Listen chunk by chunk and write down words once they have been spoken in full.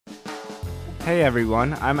Hey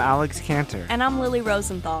everyone, I'm Alex Cantor. And I'm Lily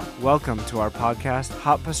Rosenthal. Welcome to our podcast,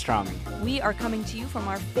 Hot Pastrami. We are coming to you from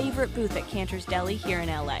our favorite booth at Cantor's Deli here in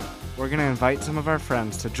LA. We're going to invite some of our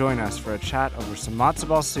friends to join us for a chat over some matzo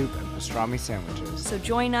ball soup and pastrami sandwiches. So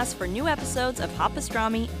join us for new episodes of Hot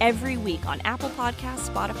Pastrami every week on Apple Podcasts,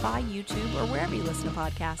 Spotify, YouTube, or wherever you listen to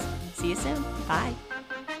podcasts. See you soon. Bye.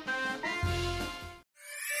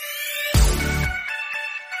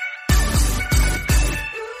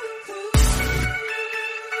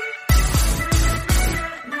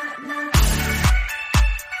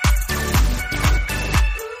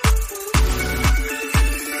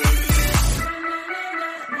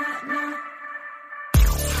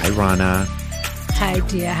 Hi, Rana. Hi,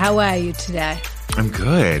 dear. How are you today? I'm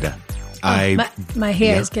good. My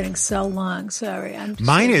hair is getting so long. Sorry.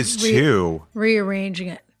 Mine is too. Rearranging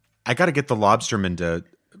it. I got to get the lobsterman to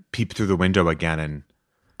peep through the window again and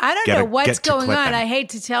I don't know what's going on. clipping. I hate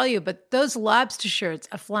to tell you, but those lobster shirts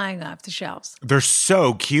are flying off the shelves. they're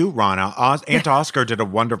so cute, Rana. Aunt Oscar did a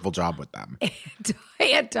wonderful job with them.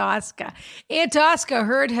 Aunt Oscar. Aunt Oscar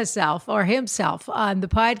heard herself or himself on the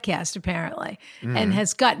podcast, apparently, and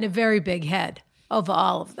has gotten a very big head over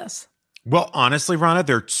all of this. Well, honestly, Rana,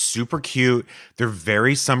 they're super cute. They're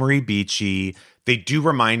very summery, beachy. They do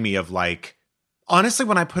remind me of honestly,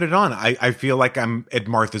 when I put it on, I feel like I'm at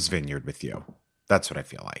Martha's Vineyard with you. That's what I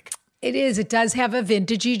feel like. It is. It does have a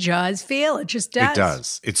vintagey Jaws feel. It just does. It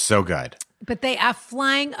does. It's so good. But they are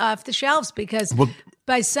flying off the shelves because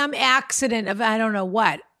by some accident of I don't know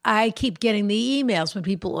what, I keep getting the emails when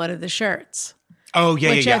people order the shirts. Oh, yeah,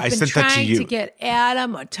 which yeah. I've I been sent that to trying you. to get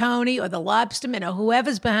Adam or Tony or the Lobsterman or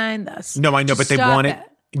whoever's behind this. No, I know, to but they stop wanted.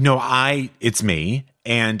 it. No, it's me,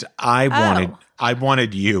 and I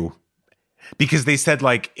wanted you, because they said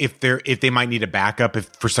if they might need a backup if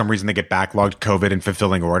for some reason they get backlogged COVID and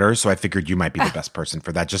fulfilling orders. So I figured you might be the best person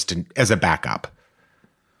for that, just as a backup.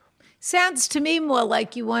 Sounds to me more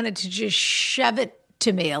like you wanted to just shove it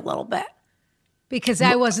to me a little bit because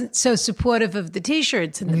I wasn't so supportive of the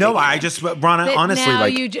T-shirts. No, I just, Rana, But honestly,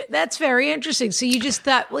 now that's very interesting. So you just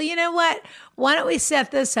thought, well, you know what? Why don't we set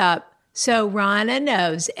this up so Rana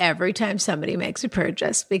knows every time somebody makes a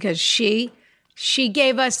purchase, because she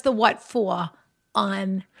gave us the what for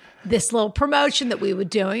on this little promotion that we were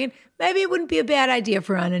doing. And maybe it wouldn't be a bad idea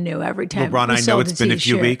for Rana knew every time. well, Rana, we I know sold it's a been a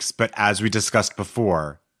few T-shirt. weeks, but as we discussed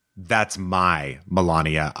before, that's my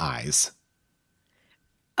Melania eyes.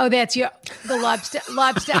 Oh, that's the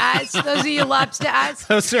lobster eyes. Those are your lobster eyes.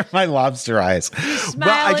 Those are my lobster eyes. Smile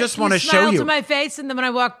Well, I just want to show smile you. to my face, and then when I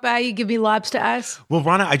walk by, you give me lobster eyes. Well,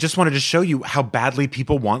 Rana, I just wanted to show you how badly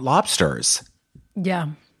people want lobsters. Yeah,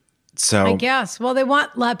 So I guess. Well, they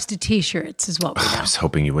want lobster T-shirts, is what we I know. was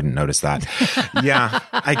hoping you wouldn't notice that. Yeah,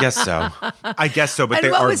 I guess so. But And they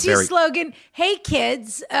what are was your very. slogan? Hey,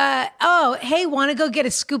 kids. Hey, want to go get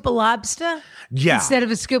a scoop of lobster? Yeah. Instead of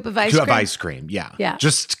a scoop of ice To cream? have ice cream, yeah. Yeah.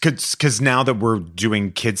 Just because now that we're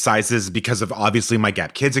doing kid sizes, because of obviously my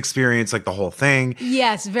Gap Kids experience, the whole thing,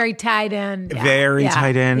 Yes, very tight end. Yeah, very yeah,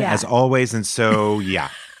 tight in yeah. as always. And so, yeah.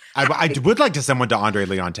 I would like to send one to Andre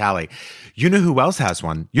Leon Talley. You know who else has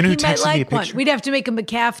one? You know He who might texted me a like one. picture? We'd have to make him a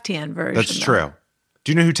caftan version. That's though. true.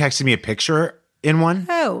 Do you know who texted me a picture in one?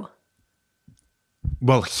 Oh,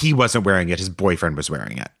 Well, he wasn't wearing it. His boyfriend was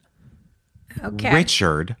wearing it. okay.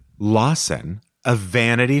 Richard Lawson of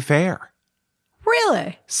Vanity Fair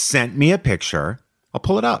Really? sent me a picture. I'll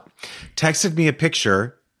pull it up. Texted me a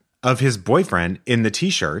picture of his boyfriend in the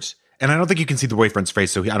t-shirt. And I don't think you can see the boyfriend's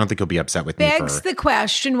face, so I don't think he'll be upset with me Begs for... the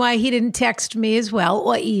question why he didn't text me as well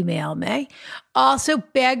or email me. Also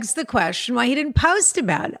begs the question why he didn't post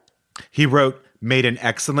about it. He wrote, made an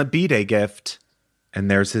excellent B-Day gift. And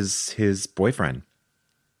there's his boyfriend.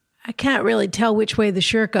 I can't really tell which way the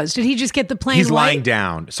shirt goes. Did he just get the plain He's white? lying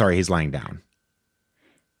down. Sorry, he's lying down.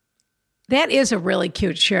 That is a really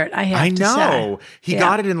cute shirt, I have I to know. say. He Yeah.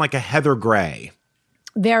 got it in a heather gray.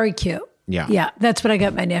 Very cute. Yeah. Yeah, that's what I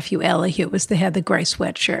got my nephew Elihu, was the heather gray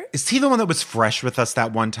sweatshirt. Is he the one that was fresh with us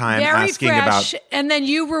that one time Very asking fresh. about... And then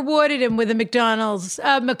you rewarded him with a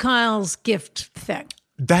McConnell's gift thing.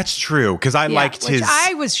 That's true, because I Yeah, liked which his...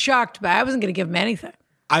 I was shocked by. I wasn't going to give him anything.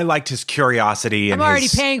 I liked his curiosity and I'm already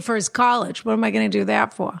his... paying for his college. What am I going to do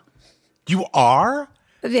that for? You are?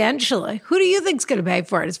 Eventually. Who do you think's going to pay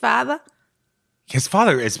for it? His father? His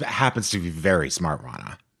father happens to be very smart,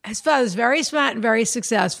 Rana. His father's very smart and very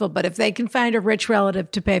successful, but if they can find a rich relative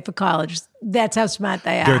to pay for college, that's how smart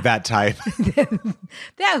they are. They're that type.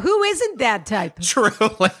 Who isn't that type?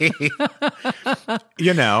 Truly.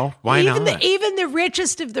 Why not? Even the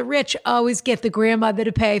richest of the rich always get the grandmother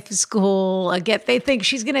to pay for school. They think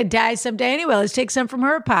she's going to die someday anyway. Let's take some from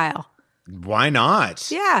her pile. Why not?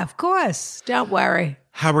 Yeah, of course. Don't worry.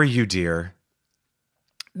 How are you, dear?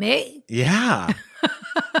 Me? Yeah.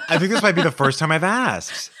 I think this might be the first time I've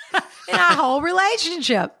asked. In our whole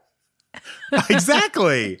relationship.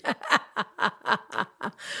 Exactly.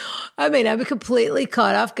 I mean, I'm completely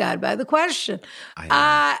caught off guard by the question.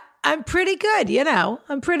 I'm pretty good,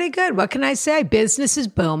 I'm pretty good. What can I say? Business is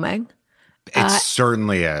booming. It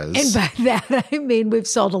certainly is. And by that, I mean, we've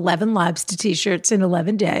sold 11 lobster t-shirts in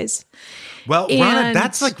 11 days. Well, Rana,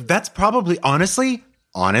 that's probably, honestly,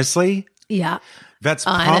 Yeah. that's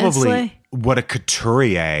probably what a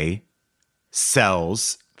couturier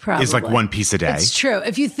sells is like one piece a day. It's true.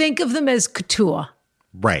 If you think of them as couture,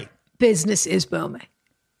 right. business is booming.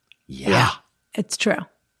 Yeah. It's true.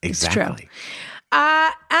 Exactly. It's true.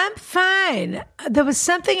 I'm fine. There was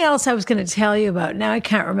something else I was going to tell you about. Now I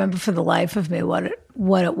can't remember for the life of me what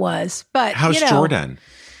it was. But how's Jordan?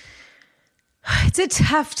 It's a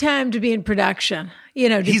tough time to be in production.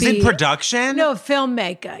 He's in production? No, a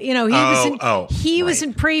filmmaker. He was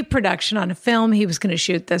in pre-production on a film he was going to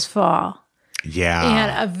shoot this fall. Yeah.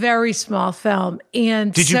 And a very small film.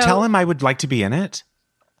 And did you tell him I would like to be in it?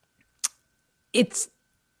 It's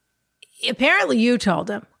apparently you told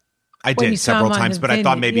him. I did several times, but I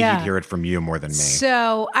thought maybe he'd hear it from you more than me.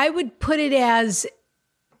 So I would put it as,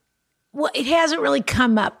 well, it hasn't really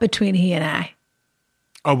come up between he and I.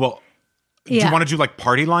 Oh, well, do you want to do like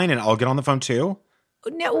party line and I'll get on the phone too?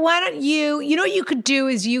 No, why don't you know what you could do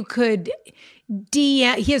is you could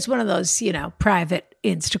DM, he has one of those, private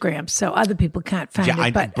Instagrams, so other people can't find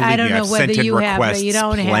it. But I don't know whether you have it or you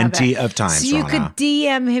don't have it. Plenty of times, so you could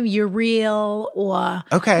DM him your reel, or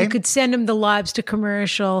you could send him the lobster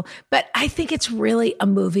commercial. But I think it's really a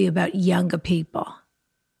movie about younger people,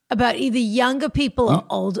 about either younger people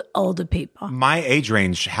or older people. My age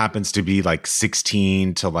range happens to be like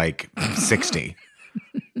 16 to like 60.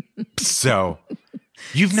 So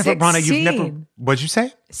you've never, 16. Rana, what'd you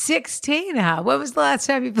say? 16, huh? When was the last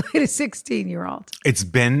time you played a 16-year-old? It's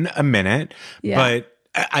been a minute, but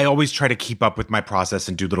I always try to keep up with my process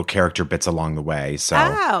and do little character bits along the way.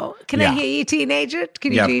 So, can I hear you, teenager?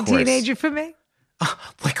 Can you do a teenager for me?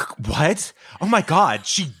 Like what? Oh my God,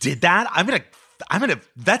 she did that? I'm gonna.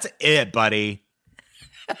 That's it, buddy.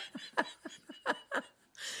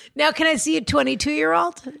 Now, can I see a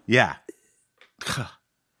 22-year-old? Yeah.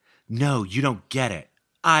 No, you don't get it.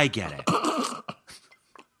 I get it.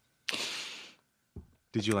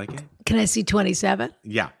 Did you like it? Can I see 27?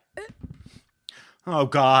 Yeah. Oh,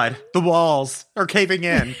 God. The walls are caving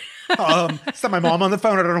in. Set my mom on the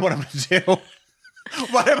phone. I don't know what I'm going to do.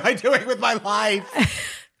 What am I doing with my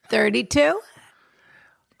life? 32?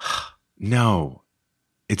 No.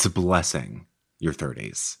 It's a blessing, your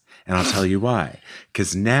 30s. And I'll tell you why.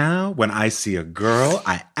 Because now when I see a girl,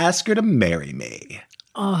 I ask her to marry me.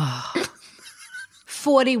 Oh.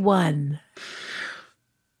 41.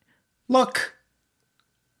 Look.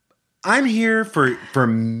 I'm here for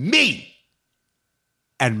me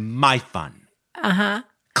and my fun. Uh-huh.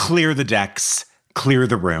 Clear the decks, clear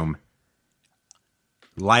the room,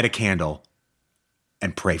 light a candle,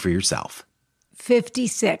 and pray for yourself.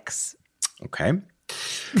 56. Okay.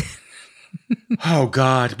 Oh,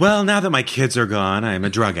 God. Well, now that my kids are gone, I'm a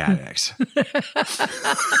drug addict.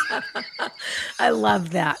 I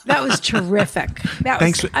love that. That was terrific.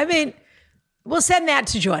 Thanks. We'll send that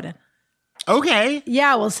to Jordan. Okay.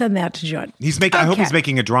 Yeah, we'll send that to Jordan. I hope he's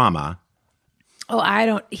making a drama.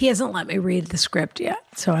 Oh, he hasn't let me read the script yet,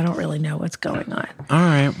 so I don't really know what's going on. All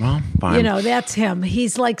right, well, fine. That's him. He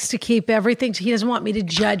likes to keep everything. He doesn't want me to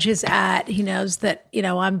judge his art. He knows that,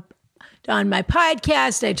 I'm on my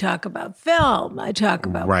podcast. I talk about film. I talk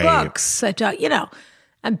about books. I talk,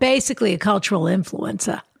 I'm basically a cultural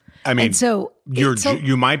influencer. I mean, and so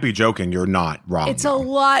you might be joking. You're not wrong. It's a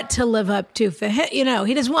lot to live up to for him.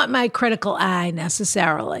 He doesn't want my critical eye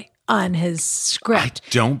necessarily on his script. I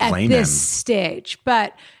don't blame him. At this stage.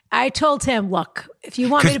 But I told him, look, if you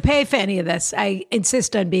want me to pay for any of this, I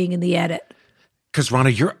insist on being in the edit. Because,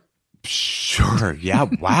 Rana, you're sure. Yeah.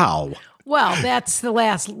 Wow. Well, that's our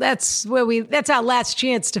last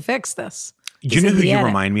chance to fix this. You know who you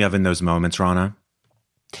remind me of in those moments, Rana?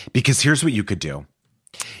 Because here's what you could do.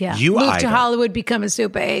 Yeah. Move to Hollywood, become a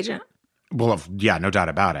super agent. Well, yeah, no doubt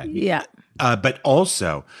about it. Yeah. But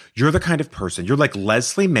also, you're the kind of person, you're like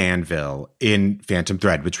Leslie Manville in Phantom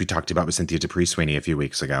Thread, which we talked about with Cynthia Dupree Sweeney a few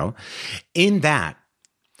weeks ago. In that,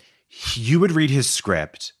 you would read his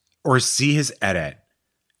script or see his edit,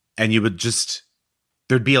 and you would just,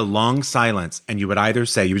 there'd be a long silence, and you would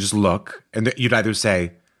just look, and you'd either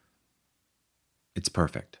say, it's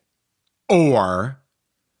perfect, or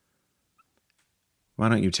why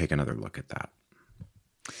don't you take another look at that?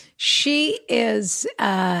 She is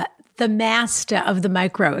the master of the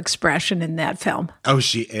micro expression in that film. Oh,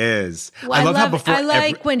 she is. Well, I love how before I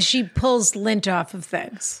like when she pulls lint off of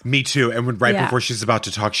things. Me too. And when before she's about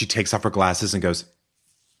to talk, she takes off her glasses and goes,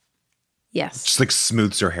 yes. Just like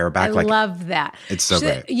smooths her hair back. I love that. It's so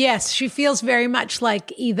great. Yes, she feels very much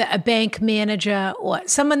like either a bank manager or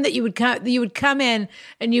someone that you would come in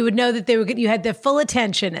and you would know that you had their full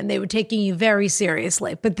attention and they were taking you very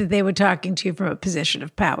seriously, but that they were talking to you from a position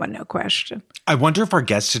of power, no question. I wonder if our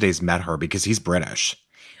guest today's met her because he's British.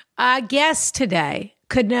 Our guest today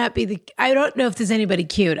could not be I don't know if there's anybody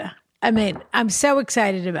cuter. I mean, I'm so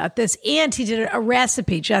excited about this. And he did a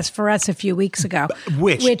recipe just for us a few weeks ago.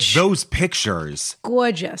 Which those pictures.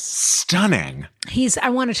 Gorgeous. Stunning. I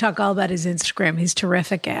want to talk all about his Instagram. He's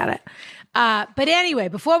terrific at it. But anyway,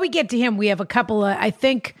 before we get to him, we have a couple of, I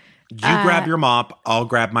think. You grab your mop. I'll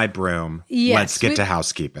grab my broom. Yes, Let's get to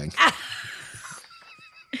housekeeping.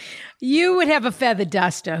 You would have a feather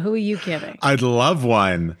duster. Who are you kidding? I'd love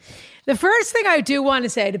one. The first thing I do want to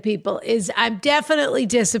say to people is I'm definitely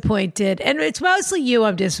disappointed, and it's mostly you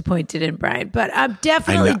I'm disappointed in, Brian, but I'm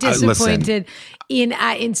definitely disappointed in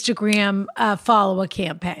our Instagram follower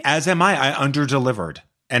campaign. As am I. I underdelivered,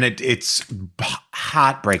 and it's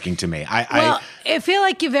heartbreaking to me. I feel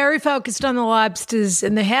like you're very focused on the lobsters,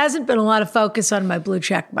 and there hasn't been a lot of focus on my blue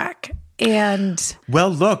check mark. And well,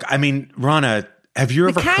 look, I mean, Rana, have you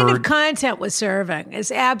ever heard? The kind of content we're serving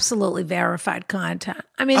is absolutely verified content.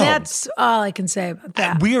 I mean, that's all I can say about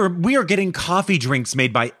that. We are getting coffee drinks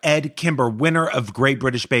made by Ed Kimber, winner of Great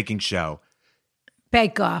British Baking Show.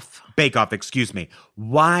 Bake Off, excuse me.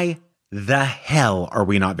 Why the hell are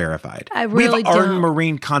we not verified? I really don't. We have Arden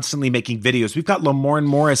Marine constantly making videos. We've got Lamorne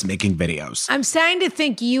Morris making videos. I'm starting to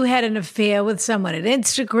think you had an affair with someone at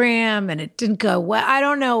Instagram and it didn't go well. I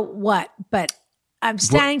don't know what, but I'm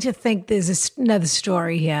starting to think there's another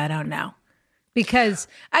story here. I don't know. Because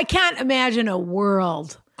I can't imagine a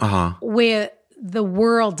world where the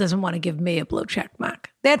world doesn't want to give me a blue check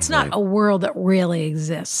mark. That's not a world that really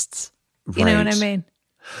exists. You know what I mean?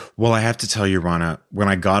 Well, I have to tell you, Rana, when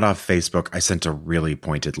I got off Facebook, I sent a really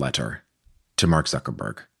pointed letter to Mark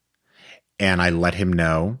Zuckerberg. And I let him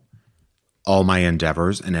know all my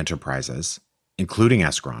endeavors and enterprises, including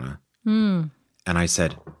Ask Rana. And I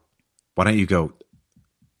said, why don't you go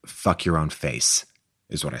fuck your own face,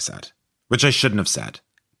 is what I said, which I shouldn't have said.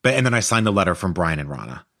 And then I signed the letter from Brian and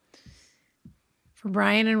Rana. From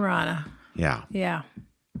Brian and Rana. Yeah. Yeah.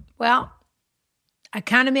 Well, I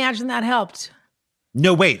can't imagine that helped.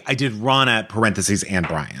 No, wait. I did Rana parentheses and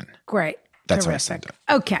Brian. Great. That's what I said.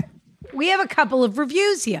 Okay. We have a couple of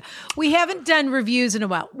reviews here. We haven't done reviews in a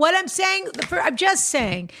while. What I'm saying, I'm just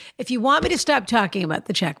saying, if you want me to stop talking about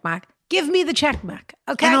the check mark, give me the check mark.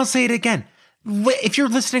 Okay. And I'll say it again. If you're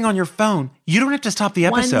listening on your phone, you don't have to stop the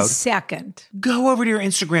episode. 1 second. Go over to your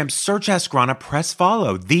Instagram, search Ask Rana, press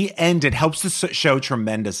follow. The end. It helps the show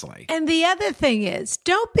tremendously. And the other thing is,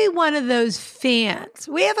 don't be one of those fans.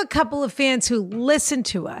 We have a couple of fans who listen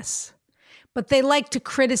to us, but they like to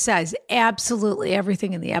criticize absolutely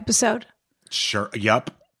everything in the episode. Sure.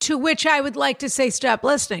 Yup. To which I would like to say, stop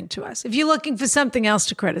listening to us. If you're looking for something else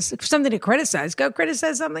to criticize, go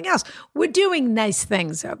criticize something else. We're doing nice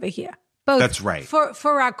things over here. Both That's right.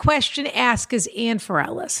 For our question askers and for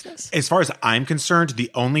our listeners. As far as I'm concerned,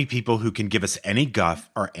 the only people who can give us any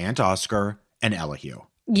guff are Aunt Oscar and Elihu.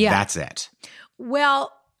 Yeah. That's it.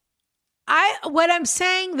 Well, what I'm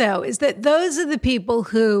saying, though, is that those are the people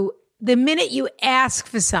who, the minute you ask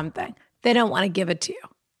for something, they don't want to give it to you.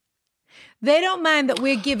 They don't mind that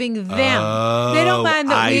we're giving them. They don't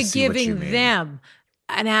mind that we're giving them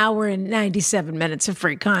an hour and 97 minutes of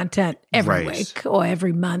free content every week or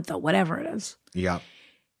every month or whatever it is. Yeah.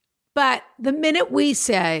 But the minute we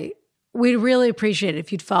say, we'd really appreciate it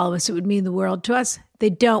if you'd follow us, it would mean the world to us, they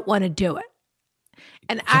don't want to do it.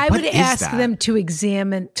 And I would ask them to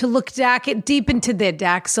examine, to look deep into their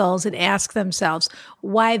dark souls and ask themselves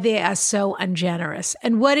why they are so ungenerous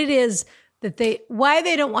and what it is that why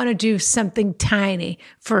they don't want to do something tiny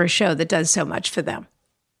for a show that does so much for them.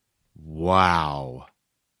 Wow.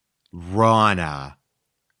 Rana,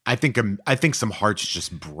 I think some hearts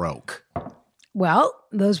just broke. Well,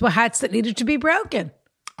 those were hearts that needed to be broken.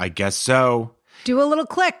 I guess so. Do a little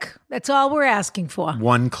click. That's all we're asking for.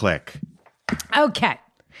 1 click. Okay.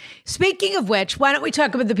 Speaking of which, why don't we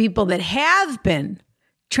talk about the people that have been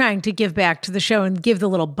trying to give back to the show and give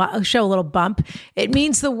the show a little bump. It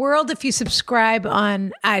means the world if you subscribe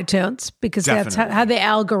on iTunes, because that's how the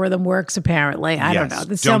algorithm works, apparently. I don't know.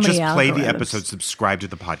 There's so many algorithms. Don't just play the episode, subscribe to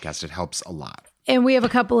the podcast. It helps a lot. And we have a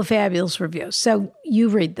couple of fabulous reviews. So you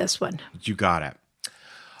read this one. You got it.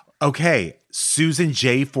 Okay, Susan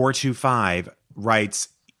J425 writes,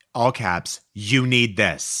 all caps, you need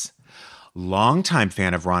this. Longtime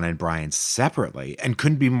fan of Rana and Brian separately and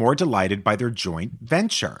couldn't be more delighted by their joint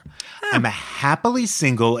venture. I'm a happily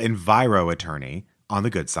single enviro attorney. On the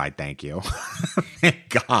good side, thank you.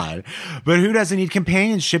 Thank God. But who doesn't need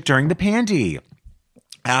companionship during the pandy?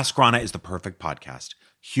 Ask Rana is the perfect podcast.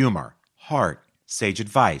 Humor, heart, sage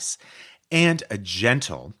advice, and a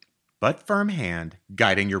gentle but firm hand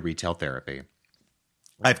guiding your retail therapy.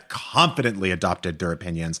 I've confidently adopted their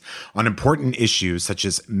opinions on important issues such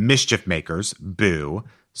as mischief makers, boo,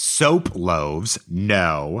 soap loaves,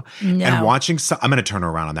 no. And watching, I'm going to turn her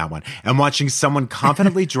around on that one. And watching someone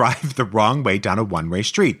confidently drive the wrong way down a one-way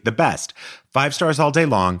street, the best. 5 stars all day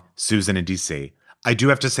long, Susan in DC. I do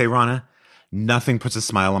have to say, Rana, nothing puts a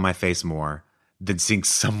smile on my face more than seeing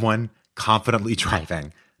someone confidently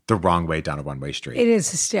driving the wrong way down a one-way street. It is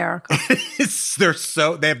hysterical.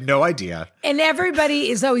 They have no idea. And everybody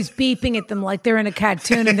is always beeping at them like they're in a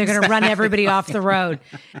cartoon and they're going to run everybody off the road.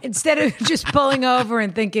 Instead of just pulling over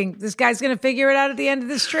and thinking, this guy's going to figure it out at the end of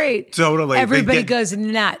the street. Totally. Everybody goes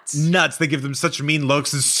nuts. Nuts. They give them such mean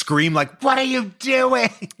looks and scream like, what are you doing?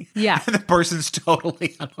 Yeah. And the person's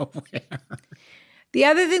totally unaware. The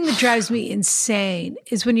other thing that drives me insane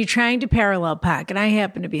is when you're trying to parallel park, and I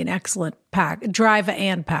happen to be an excellent driver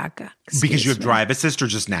and parker. Because you have drive assist or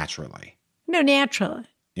just naturally? No, naturally.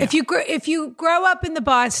 Yeah. If you grow up in the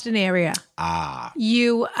Boston area,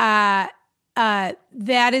 you that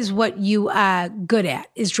is what you are good at,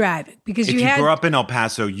 is driving. Because if you grow up in El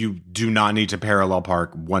Paso, you do not need to parallel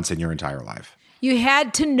park once in your entire life. You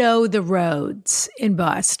had to know the roads in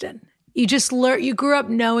Boston. You just you grew up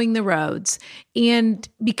knowing the roads. And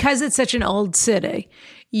because it's such an old city,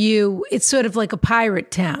 it's sort of like a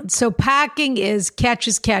pirate town. So parking is catch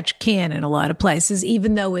as catch can in a lot of places,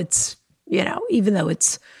 even though it's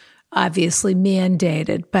obviously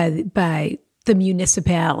mandated by the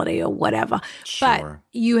municipality or whatever. Sure. But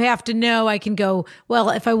you have to know, I can go,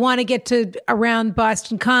 well, if I want to get to around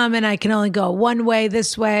Boston Common, I can only go one way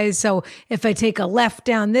this way. So if I take a left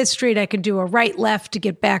down this street, I can do a right left to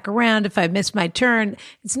get back around if I miss my turn.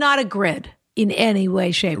 It's not a grid in any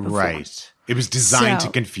way, shape, or form. Right. It was designed to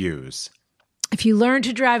confuse. If you learn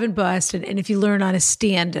to drive in Boston and if you learn on a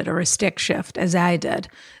standard or a stick shift, as I did,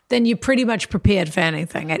 then you're pretty much prepared for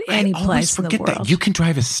anything at any place in the world. That. You can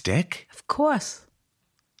drive a stick? Of course.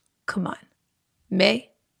 Come on. Me?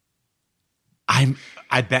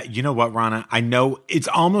 I bet, you know what, Rana? I know it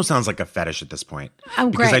almost sounds like a fetish at this point.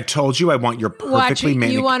 I'm because great. I told you I want your perfectly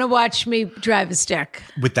manicure. You want to watch me drive a stick.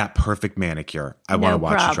 With that perfect manicure. I want to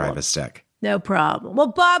watch you drive a stick. No problem. Well,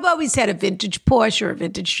 Bob always had a vintage Porsche or a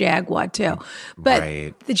vintage Jaguar too. But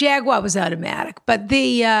the Jaguar was automatic, but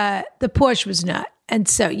the Porsche was not. And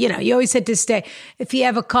so, you always had to stay. If he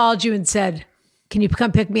ever called you and said, can you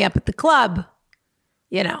come pick me up at the club?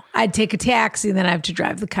 I'd take a taxi and then I have to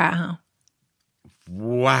drive the car home.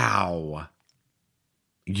 Wow.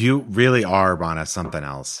 You really are, Rana, something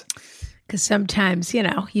else. Because sometimes,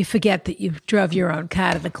 you forget that you drove your own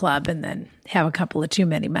car to the club and then have a couple of too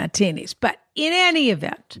many martinis. But in any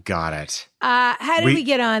event. Got it. How did we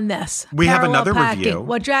get on this? We have another review.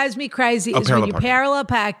 What drives me crazy is when you're parallel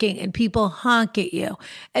parking and people honk at you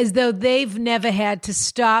as though they've never had to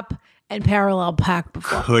stop and parallel park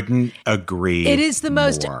before. Couldn't agree. It is the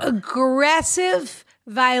most more. Aggressive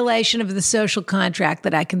violation of the social contract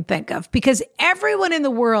that I can think of, because everyone in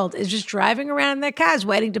the world is just driving around in their cars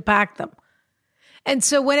waiting to park them. And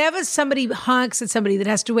so whenever somebody honks at somebody that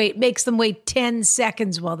has to wait, makes them wait 10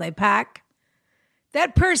 seconds while they park,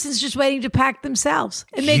 that person's just waiting to park themselves.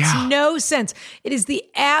 It makes no sense. It is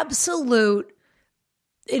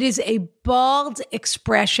it is a bald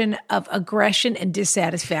expression of aggression and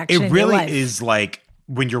dissatisfaction. It really is like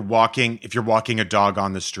when you're walking, if you're walking a dog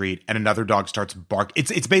on the street and another dog starts bark,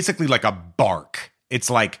 it's basically like a bark.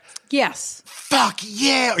 It's like, yes, fuck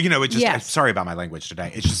yeah. I'm sorry about my language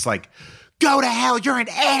today. It's just like, go to hell, you're an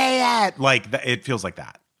idiot. Like, it feels like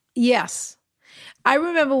that. Yes. I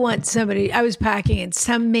remember once I was parking and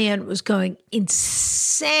some man was going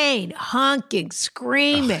insane, honking,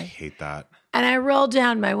 screaming. I hate that. And I rolled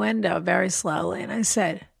down my window very slowly and I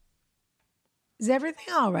said, is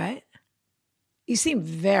everything all right? You seem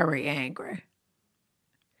very angry.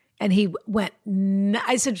 And he went,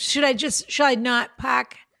 I said, should I not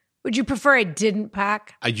park? Would you prefer I didn't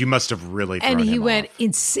park? You must have really thrown And he him went,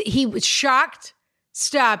 off. He was shocked,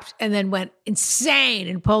 stopped, and then went insane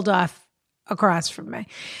and pulled off across from me.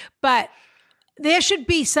 But there should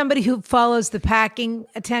be somebody who follows the parking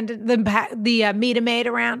attendant, the meter maid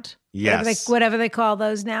around. Yes. Whatever they call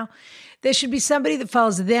those now. There should be somebody that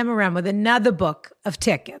follows them around with another book of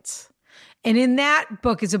tickets. And in that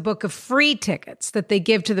book is a book of free tickets that they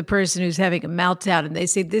give to the person who's having a meltdown. And they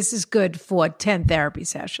say, this is good for 10 therapy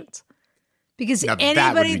sessions. Because Now,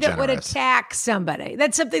 anybody that that would generous. attack somebody,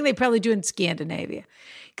 that's something they probably do in Scandinavia.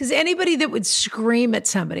 Because anybody that would scream at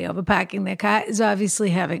somebody over parking their car is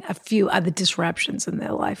obviously having a few other disruptions in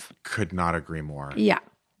their life. Could not agree more. Yeah.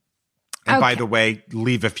 And by Okay. the way,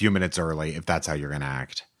 leave a few minutes early if that's how you're going to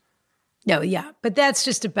act. No, yeah. But that's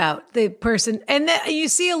just about the person. And you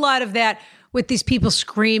see a lot of that with these people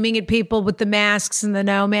screaming at people with the masks and the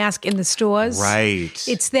no mask in the stores. Right.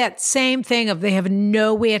 It's that same thing of they have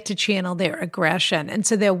nowhere to channel their aggression. And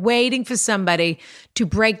so they're waiting for somebody to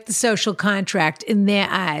break the social contract in their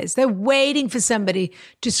eyes. They're waiting for somebody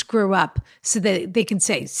to screw up so that they can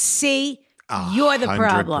say, see, you're the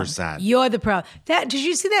problem. 100%. You're the problem. Did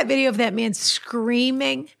you see that video of that man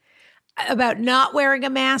screaming about not wearing a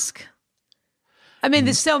mask? I mean,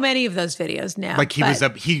 there's so many of those videos now. Like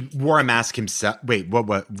he wore a mask himself. Wait,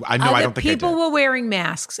 what? I know, I don't think people I did. were wearing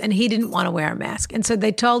masks and he didn't want to wear a mask. And so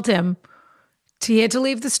they told him he had to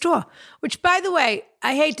leave the store, which, by the way,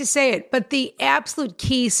 I hate to say it, but the absolute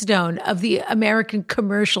keystone of the American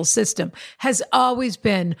commercial system has always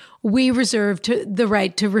been we reserve the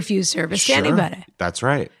right to refuse service to anybody. That's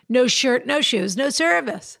right. No shirt, no shoes, no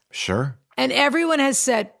service. Sure. And everyone has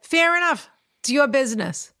said, fair enough, it's your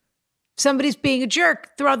business. If somebody's being a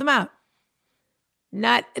jerk, throw them out.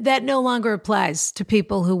 That no longer applies to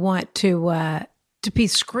people who want to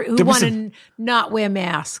not wear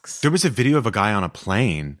masks. There was a video of a guy on a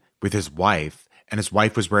plane with his wife, and his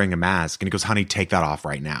wife was wearing a mask, and he goes, honey, take that off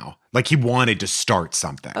right now. Like he wanted to start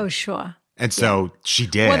something. Oh, sure. And so she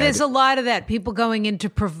did. Well, there's a lot of that. People going in to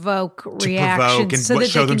provoke to reactions provoke and so that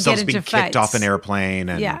show they can get themselves into being fights. kicked off an airplane.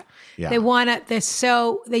 And, Yeah. yeah. They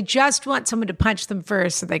just want someone to punch them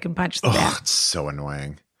first so they can punch them back. Ugh, it's so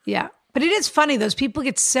annoying. Yeah. But it is funny. Those people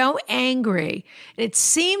get so angry. It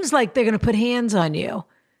seems like they're going to put hands on you.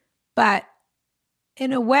 But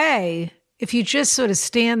in a way, if you just sort of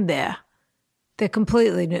stand there, they're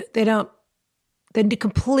completely neutralized.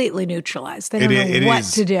 They don't know what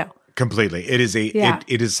to do. Completely. It is Yeah.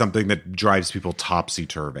 it is something that drives people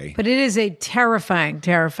topsy-turvy. But it is a terrifying,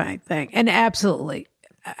 terrifying thing and absolutely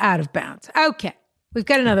out of bounds. Okay. We've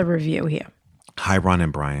got another review here. Hi, Ron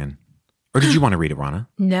and Brian. Or did you want to read it, Rana?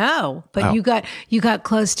 No, but Oh. you got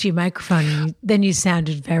close to your microphone and then you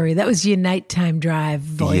sounded that was your nighttime drive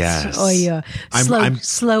voice Yes. or your I'm-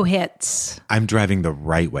 slow hits. I'm driving the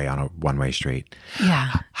right way on a one-way street.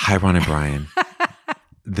 Yeah. Hi, Ron and Brian.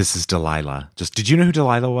 This is Delilah. Did you know who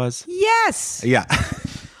Delilah was? Yes. Yeah.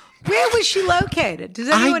 Where was she located? Does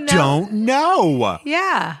anyone know? I don't know.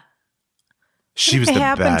 Yeah. She was the What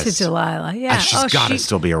happened best. to Delilah? Yeah. She's got to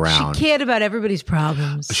still be around. She cared about everybody's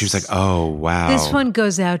problems. She was like, oh, wow. This one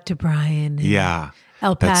goes out to Brian. in Yeah.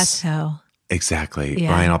 El That's- Paso. Exactly. Yeah.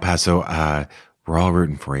 Brian El Paso, we're all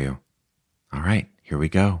rooting for you. All right, here we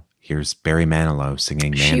go. Here's Barry Manilow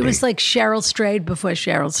singing Mandy. She was like Cheryl Strayed before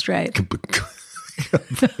Cheryl Strayed.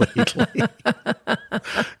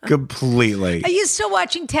 Completely. Are you still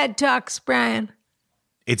watching TED Talks, Brian?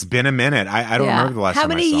 It's been a minute. I don't remember the last How time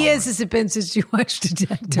many I saw years them. has it been since you watched a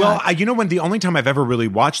TED Talk? Well, the only time I've ever really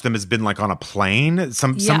watched them has been like on a plane.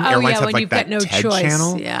 Some airlines have when like you've that got no TED choice.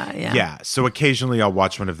 channel. Yeah. Yeah. So occasionally I'll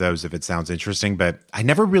watch one of those if it sounds interesting, but I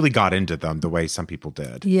never really got into them the way some people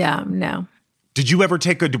did. Yeah, no. Did you ever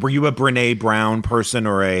were you a Brene Brown person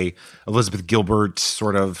or a Elizabeth Gilbert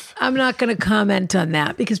sort of? I'm not going to comment on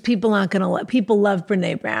that because people love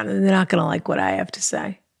Brene Brown and they're not going to like what I have to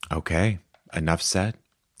say. Okay. Enough said.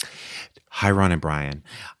 Hi, Ron and Brian.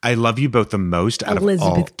 I love you both the most out of all.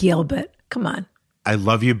 Elizabeth Gilbert. Come on. I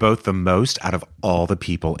love you both the most out of all the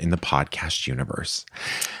people in the podcast universe.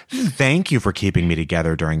 Thank you for keeping me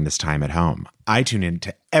together during this time at home. I tune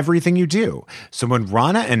into everything you do. So when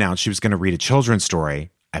Rana announced she was going to read a children's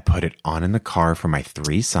story, I put it on in the car for my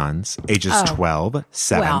 3 sons, ages 12,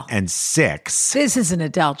 7, and 6. This is an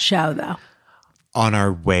adult show, though. On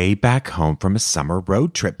our way back home from a summer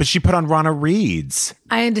road trip. But she put on Rana Reads.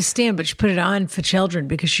 I understand, but she put it on for children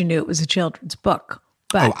because she knew it was a children's book.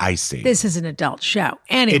 But Oh, I see. This is an adult show.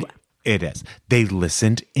 Anyway. It is. They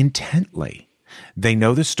listened intently. They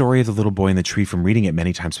know the story of the little boy in the tree from reading it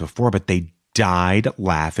many times before, but they died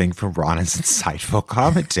laughing from Rana's insightful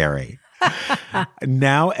commentary.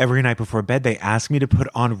 Now, every night before bed, they ask me to put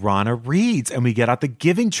on Rana Reads, and we get out the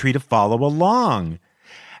Giving Tree to follow along.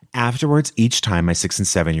 Afterwards, each time my 6 and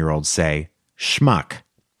 7-year-olds say, schmuck.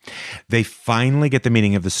 They finally get the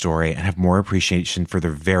meaning of the story and have more appreciation for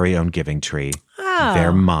their very own Giving Tree.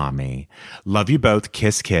 their mommy. Love you both.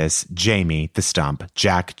 Kiss, kiss. Jamie, the stump,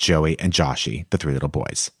 Jack, Joey, and Joshy, the 3 little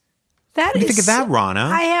boys. What do you think of that, Rana?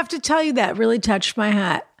 I have to tell you, that really touched my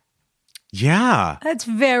heart. Yeah. That's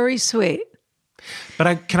very sweet.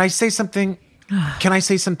 But can I say something? Can I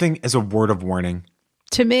say something as a word of warning?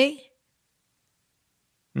 To me?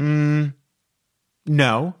 No.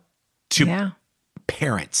 To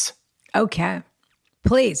parents. Okay.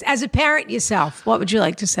 Please. As a parent yourself, what would you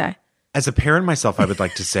like to say? As a parent myself, I would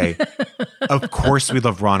like to say, of course we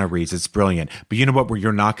love Rana Reads. It's brilliant. But you know what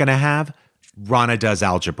you're not going to have? Rana does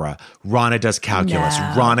algebra. Rana does calculus.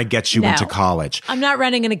 No. Rana gets you into college. I'm not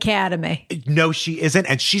running an academy. No, she isn't.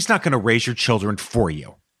 And she's not going to raise your children for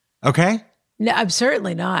you. Okay? No, I'm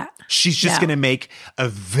certainly not. She's just going to make a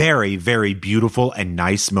very, very beautiful and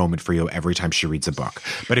nice moment for you every time she reads a book.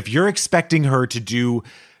 But if you're expecting her to do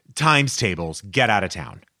times tables, get out of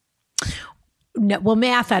town. No, well,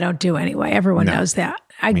 math I don't do anyway. Everyone knows that.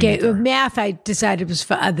 Math I decided was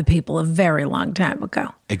for other people a very long time ago.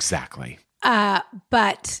 Exactly.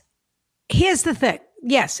 But here's the thing.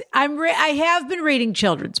 Yes, I have been reading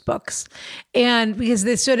children's books, and because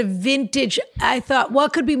they're sort of vintage, I thought,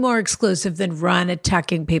 what could be more exclusive than Rana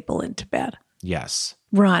tucking people into bed? Yes.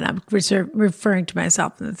 Ron, I'm referring to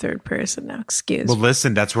myself in the third person now. Excuse me. Well,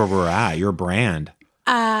 listen, that's where we're at. You're a brand.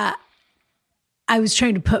 I was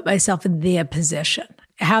trying to put myself in their position,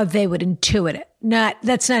 how they would intuit it.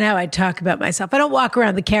 That's not how I talk about myself. I don't walk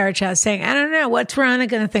around the carriage house saying, I don't know, what's Rana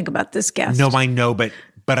going to think about this guest? No, I know, but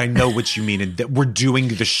I know what you mean. And we're doing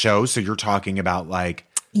the show, so you're talking about like...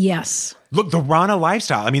 Yes. Look, the Rana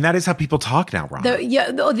lifestyle. I mean, that is how people talk now, Rana.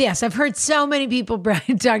 Yes, I've heard so many people,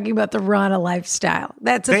 Brian, talking about the Rana lifestyle.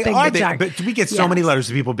 That's a thing to talk. But we get so many letters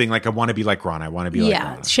of people being like, I want to be like Rana. I want to be like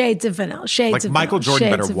Rana. Shades of vanilla. Like Michael Jordan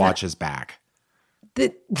better watch his back.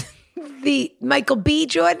 The Michael B.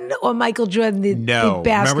 Jordan or Michael Jordan, the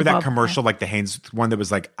basketball remember that commercial, player? like the Hanes one that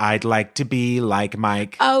was like, I'd like to be like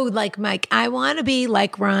Mike. Oh, like Mike. I want to be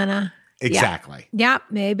like Rana. Exactly. Yeah,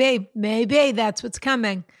 maybe that's what's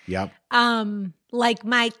coming. Yep. Like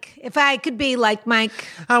Mike. If I could be like Mike.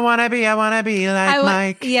 I want to be like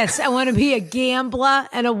Mike. Yes, I want to be a gambler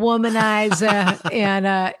and a womanizer and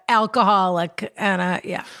a alcoholic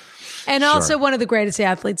and also one of the greatest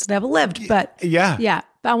athletes that ever lived. But yeah,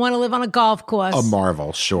 I want to live on a golf course. A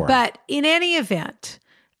marvel, sure. But in any event,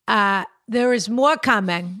 there is more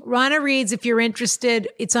coming. Rana Reads, if you're interested,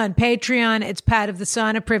 it's on Patreon. It's part of the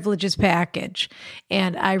Sauna Privileges package.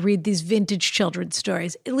 And I read these vintage children's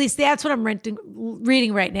stories. At least that's what I'm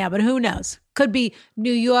reading right now. But who knows? Could be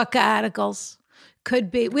New Yorker articles. Could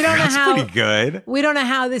be. We don't know how. That's pretty good. We don't know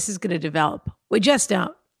how this is going to develop. We just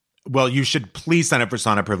don't. Well, you should please sign up for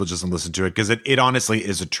Sauna Privileges and listen to it because it honestly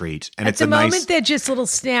is a treat. And At the moment, they're just little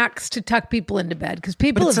snacks to tuck people into bed because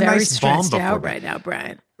people are very stressed out right now,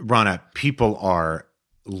 Brian. Rana, people are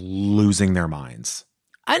losing their minds.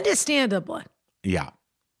 Understandably. Yeah.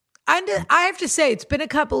 I have to say, it's been a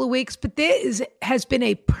couple of weeks, but has been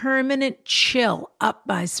a permanent chill up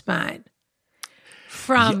my spine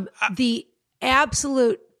from the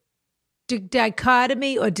absolute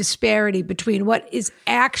dichotomy or disparity between what is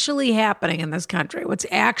actually happening in this country, what's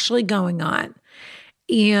actually going on,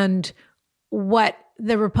 and what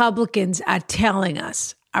the Republicans are telling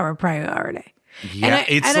us are a priority. Yeah,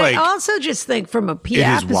 I also just think from a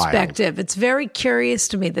PR perspective, it's very curious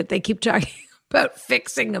to me that they keep talking about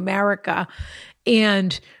fixing America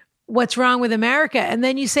and what's wrong with America. And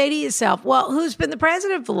then you say to yourself, well, who's been the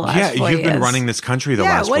president for the last 4 years? Yeah, you've been running this country the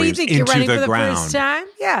last 4 years. What do you think? You're running for the ground. first time?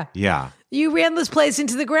 Yeah. Yeah. You ran this place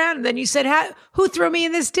into the ground, and then you said, who threw me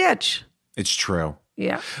in this ditch? It's true.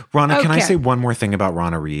 Yeah. Rana, can I say one more thing about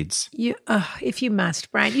Rana Reads? If you must,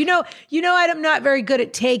 Brian. You know, I'm not very good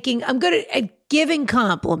at I'm good at giving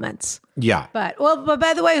compliments. Yeah. But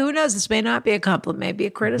by the way, who knows? This may not be a compliment, maybe a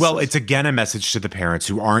criticism. Well, it's again a message to the parents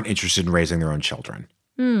who aren't interested in raising their own children.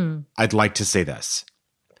 I'd like to say this.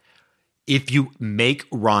 If you make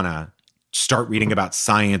Rana start reading about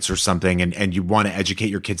science or something and you want to educate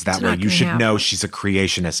your kids that way, you should know she's a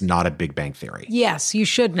creationist, not a Big Bang Theory. Yes, you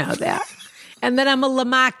should know that. And that I'm a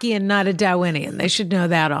Lamachian, not a Darwinian. They should know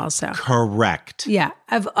that also. Correct. Yeah.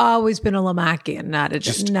 I've always been a Lamachian, not a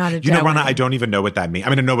Darwinian. You know, Rana, I don't even know what that means.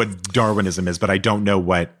 I mean, I know what Darwinism is, but I don't know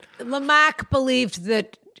what... Lamarck believed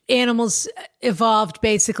that animals evolved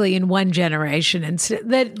basically in one generation and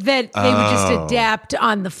that they would just adapt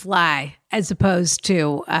on the fly as opposed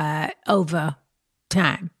to over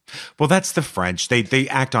time. Well, that's the French. They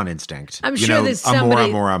act on instinct. I'm sure there's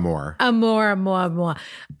somebody... Amour.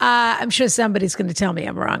 I'm sure somebody's going to tell me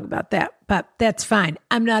I'm wrong about that, but that's fine.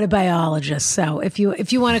 I'm not a biologist, so if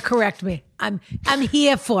you want to correct me, I'm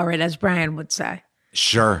here for it, as Brian would say.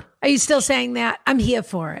 Sure. Are you still saying that? I'm here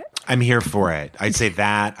for it. I'm here for it. I'd say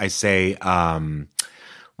that. I say,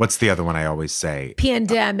 what's the other one I always say?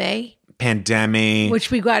 Pandemic. Pandemic.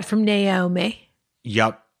 Which we got from Naomi.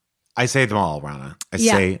 Yep. I say them all, Rana. I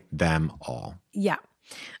say them all. Yeah.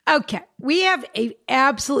 Okay. We have a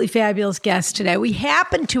absolutely fabulous guest today. We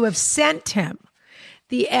happen to have sent him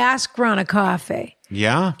the Ask Rana coffee.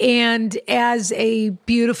 Yeah. And as a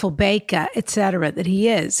beautiful baker, et cetera, that he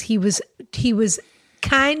is, he was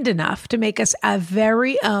kind enough to make us our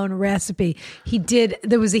very own recipe.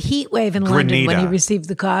 There was a heat wave in London when he received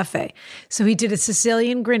the coffee. So he did a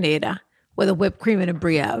Sicilian granita with a whipped cream and a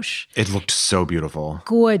brioche. It looked so beautiful.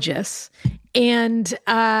 Gorgeous. And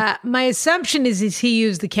my assumption is he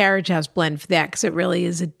used the Carriage House blend for that because it really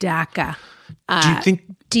is a darker,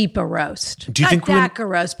 deeper roast. Do you think darker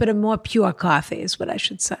roast, but a more pure coffee is what I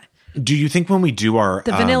should say. Do you think when we do the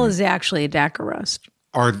vanilla is actually a darker roast,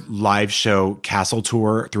 our live show Castle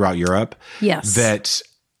tour throughout Europe, yes, that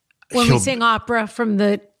when we sing opera from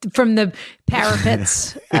the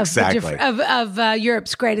parapets exactly. of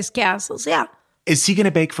Europe's greatest castles, yeah, is he going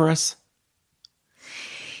to bake for us?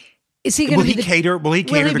 Is he going to be cater? Will he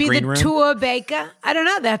cater the green room? Tour baker? I don't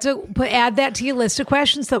know. Add that to your list of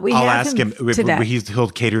questions that we have. I'll ask him today. He'll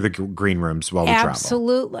cater the green rooms while we travel.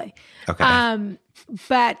 Absolutely. Okay.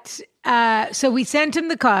 So we sent him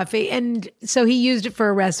the coffee, and so he used it for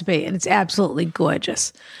a recipe, and it's absolutely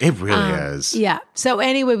gorgeous. It really is. Yeah. So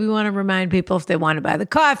anyway, we want to remind people if they want to buy the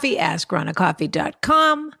coffee,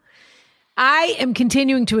 askronacoffee.com. I am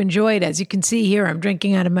continuing to enjoy it. As you can see here, I'm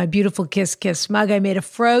drinking out of my beautiful Kiss Kiss mug. I made a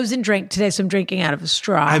frozen drink today, so I'm drinking out of a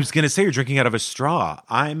straw. I was going to say you're drinking out of a straw.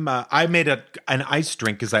 I made an iced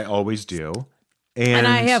drink, as I always do. And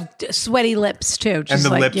I have sweaty lips, too. And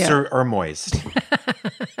the lips are moist.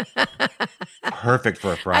 Perfect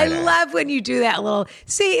for a Friday. I love when you do that little...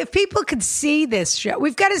 See, if people could see this show...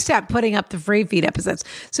 We've got to stop putting up the free feed episodes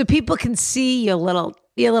so people can see your little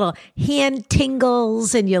hand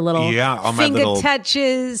tingles and your little finger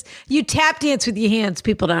touches. You tap dance with your hands.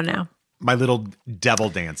 People don't know. My little devil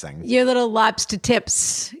dancing. Your little lobster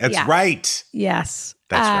tips. That's right. Yes.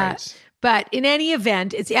 That's right. But in any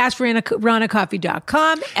event, it's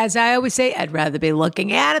askronacoffee.com. As I always say, I'd rather be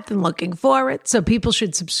looking at it than looking for it. So people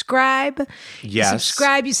should subscribe. Yes. You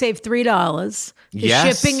subscribe, you save $3. The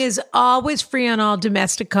shipping is always free on all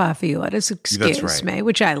domestic coffee orders, excuse me,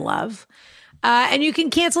 which I love. And you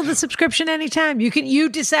can cancel the subscription anytime. You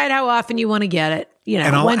decide how often you want to get it.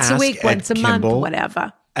 Once a week, once a month,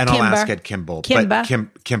 whatever. And Kimber. I'll ask Ed Kimball. Kimber.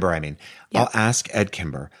 Kimber, I mean. Yep. I'll ask Ed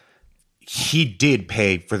Kimber. He did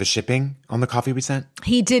pay for the shipping on the coffee we sent?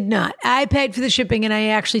 He did not. I paid for the shipping, and I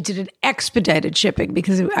actually did an expedited shipping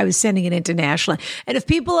because I was sending it internationally. And if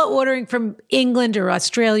people are ordering from England or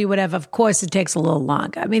Australia, whatever, of course it takes a little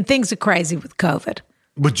longer. I mean, things are crazy with COVID.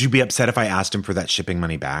 Would you be upset if I asked him for that shipping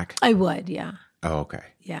money back? I would, yeah. Oh, okay.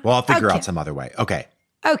 Yeah. Well, I'll figure out some other way. Okay.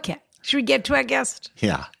 Okay. Should we get to our guest?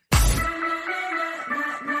 Yeah.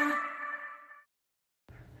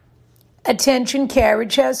 Attention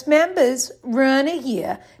Carriage House members, Rana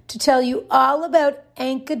here to tell you all about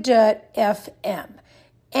Anchor.fm.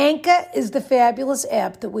 Anchor is the fabulous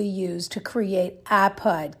app that we use to create our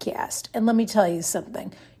podcast. And let me tell you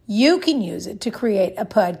something. You can use it to create a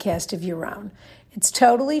podcast of your own. It's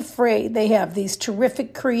totally free. They have these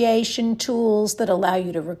terrific creation tools that allow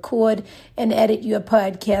you to record and edit your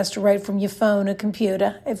podcast right from your phone or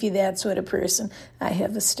computer, if you're that sort of person. I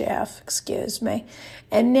have a staff, excuse me.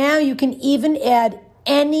 And now you can even add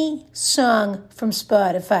any song from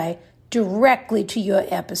Spotify directly to your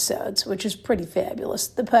episodes, which is pretty fabulous.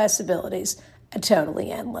 The possibilities are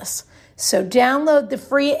totally endless. So download the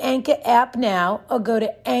free Anchor app now or go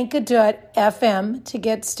to anchor.fm to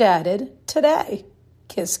get started today.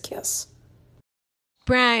 Kiss, kiss.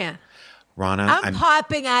 Brian. Rana, I'm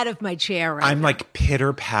popping out of my chair right I'm now. like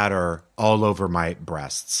pitter patter all over my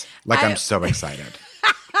breasts. I'm so excited.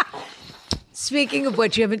 Speaking of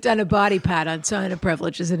which, you haven't done a body pat on Sign of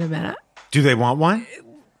Privileges in a minute. Do they want one?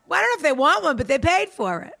 Well, I don't know if they want one, but they paid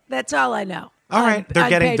for it. That's all I know. All right. They're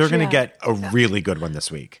going to get a really good one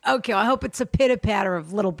this week. Okay. Well, I hope it's a pitter patter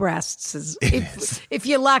of little breasts. If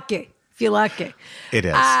you're lucky. If you're lucky. It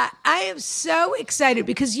is. I am so excited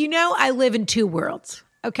because, I live in two worlds.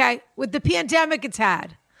 Okay. With the pandemic, it's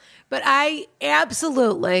hard. But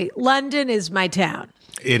London is my town.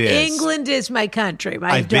 It is. England is my country,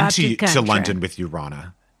 my I've been adopted country. to London with you,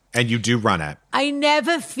 Rana. And you do run it. I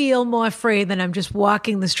never feel more free than I'm just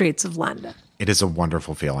walking the streets of London. It is a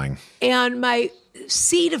wonderful feeling. And my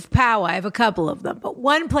seat of power, I have a couple of them, but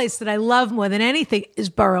one place that I love more than anything is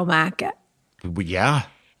Borough Market. Yeah.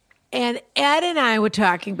 And Ed and I were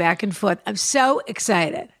talking back and forth. I'm so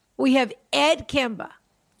excited. We have Ed Kimber.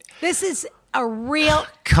 This is a real...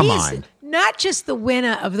 Come he's on. Not just the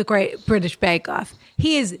winner of the Great British Bake Off.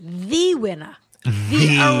 He is the winner.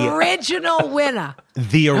 The original winner.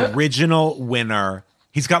 The original winner.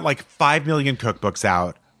 He's got like 5 million cookbooks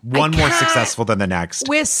out. One more successful than the next.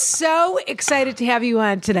 We're so excited to have you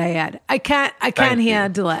on today, Ed. I can't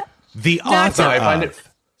handle it. The Not author. I find it.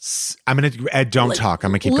 I'm gonna Ed. Don't talk. I'm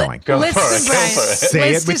gonna keep going. Go Listen, for it. Go Brian, for it. Say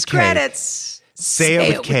it list with his cake. credits. Say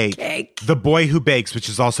it with cake. The boy who bakes, which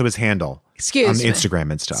is also his handle. Excuse on me. Instagram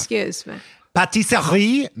and stuff. Excuse me.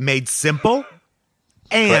 Patisserie made simple,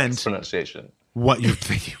 and Correct pronunciation. what you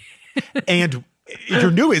and your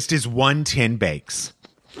newest is 110 bakes.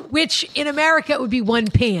 Which in America it would be one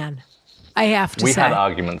pan. I have to We say. had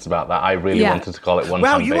arguments about that. I really Yeah. wanted to call it one.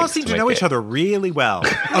 Wow, pan you all bakes seem to make know it- each other really well.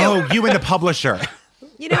 Oh, you and the publisher.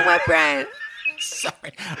 You know what, Brian?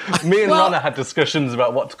 Sorry. Me and Well- Rana had discussions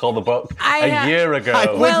about what to call the book I a ha- year ago.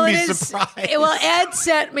 I would- Well, be it is. surprised. Well, Ed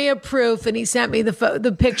sent me a proof, and he sent me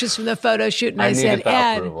the pictures from the photo shoot, and I, I said, needed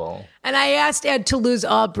that Ed, approval. and I asked Ed to lose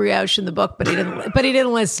all brioche in the book, but he didn't. But he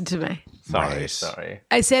didn't listen to me. Sorry, Nice. sorry.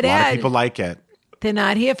 I said, A lot of Ed, people like it. they're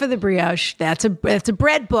not here for the brioche. That's a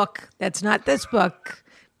bread book. That's not this book.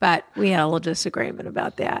 But we had a little disagreement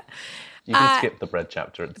about that. You can skip the bread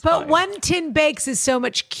chapter. It's But fine. one tin bakes is so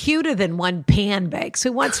much cuter than one pan bake.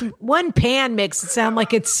 So once one pan makes it sound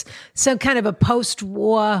like it's some kind of a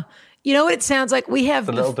post-war. You know what it sounds like? We have It's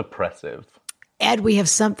a little depressive. Ed, we have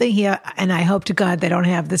something here, and I hope to God they don't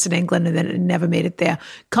have this in England and then it never made it there,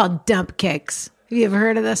 called dump cakes. Have you ever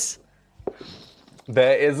heard of this?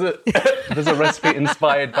 There's a recipe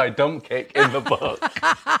inspired by dump cake in the book.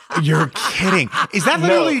 You're kidding. Is that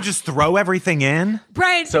literally you just throw everything in?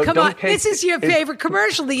 Brian, So come dump on. cake This is your is- favorite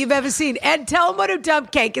commercial that you've ever seen. Ed, tell him what a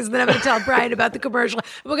dump cake is, and then I'm going to tell Brian about the commercial.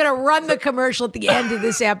 We're going to run the commercial at the end of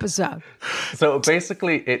this episode. So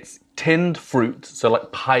basically, it's tinned fruit, so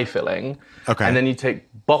like pie filling. Okay. And then you take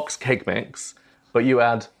box cake mix, but you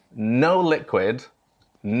add no liquid,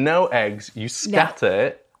 no eggs. You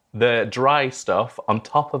scatter the dry stuff on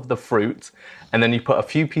top of the fruit, and then you put a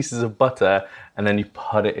few pieces of butter, and then you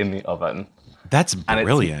put it in the oven. That's it's-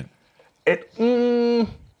 brilliant.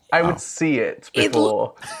 I would see it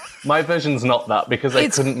before. My version's not that because I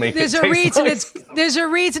couldn't make it there's taste a reason nice. there's a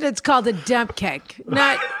reason it's called a dump cake,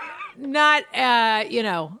 not a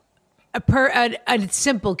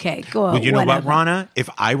simple cake or Well, you know whatever. what, Rana? If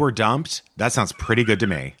I were dumped, that sounds pretty good to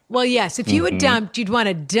me. Well, yes, if you were dumped, you'd want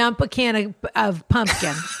to dump a can of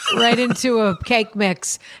pumpkin right into a cake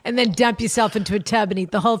mix and then dump yourself into a tub and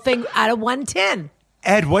eat the whole thing out of one tin.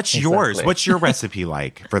 Ed, what's yours? Exactly. What's your recipe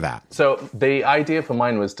like for that? So the idea for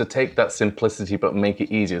mine was to take that simplicity but make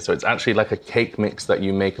it easier. So it's actually like a cake mix that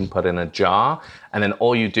you make and put in a jar. And then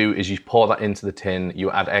all you do is you pour that into the tin, you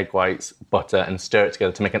add egg whites, butter, and stir it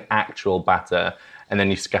together to make an actual batter. And then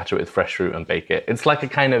you scatter it with fresh fruit and bake it. It's like a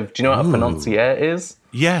kind of, do you know what a financier is?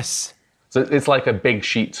 Yes. So it's like a big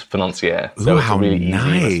sheet financier. So Ooh, it's how a really easy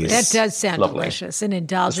nice. recipe. That does sound Lovely. delicious and It's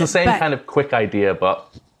indulgent. the same but kind of quick idea, but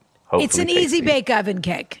hopefully it's an easy tasty. bake oven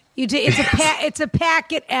cake. You do, it's a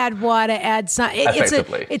packet. Add water. Add some.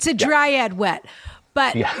 Effectively. It's a dry. Add wet.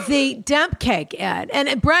 But the dump cake, Ed,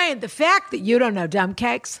 and Brian, the fact that you don't know dump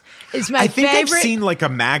cakes is my I think favorite. I've seen like a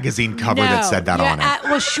magazine cover that said that on it.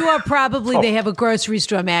 Well, sure, probably they have a grocery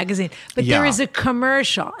store magazine, but there Yeah. is a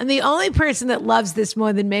commercial, and the only person that loves this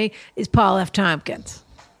more than me is Paul F. Tompkins.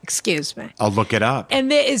 Excuse me. I'll look it up. And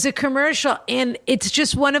there is a commercial, and it's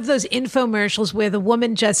just one of those infomercials where the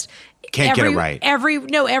woman just Can't get it right.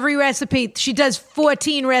 Every recipe. She does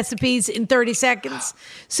 14 recipes in 30 seconds.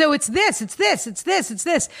 So it's this.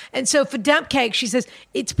 And so for dump cake, she says,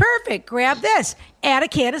 it's perfect. Grab this. Add a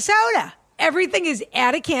can of soda. Everything is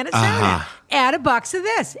add a can of soda. Add a box of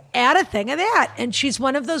this. Add a thing of that. And she's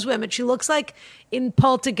one of those women. She looks like in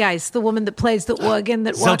Poltergeist, the woman that plays the organ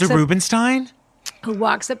that Zelda walks up, Rubinstein? who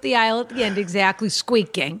walks up the aisle at the end exactly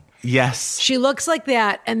squeaking. Yes. She looks like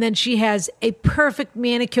that, and then she has a perfect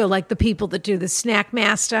manicure like the people that do the Snack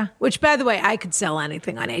Master, which, by the way, I could sell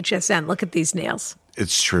anything on HSN. Look at these nails.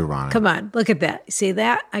 It's true, Rana. Come on, look at that. You see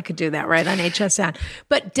that? I could do that right on HSN.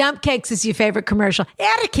 But dump cakes is your favorite commercial.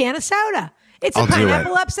 Add a can of soda. It's a I'll do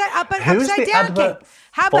pineapple it. Who's upside the down advert cake.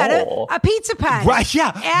 How about for? a pizza pie? Right,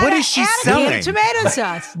 yeah. What is she add selling? A can of tomato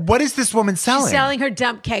sauce. What is this woman selling? She's selling her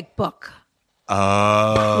dump cake book.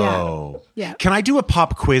 Oh. Yeah. Can I do a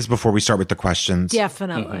pop quiz before we start with the questions?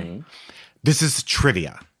 Definitely. This is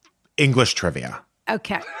trivia. English trivia.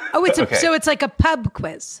 Okay. Oh, so it's like a pub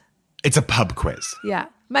quiz. It's a pub quiz. Yeah.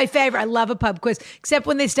 My favorite. I love a pub quiz, except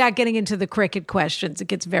when they start getting into the cricket questions. It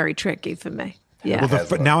gets very tricky for me. Yeah.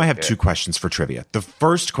 Well, now I have two questions for trivia. The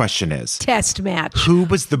first question is, test match. who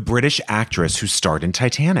was the British actress who starred in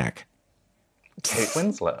Titanic? Kate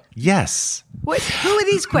Winslet. Yes. Who are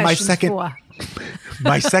these questions for?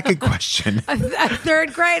 My second question. A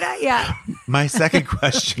third grader? Yeah. My second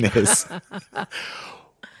question is,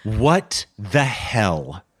 what the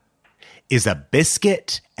hell is a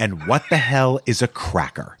biscuit and what the hell is a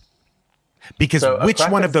cracker? Because which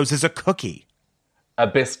one of those is a cookie? A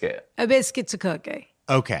biscuit. A biscuit's a cookie.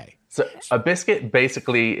 Okay. So a biscuit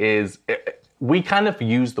basically is, we kind of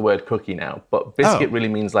use the word cookie now, but biscuit really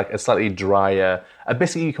means like a slightly drier, a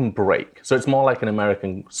biscuit you can break. So it's more like an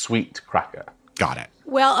American sweet cracker. Got it.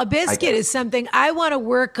 Well, a biscuit is something I want to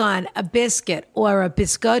work on, a biscuit or a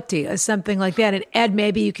biscotti or something like that. And Ed,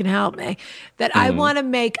 maybe you can help me. That I want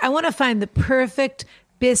to find the perfect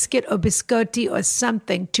biscuit or biscotti or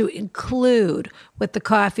something to include with the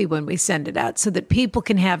coffee when we send it out so that people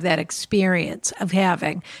can have that experience of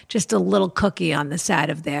having just a little cookie on the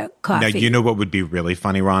side of their coffee. Now, you know what would be really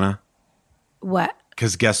funny, Rana? What?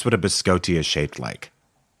 Because guess what a biscotti is shaped like?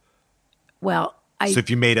 Well, So if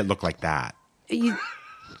you made it look like that.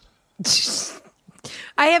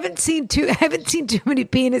 I haven't seen too many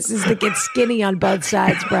penises that get skinny on both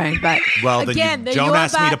sides, Brian. But Well, again, then don't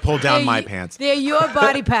ask me to pull down my pants. They're your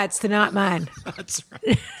body parts, they're not mine. That's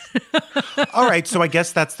right. All right, so I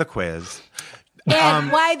guess that's the quiz.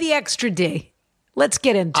 And why the extra D? Let's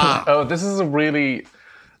get into it. Oh, this is a really...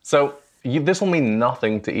 So this will mean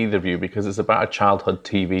nothing to either of you because it's about a childhood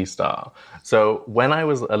TV star. So when I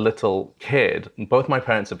was a little kid, both my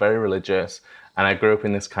parents are very religious, and I grew up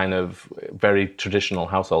in this kind of very traditional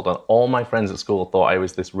household. And all my friends at school thought I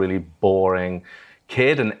was this really boring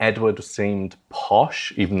kid. And Edward seemed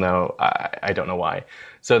posh, even though I don't know why.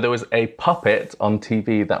 So there was a puppet on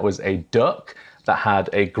TV that was a duck that had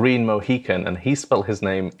a green Mohican. And he spelled his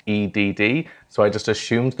name EDD. So I just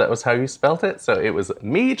assumed that was how you spelt it. So it was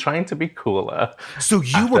me trying to be cooler. So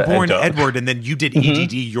you were born Edward and then you did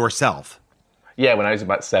EDD yourself? Yeah, when I was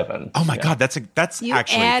about 7. Oh, my God. That's You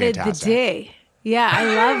actually added fantastic. the D. Yeah, I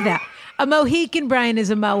love that. A Mohican, Brian, is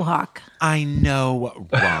a mohawk. I know,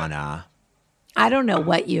 Rana. I don't know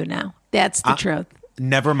what you know. That's the truth.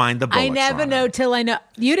 Never mind the bullets, I never Rana. know till I know.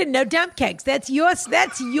 You didn't know dump cakes. That's your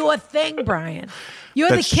thing, Brian. You're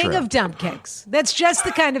That's the king true. of dump cakes. That's just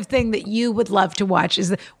the kind of thing that you would love to watch.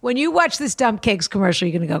 When you watch this dump cakes commercial,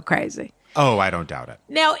 you're going to go crazy. Oh, I don't doubt it.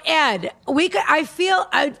 Now, Ed, I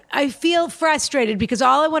feel frustrated because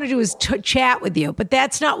all I want to do is chat with you, but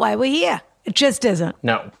that's not why we're here. It just isn't.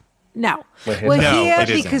 No. No. We're here it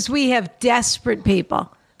isn't. because we have desperate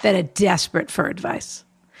people that are desperate for advice.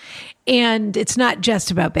 And it's not just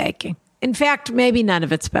about baking. In fact, maybe none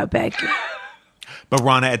of it's about baking. But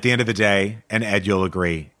Rana, at the end of the day, and Ed, you'll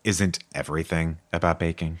agree, isn't everything about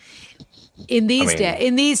baking? In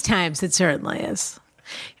these times, it certainly is.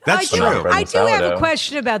 That's true. I do have a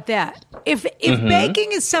question about that. If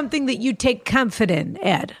baking is something that you take comfort in,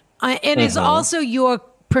 Ed, and is also your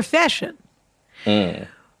profession,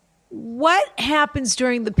 what happens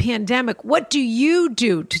during the pandemic? What do you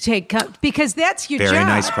do to take comfort? Because that's your job. Very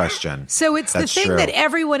nice question. So it's That's the thing true. that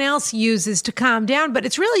everyone else uses to calm down, but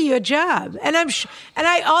it's really your job. And and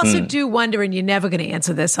I also do wonder, and you're never going to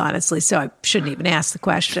answer this honestly, so I shouldn't even ask the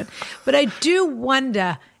question. But I do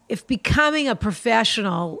wonder if becoming a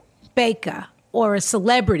professional baker or a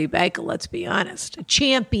celebrity baker, let's be honest, a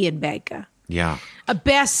champion baker, Yeah, a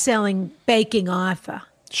best-selling baking author,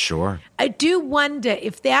 sure. I do wonder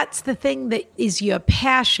if that's the thing that is your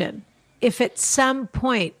passion, if at some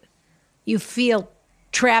point you feel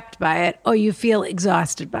trapped by it or you feel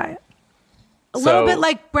exhausted by it. A little bit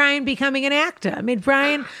like Brian becoming an actor. I mean,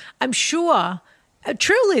 Brian, I'm sure,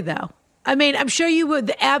 truly though, I mean, I'm sure you were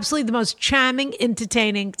absolutely the most charming,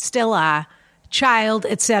 entertaining, still are, child,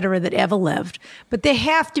 etc., that ever lived. But there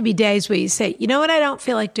have to be days where you say, you know what I don't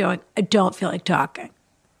feel like doing? I don't feel like talking.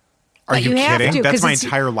 Are But you have kidding? to, That's 'cause my it's-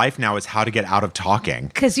 entire life now is how to get out of talking.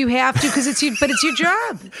 Because you have to, but it's your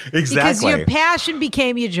job. Because Exactly. your passion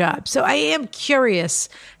became your job. So I am curious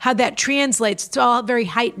how that translates. It's all very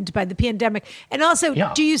heightened by the pandemic. And also,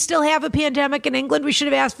 do you still have a pandemic in England? We should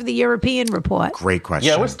have asked for the European report. Great question.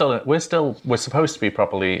 Yeah, we're supposed to be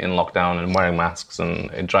properly in lockdown and wearing masks, and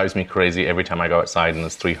it drives me crazy every time I go outside and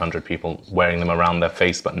there's 300 people wearing them around their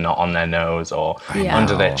face but not on their nose or Yeah.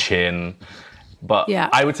 under their chin. But Yeah.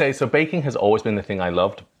 I would say, so baking has always been the thing I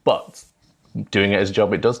loved, but doing it as a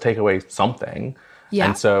job, it does take away something. Yeah.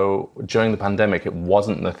 And so during the pandemic, it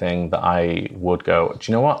wasn't the thing that I would go,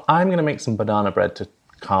 do you know what? I'm going to make some banana bread to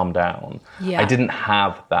calm down. Yeah. I didn't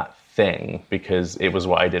have that thing because it was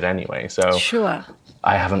what I did anyway. So Sure.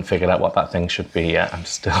 I haven't figured out what that thing should be yet. I'm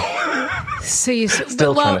still So you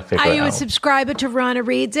Still trying to figure are it you a out. subscriber to Ronna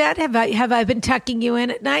Reed's ad? Have I been tucking you in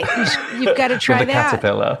at night? You've got to try with the that.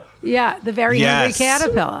 caterpillar. Yeah, the very hungry Yes.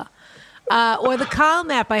 caterpillar. Or the Calm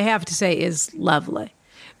app, I have to say, is lovely.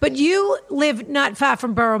 But you live not far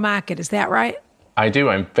from Borough Market, is that right? I do.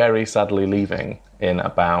 I'm very sadly leaving in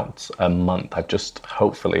about a month. I'm just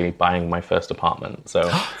hopefully buying my first apartment. So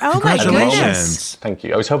Oh my goodness! thank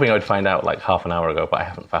you. I was hoping I would find out like half an hour ago, but I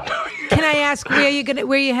haven't found out yet. Can I ask where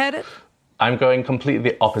you headed? I'm going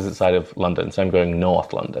completely the opposite side of London. So I'm going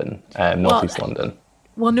North London, Northeast London.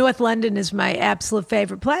 Well, North London is my absolute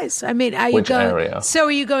favorite place. I mean, are you Which going? area? So,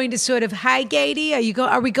 are you going to sort of Highgatey?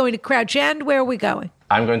 Are we going to Crouch End? Where are we going?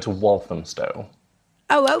 I'm going to Walthamstow.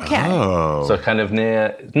 Oh, okay. So kind of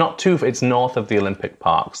near, it's north of the Olympic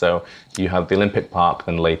Park. So you have the Olympic Park,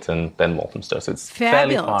 then Leighton, then Walthamstow. So it's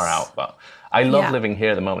fairly Fabulous. far out. But I love Yeah. living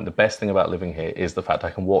here at the moment. The best thing about living here is the fact I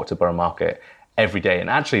can walk to Borough Market every day. And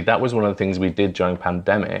actually, that was one of the things we did during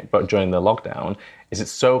pandemic, but during the lockdown, is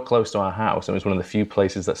it's so close to our house. And it was one of the few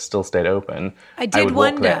places that still stayed open. I did would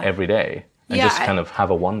walk there wonder. every day and Yeah, just kind of have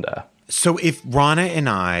a wander. So if Ronna and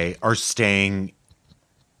I are staying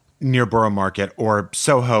near Borough Market or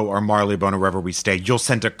Soho or Marylebone or wherever we stay, you'll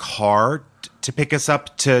send a car to pick us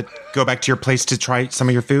up to go back to your place to try some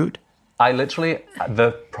of your food?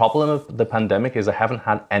 The problem of the pandemic is I haven't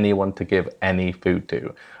had anyone to give any food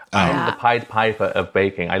to. I'm the Pied Piper of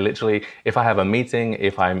baking. I literally, if I have a meeting,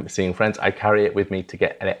 if I'm seeing friends, I carry it with me to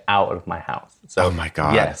get it out of my house. So, Oh my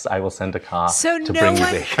God. yes, I will send a car So to no bring you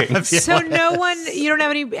one. baking. So no one. You don't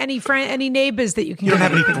have any neighbors that you can. You don't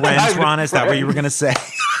have any friends, Ronna? Is that what you were going to say?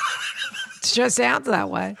 It just sounds that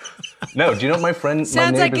way. No, do you know what my friends, my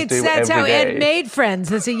Sounds like neighbors do that's how every day? Ed made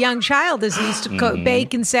friends as a young child. As he used to cook,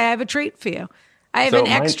 bake, and say, "I have a treat for you. I have So an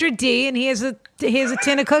extra D, and here's a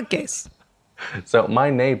tin of cookies." So my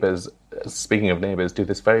neighbors, speaking of neighbors, do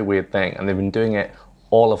this very weird thing, and they've been doing it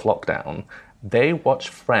all of lockdown. They watch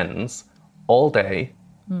Friends all day,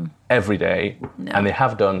 every day, and they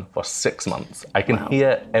have done for 6 months. I can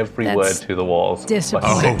hear every That's word through the walls.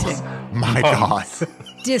 Disappointing. My God.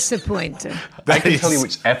 Disappointing. I can tell you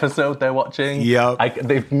which episode they're watching. Yep.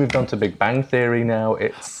 They've moved on to Big Bang Theory now.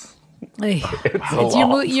 It's a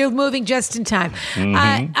lot. You're moving just in time.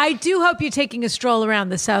 I do hope you're taking a stroll around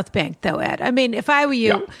the South Bank, though, Ed. I mean, if I were you,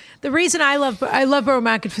 Yeah. the reason I love Borough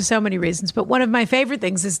Market for so many reasons, but one of my favorite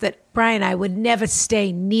things is that Brian and I would never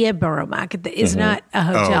stay near Borough Market. That is not a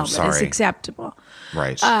hotel that is sorry. acceptable.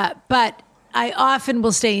 Right. But I often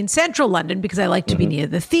will stay in central London because I like to be near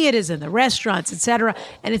the theaters and the restaurants, etc.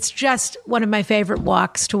 And it's just one of my favorite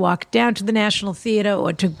walks to walk down to the National Theatre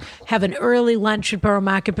or to have an early lunch at Borough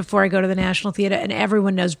Market before I go to the National Theatre. And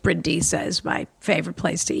everyone knows Brindisa is my favorite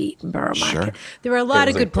place to eat in Borough Market. Sure. There are a lot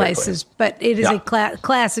It of is a good great places, but it is Yeah. a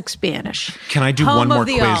classic Spanish. Can I do Home one more of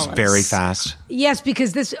the quiz olives. very fast? Yes,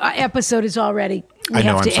 because this episode is already, we I know,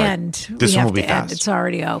 have I'm to sorry. end. This we one have will be to end. fast. It's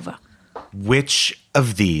already over. Which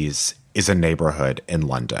of these is a neighborhood in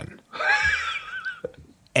London?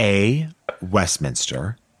 A,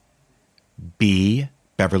 Westminster. B,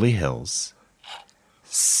 Beverly Hills.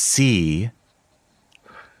 C,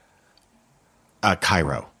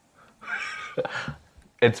 Cairo.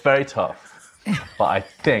 It's very tough, but I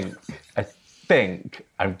think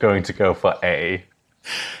I'm going to go for A.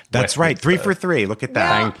 That's right. 3 for 3. Look at that.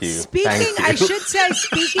 Thank you. Thank you. I should say,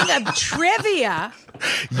 speaking of trivia,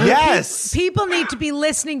 Yes. people need to be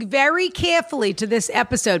listening very carefully to this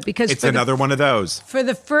episode because It's another one of those. for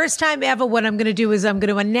the first time ever, what I'm going to do is I'm going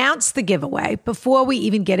to announce the giveaway before we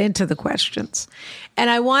even get into the questions. And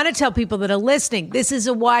I want to tell people that are listening, this is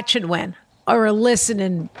a watch and win or a listen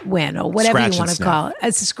and win or whatever Scratch you want and to call it.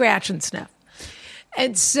 It's a scratch and sniff.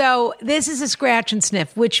 And so this is a scratch and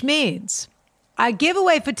sniff, which means our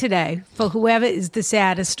giveaway for today, for whoever is the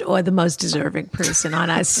saddest or the most deserving person on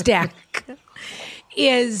our stack,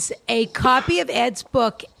 is a copy of Ed's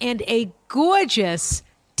book and a gorgeous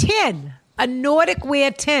tin, a Nordic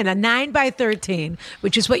ware tin, a 9x13,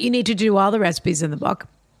 which is what you need to do all the recipes in the book.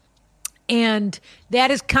 And that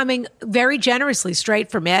is coming very generously straight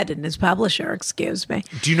from Ed and his publisher, excuse me.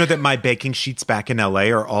 Do you know that my baking sheets back in LA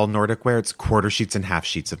are all Nordic ware? It's quarter sheets and half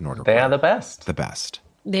sheets of Nordic They ware. are the best. The best.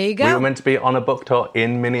 There you We go. were meant to be on a book tour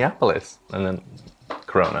in Minneapolis, and then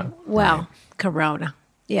Corona. Well, Corona.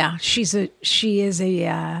 Yeah, she is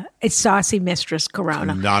a saucy mistress,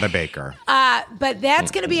 Corona. Not a baker. But that's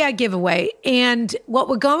going to be our giveaway. And what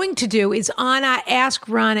we're going to do is on our Ask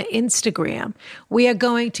Ronna Instagram, we are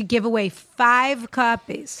going to give away 5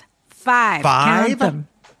 copies. 5. Count them.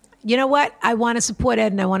 you know what? I want to support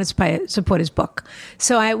Ed and I want to support his book.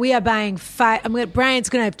 So we are buying 5. Brian's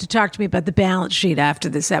going to have to talk to me about the balance sheet after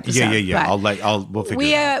this episode. Yeah. We'll figure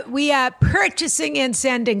it out. We are purchasing and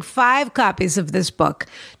sending 5 copies of this book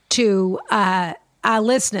to our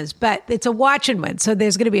listeners, but it's a watch and win. So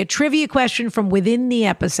there's going to be a trivia question from within the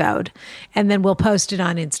episode, and then we'll post it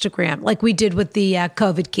on Instagram like we did with the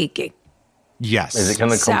COVID Kiki. Yes. Is it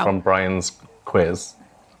going to come from Brian's quiz?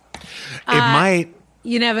 It might.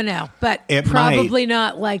 You never know, but It probably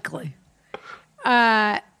not likely.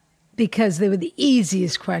 Because they were the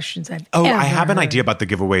easiest questions I've ever I have an heard. idea about the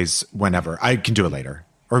giveaways whenever. I can do it later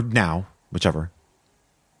or now, whichever.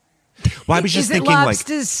 Well, I was just Is thinking it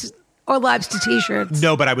lobsters or lobster t-shirts?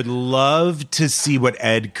 no, but I would love to see what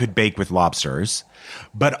Ed could bake with lobsters,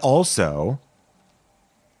 but also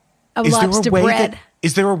Of is there lobster a way bread.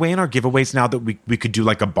 is there a way in our giveaways now that we could do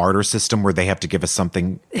like a barter system where they have to give us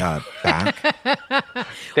something back?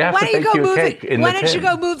 They have Why to don't you bake go you a move cake it? in Why the don't you tin.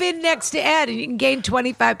 go move in next to Ed and you can gain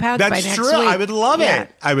 25 pounds by That's next true. week? I would love Yeah.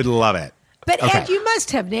 it. I would love it. But Okay. Ed, you must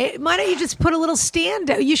have. Why don't you just put a little stand?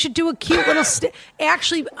 You should do a cute little.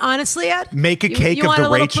 Actually, honestly, Ed, Make a cake you of want the a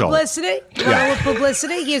little Rachel. Publicity? You want a little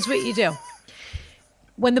publicity? Here's what you do.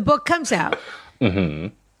 When the book comes out,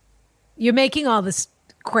 you're making all this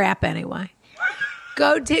crap anyway.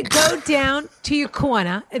 Go down to your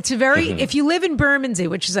corner. It's a very, if you live in Bermondsey,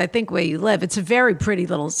 which is I think where you live, it's a very pretty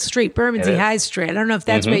little street, Bermondsey It is. High Street. I don't know if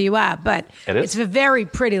that's where you are, but It is. it's a very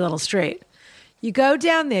pretty little street. You go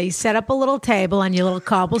down there, you set up a little table on your little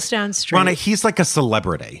cobblestone street. Ronna, he's like a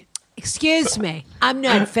celebrity. Excuse me, I'm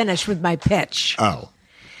not finished with my pitch. Oh.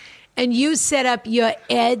 And you set up your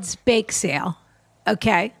Ed's bake sale,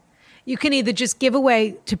 okay? You can either just give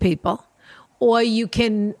away to people or you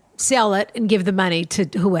can sell it and give the money to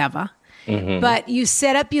whoever. But you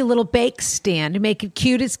set up your little bake stand and make it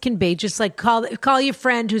cute as can be. Just like call your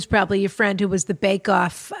friend who's probably your friend who was the Bake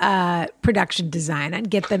Off production designer and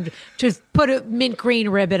get them to put a mint green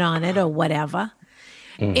ribbon on it or whatever.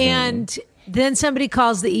 And then somebody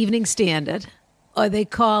calls the Evening Standard or they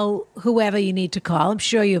call whoever you need to call. I'm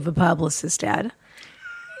sure you have a publicist, Ed.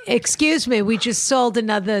 Excuse me, we just sold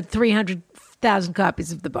another 300,000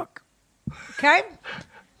 copies of the book. Okay?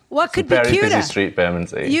 What could be Very cuter? busy street,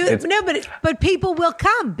 Bermondsey. But people will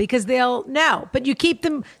come because they'll know. But you keep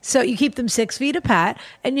them 6 feet apart,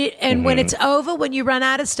 and when it's over, when you run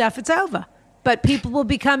out of stuff, it's over. But people will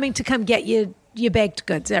be coming to come get your baked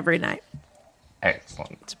goods every night.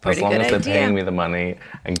 Excellent. pretty As long good as they're idea. paying me the money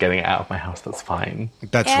and getting it out of my house, that's fine.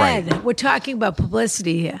 That's Ed, right. we're talking about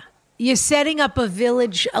publicity here. You're setting up a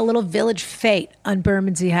little village fete on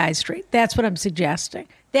Bermondsey High Street. That's what I'm suggesting.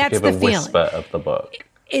 That's Give the a feeling. whisper of the book.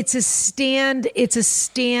 It's a stand. It's a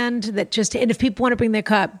stand that just, and if people want to bring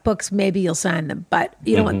their books, maybe you'll sign them, but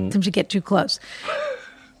you don't want them to get too close.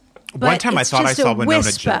 One But time I it's thought I just saw a Winona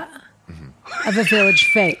whisper of a village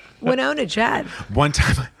fete. Winona Judd. One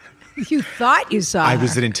time You thought you saw I her.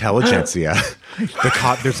 was at Intelligentsia.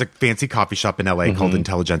 There's a fancy coffee shop in LA called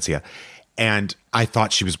Intelligentsia. And I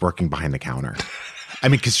thought she was working behind the counter. I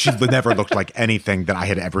mean, because she never looked like anything that I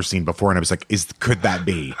had ever seen before. And I was like, could that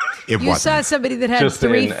be? It You wasn't. saw somebody that had Just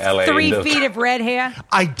three in LA, feet of red hair?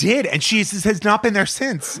 I did. And she has not been there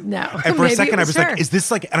since. No. And for Maybe a second, it I was was her. like, is this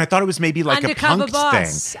like, and I thought it was maybe like Undercover a punk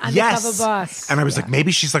boss. thing. Undercover Yes. boss. And I was Yeah. like,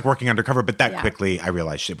 maybe she's like working undercover. But that Yeah. quickly, I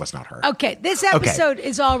realized it was not her. Okay, this episode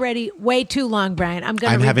is already way too long, Brian. I'm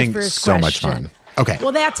going I'm to read having the first so much question. fun. Okay.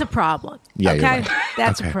 Well, that's a problem. Yeah, okay? you're right.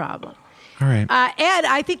 That's Okay. a problem. All right. Ed,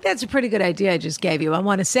 I think that's a pretty good idea I just gave you, I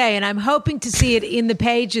want to say, and I'm hoping to see it in the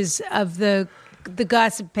pages of the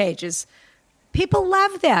gossip pages. People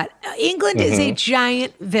love that. England is a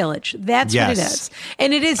giant village. That's what it Yes. is.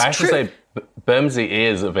 And it is I have true. to say, Bermondsey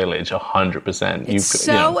is a village, 100%. It's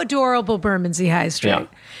so adorable, Bermondsey High Street. Yeah.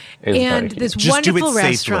 It's very And cute. there's Just do it wonderful safely.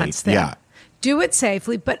 restaurants there. Yeah. Do it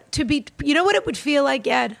safely. But you know what it would feel like,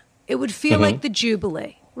 Ed? It would feel like the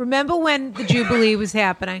Jubilee. Remember when the Jubilee was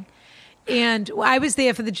happening? And I was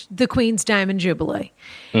there for the Queen's Diamond Jubilee.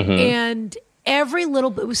 And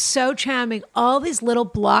it was so charming. All these little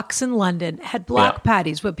blocks in London had block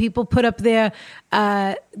parties where people put up their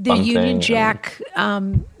Union Jack,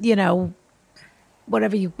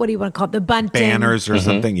 what do you want to call it? The bunting. Banners or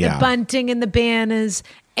something. Yeah. The bunting and the banners.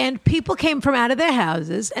 And people came from out of their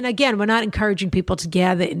houses. And again, we're not encouraging people to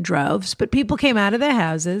gather in droves, but people came out of their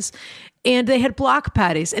houses and they had block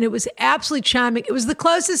parties. And it was absolutely charming. It was the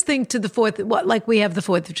closest thing to the 4th, like we have the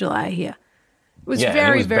 4th of July here. It was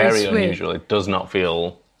very, very sweet. unusual. It does not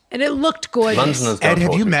feel. And it looked gorgeous. Londoners don't Ed, have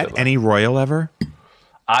talk you to each met other. any royal ever?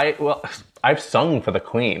 I've sung for the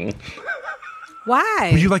Queen. Why?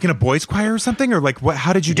 Were you like in a boys' choir or something? Or like, what?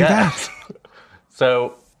 How did you do that?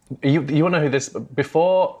 So You want to know who this?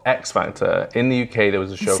 Before X Factor in the UK, there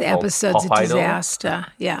was a show This called episode's Pop a Idol. disaster.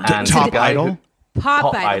 Yeah. And Top the guy Idol? who-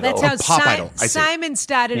 Pop Idol. That's how Pop Idol. I see. Simon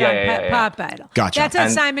started Yeah, on yeah. Pop Idol. Gotcha. That's how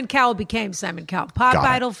And- Simon Cowell became Simon Cowell. Pop Got it.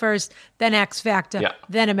 Idol first, then X Factor, Yeah.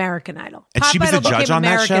 then American Idol. And Pop she was Idol a judge became on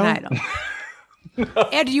that American show? Idol.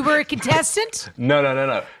 And you were a contestant?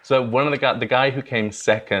 No. So one of the guy who came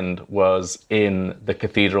second was in the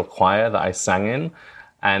cathedral choir that I sang in,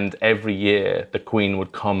 and every year the Queen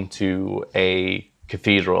would come to a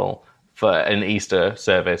cathedral for an Easter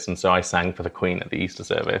service, and so I sang for the Queen at the Easter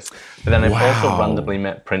service. But then I've also randomly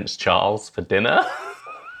met Prince Charles for dinner.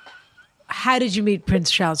 How did you meet Prince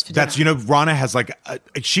Charles for dinner? That's, Rana has like,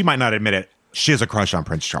 she might not admit it. She has a crush on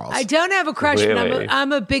Prince Charles. I don't have a crush, but Really?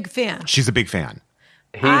 I'm a big fan. She's a big fan.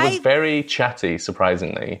 He was very chatty,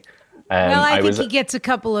 surprisingly. Well, I think was he gets a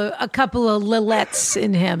couple of Lillettes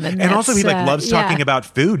in him, and Also, he loves talking about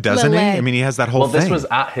food, doesn't he? Lillet. I mean, he has that whole Well, thing. this was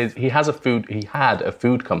at his. He had a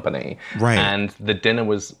food company, Right. And the dinner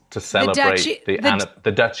was to celebrate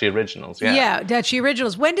the Duchy Originals. Yeah, Dutchy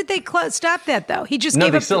Originals. When did they stop that though? He just No,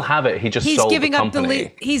 gave they up still have it. He just he's sold giving the up the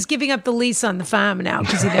company. he's giving up the lease on the farm now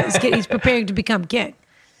because he's preparing to become king.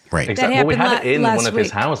 right. Exactly. Well, we happened had it in last one of his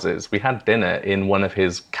week. houses. We had dinner in one of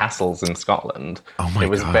his castles in Scotland. Oh my It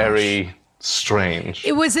was gosh. very strange.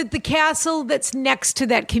 It was at the castle that's next to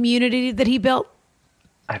that community that he built.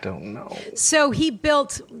 I don't know. So he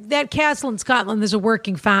built that castle in Scotland. There's a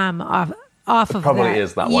working farm off of probably that.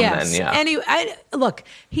 is that one yes. then, yeah. Anyway, look,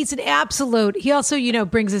 he's an absolute. He also,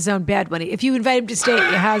 brings his own bed when if you invite him to stay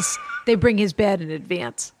at your house, they bring his bed in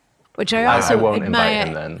advance, which I also won't admire. invite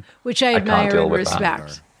him then. Which I I can't admire deal and with that.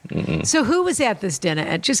 respect. So who was at this dinner?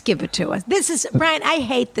 And just give it to us. This is Brian. I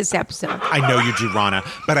hate this episode. I know you do, Rana,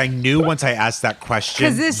 but I knew once I asked that question,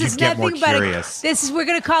 Because this you'd is get more nothing but curious. we're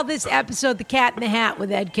going to call this episode "The Cat in the Hat"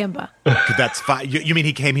 with Ed Kimber. That's fine. You mean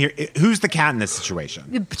he came here? Who's the cat in this situation?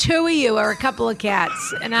 The two of you are a couple of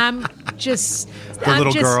cats, and I'm just The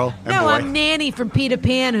little girl and No, boy. I'm Nanny from Peter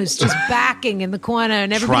Pan, who's just backing in the corner,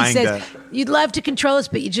 and everybody Trying says, to- "You'd love to control us,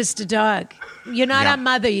 but you're just a dog. You're not Yeah. our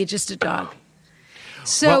mother. You're just a dog."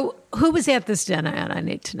 So, who was at this dinner? And I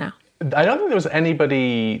need to know. I don't think there was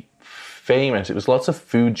anybody famous. It was lots of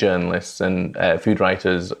food journalists and food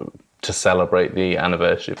writers to celebrate the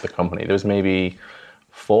anniversary of the company. There was maybe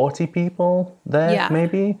 40 people there, Yeah.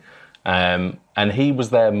 maybe. And he was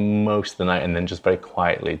there most of the night and then just very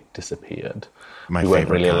quietly disappeared. My We weren't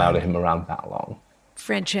favorite really allowed kind. him around that long.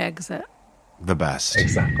 French exit. The best.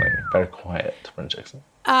 Exactly. Very quiet, French accent.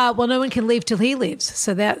 Well, no one can leave till he leaves,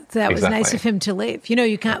 so that was nice Exactly. of him to leave.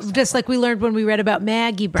 You can't just like we learned when we read about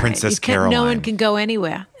Maggie, Brian. Princess You can't- No one Caroline. can go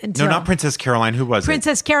anywhere until No, not Princess Caroline. Who was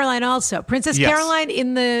Princess Caroline also. Princess Yes. Caroline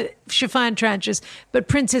in the chiffon trenches, but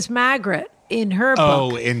Princess Margaret in her it?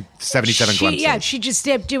 Oh, book. in 77 Glimpses. Yeah, she just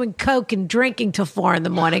kept doing coke and drinking till 4 a.m,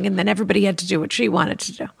 and then everybody had to do what she wanted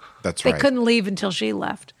to do. That's They right. couldn't leave until she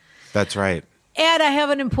left. That's right. Ed, I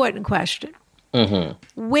have an important question.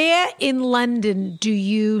 Mm-hmm. Where in London do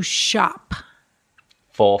you shop?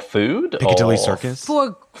 For food? Piccadilly or- Circus?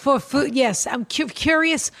 For food, yes. I'm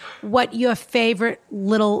curious what your favorite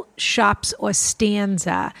little shops or stands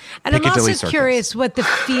are. And I'm Piccadilly also Circus. curious what the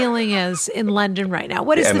feeling is in London right now.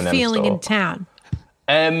 What is the M&M feeling in store. town?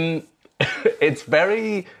 It's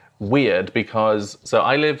very weird because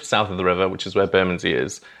I live south of the river, which is where Bermondsey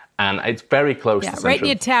is, and it's very close Yeah, to right Central.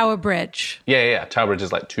 near Tower Bridge. Yeah. Tower Bridge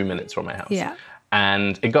is like 2 minutes from my house. Yeah.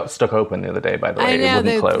 And it got stuck open the other day, by the way. I know.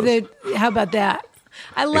 It wouldn't close. How about that?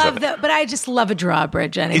 I love that, but I just love a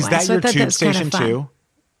drawbridge anyway. Is that so I your thought tube was kinda station fun. too?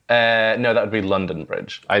 No, that would be London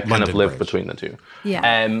Bridge. I kind London of live Bridge. between the two.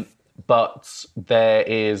 Yeah. But there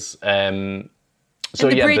is... so And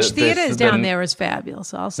the yeah, Bridge Theatre down the- there is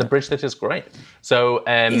fabulous also. The Bridge Theatre is great. So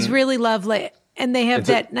It's really lovely. And they have It's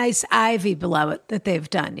a- that nice ivy below it that they've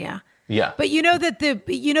done, yeah. yeah. But you know that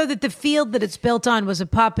the field that it's built on was a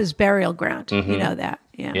Papa's burial ground. You know that,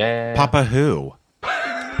 yeah. Mm-hmm. yeah. Papa who?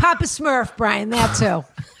 Papa Smurf, Brian. That's who.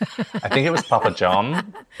 I think it was Papa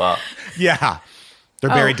John, but Yeah. They're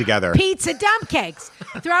buried together. Pizza dump cakes.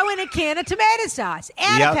 Throw in a can of tomato sauce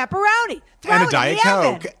and Yep. a pepperoni. Throw And a it in Diet the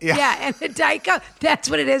oven. Coke. Yeah. And a Diet Coke. That's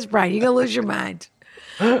what it is, Brian. You're gonna lose your mind.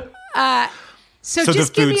 So So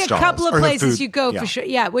just the give food me a stalls, couple of or the places food- you go yeah. for sure.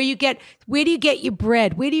 Yeah, where do you get your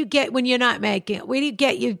bread? Where do you get when you're not making it? Where do you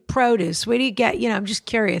get your produce? Where do you get, I'm just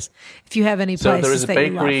curious if you have any So places there is a that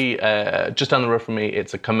you love. bakery just down the road from me.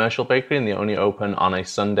 It's a commercial bakery, and they only open on a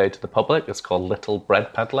Sunday to the public. It's called Little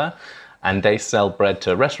Bread Peddler, and they sell bread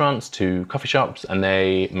to restaurants, to coffee shops, and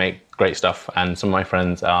they make great stuff. And some of my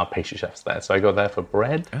friends are pastry chefs there, so I go there for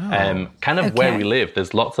bread. Kind of where we live,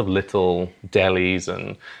 there's lots of little delis,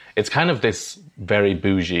 and it's kind of this very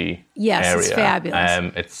bougie area. It's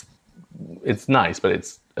fabulous. It's nice, but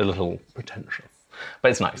it's a little pretentious.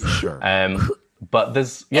 But it's nice. Sure. But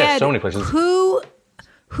there's Ed, so many places.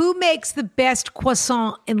 Who makes the best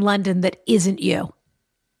croissant in London that isn't you?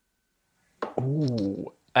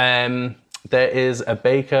 Ooh. There is a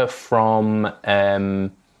baker from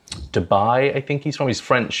Dubai, I think he's from. He's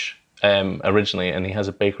French originally, and he has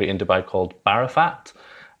a bakery in Dubai called Barafat.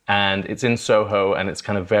 And it's in Soho, and it's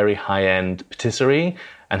kind of very high-end patisserie.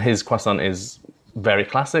 And his croissant is very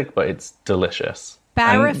classic, but it's delicious.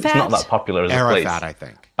 Barafat? And it's not that popular as a place. Arafat, I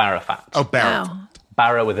think. Barafat. Oh, Barafat. Oh.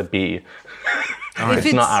 Bara with a B.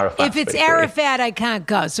 It's not Arafat. If it's bakery. Arafat, I can't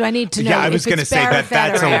go. So I need to know. Yeah, I was going to say that's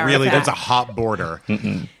Arafat. a hot border. Dear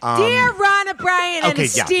Ron O'Brien and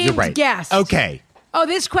esteemed you're right. guest. Okay. Oh,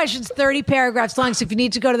 this question's 30 paragraphs long, so if you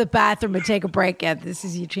need to go to the bathroom or take a break, Ed, this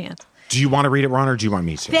is your chance. Do you want to read it, Ron, or do you want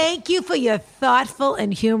me to? Thank you for your thoughtful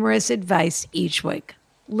and humorous advice each week.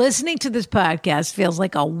 Listening to this podcast feels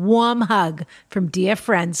like a warm hug from dear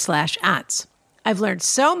friends / aunts. I've learned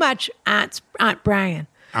so much, Aunt Brian.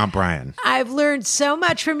 Aunt Brian. I've learned so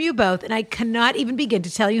much from you both, and I cannot even begin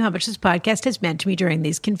to tell you how much this podcast has meant to me during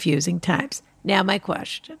these confusing times. Now, my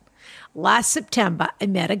question. Last September, I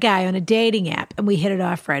met a guy on a dating app, and we hit it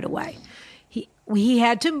off right away. He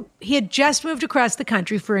had just moved across the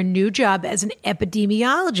country for a new job as an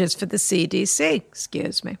epidemiologist for the CDC.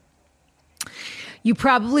 Excuse me. You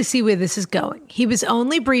probably see where this is going. He was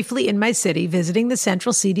only briefly in my city visiting the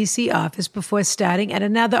central CDC office before starting at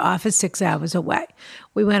another office 6 hours away.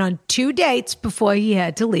 We went on 2 dates before he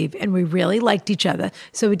had to leave, and we really liked each other,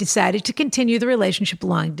 so we decided to continue the relationship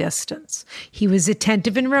long distance. He was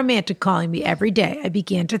attentive and romantic, calling me every day. I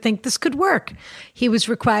began to think this could work. He was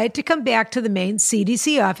required to come back to the main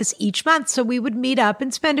CDC office each month, so we would meet up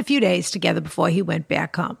and spend a few days together before he went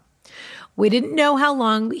back home. We didn't know how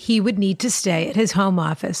long he would need to stay at his home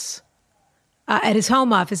office. As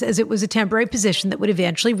it was a temporary position that would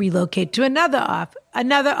eventually relocate to another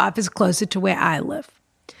office closer to where I live.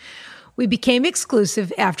 We became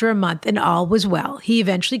exclusive after a month, and all was well. He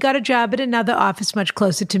eventually got a job at another office much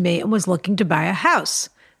closer to me and was looking to buy a house.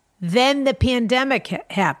 Then the pandemic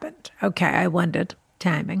happened. Okay, I wondered.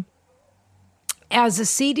 Timing. As a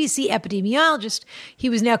CDC epidemiologist, he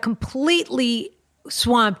was now completely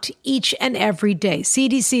swamped each and every day.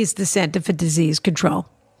 CDC is the Center for Disease Control.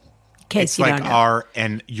 In case it's you like don't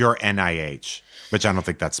know. your NIH, which I don't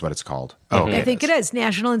think that's what it's called. Oh, I think it is.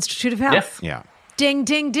 National Institute of Health. Yeah. Ding,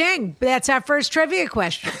 ding, ding. That's our first trivia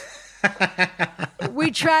question. We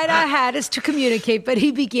tried our hardest to communicate, but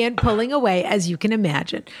he began pulling away, as you can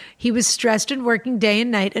imagine. He was stressed and working day and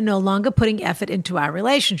night and no longer putting effort into our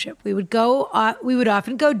relationship. We would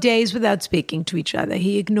often go days without speaking to each other.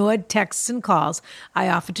 He ignored texts and calls. I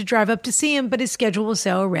offered to drive up to see him, but his schedule was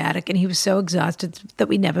so erratic and he was so exhausted that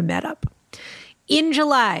we never met up. In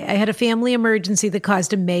July, I had a family emergency that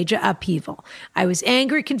caused a major upheaval. I was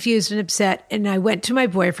angry, confused, and upset, and I went to my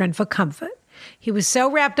boyfriend for comfort. He was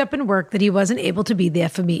so wrapped up in work that he wasn't able to be there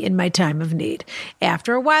for me in my time of need.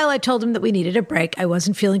 After a while, I told him that we needed a break. I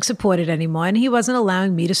wasn't feeling supported anymore, and he wasn't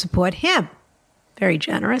allowing me to support him. Very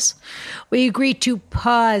generous. We agreed to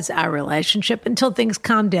pause our relationship until things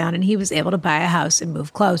calmed down and he was able to buy a house and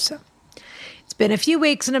move closer. It's been a few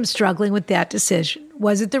weeks and I'm struggling with that decision.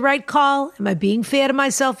 Was it the right call? Am I being fair to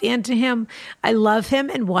myself and to him? I love him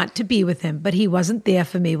and want to be with him, but he wasn't there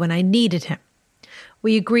for me when I needed him.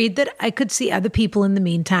 We agreed that I could see other people in the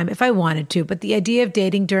meantime if I wanted to, but the idea of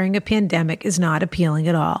dating during a pandemic is not appealing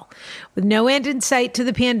at all. With no end in sight to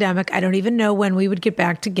the pandemic, I don't even know when we would get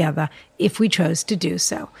back together if we chose to do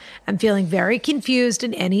so. I'm feeling very confused,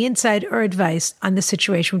 and any insight or advice on the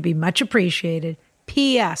situation would be much appreciated.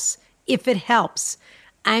 P.S. If it helps,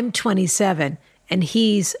 I'm 27 and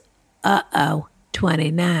he's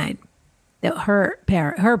 29. Her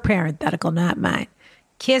parenthetical, not mine.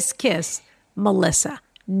 Kiss, kiss. Melissa,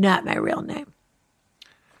 not my real name.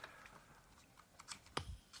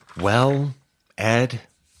 Well, Ed,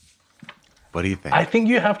 what do you think? I think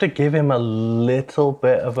you have to give him a little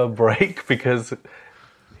bit of a break because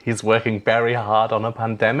he's working very hard on a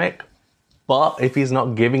pandemic. But if he's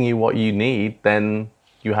not giving you what you need, then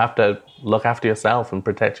you have to look after yourself and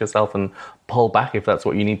protect yourself and pull back if that's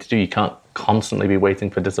what you need to do. You can't constantly be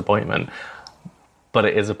waiting for disappointment. But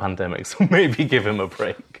it is a pandemic, so maybe give him a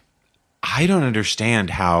break. I don't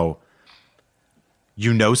understand how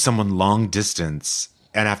you know someone long distance,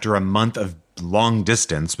 and after a month of long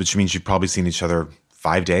distance, which means you've probably seen each other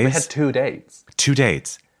 5 days? We had 2 dates. 2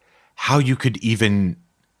 dates. How you could even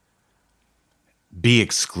be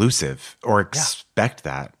exclusive or expect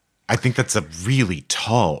that. I think that's a really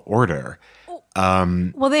tall order.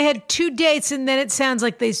 Well, they had 2 dates, and then it sounds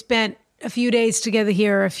like they spent a few days together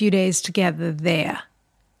here, a few days together there.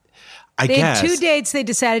 They had 2 dates. They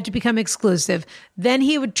decided to become exclusive. Then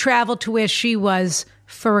he would travel to where she was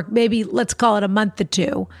for maybe, let's call it a month or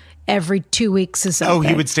two, every 2 weeks or something. Oh,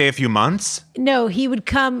 he would stay a few months? No, he would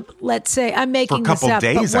come, let's say, I'm making this up,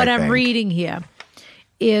 days, but what I I'm think. reading here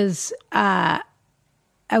is,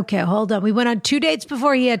 okay, hold on. We went on 2 dates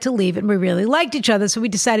before he had to leave, and we really liked each other, so we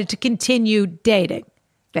decided to continue dating,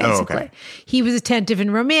 basically. Oh, okay. He was attentive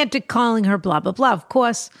and romantic, calling her blah, blah, blah, of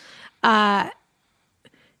course.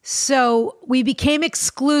 So we became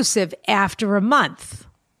exclusive after a month,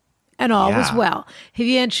 and all was Yeah. well.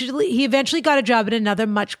 He eventually got a job at another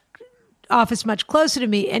office much closer to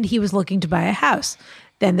me, and he was looking to buy a house.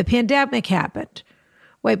 Then the pandemic happened.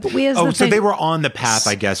 Wait, but here's the Oh, so thing. they were on the path,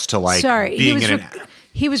 I guess, to like being in an...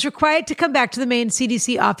 He was required to come back to the main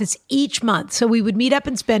CDC office each month. So we would meet up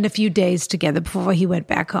and spend a few days together before he went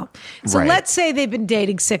back home. So Right. let's say they've been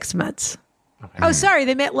dating 6 months. Oh, sorry.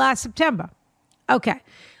 They met last September. Okay.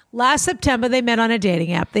 Last September, they met on a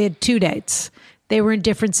dating app. They had 2 dates. They were in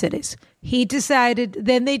different cities. They decided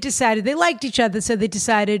they liked each other. So they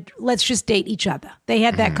decided, let's just date each other. They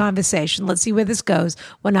had that conversation. Let's see where this goes.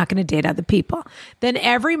 We're not going to date other people. Then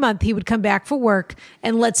every month he would come back for work.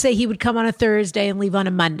 And let's say he would come on a Thursday and leave on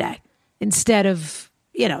a Monday instead of,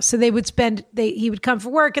 so he would come for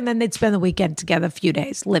work and then they'd spend the weekend together, a few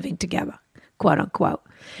days living together, quote unquote.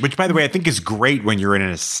 Which, by the way, I think is great when you're in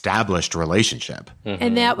an established relationship.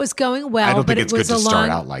 And that was going well. I don't think but it's it was good to a start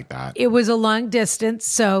long, out like that. It was a long distance,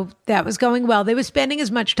 so that was going well. They were spending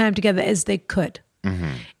as much time together as they could.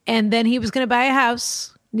 And then he was going to buy a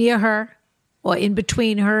house near her or in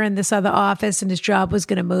between her and this other office, and his job was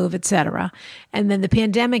going to move, etc. And then the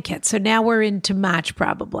pandemic hit. So now we're into March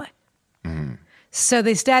probably. So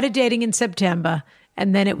they started dating in September.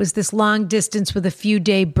 And then it was this long distance with a few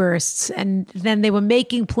day bursts. And then they were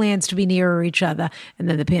making plans to be nearer each other. And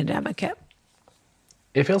then the pandemic hit.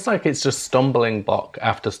 It feels like it's just stumbling block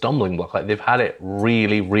after stumbling block. Like they've had it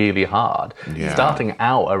really, really hard. Yeah. Starting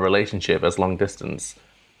out a relationship as long distance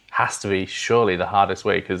has to be surely the hardest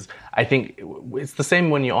way, because I think it's the same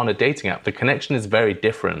when you're on a dating app. The connection is very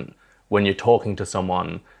different when you're talking to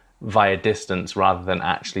someone via distance rather than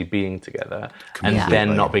actually being together and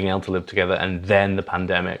then not being able to live together and then the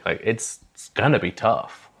pandemic. Like it's gonna be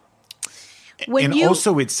tough.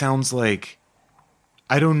 Also it sounds like,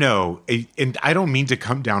 I don't know, and I don't mean to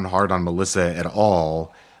come down hard on Melissa at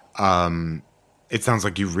all. It sounds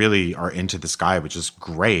like you really are into this guy, which is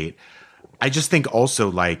great. I just think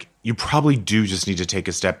also like you probably do just need to take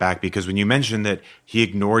a step back, because when you mentioned that he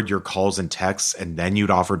ignored your calls and texts and then you'd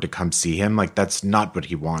offered to come see him, like that's not what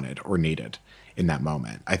he wanted or needed in that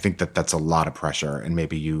moment. I think that that's a lot of pressure, and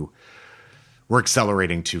maybe you were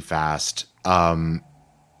accelerating too fast. And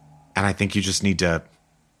I think you just need to,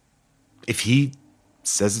 if he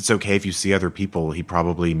says it's okay if you see other people, he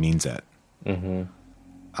probably means it.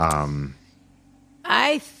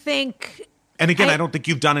 I think... And again, I don't think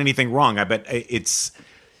you've done anything wrong. I bet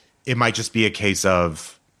it might just be a case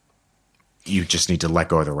of you just need to let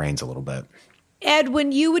go of the reins a little bit. Ed,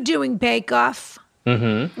 when you were doing Bake Off,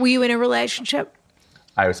 were you in a relationship?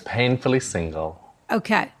 I was painfully single.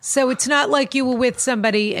 Okay. So it's not like you were with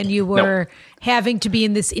somebody and you were having to be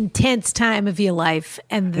in this intense time of your life.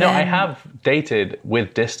 And then... No, I have dated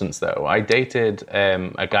with distance, though. I dated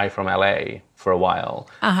a guy from LA for a while,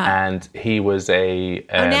 and he was a...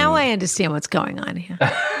 now I understand what's going on here.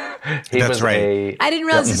 That's right. I didn't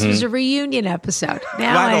realize this was a reunion episode.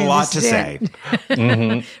 Now I had a lot to understand.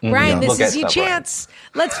 say. Brian, We'll this get is to your that, Brian. chance.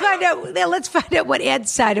 Let's find out. Let's find out what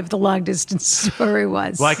Ed's side of the long distance story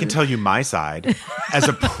was. Well, I can tell you my side. As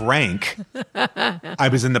a prank, I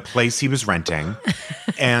was in the place he was renting,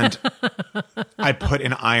 and I put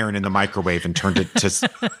an iron in the microwave and turned it to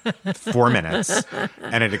 4 minutes,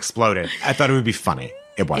 and it exploded. I thought it would be funny.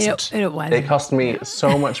 It wasn't. It wasn't. It cost me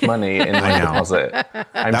so much money in my deposit.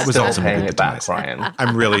 I'm That was still also paying good it back, to myself. Ryan.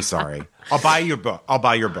 I'm really sorry. I'll buy your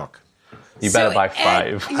book. You better buy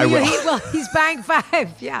 5. I will. He's buying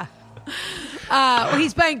 5. Yeah. Well,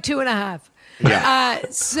 he's buying 2.5. Yeah.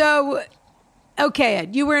 So, okay,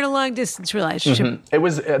 Ed, you were in a long distance relationship. It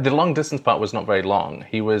was the long distance part was not very long.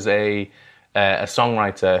 He was a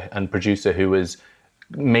songwriter and producer who was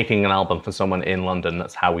making an album for someone in London.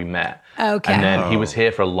 That's how we met. Okay. And then he was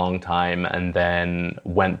here for a long time and then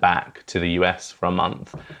went back to the US for a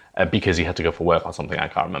month because he had to go for work or something. I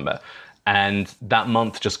can't remember. And that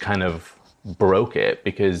month just kind of broke it,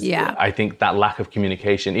 because I think that lack of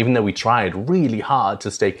communication, even though we tried really hard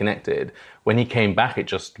to stay connected, when he came back, it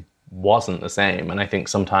just wasn't the same. And I think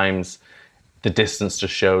sometimes the distance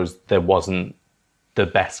just shows there wasn't the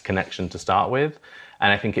best connection to start with.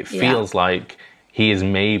 And I think it feels like he is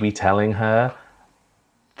maybe telling her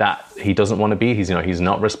that he doesn't want to be. He's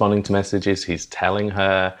not responding to messages. He's telling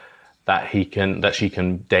her that she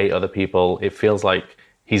can date other people. It feels like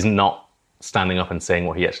he's not standing up and saying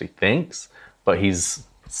what he actually thinks, but he's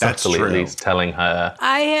subtly at least telling her.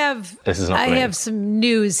 I have some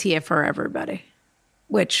news here for everybody,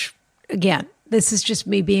 which, again, this is just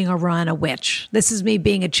me being a Rana witch. This is me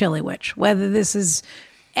being a chili witch. Whether this is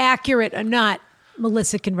accurate or not,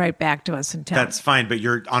 Melissa can write back to us and tell. That's fine, but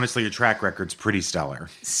honestly, your track record's pretty stellar.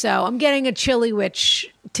 So I'm getting a chili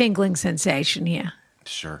witch tingling sensation here.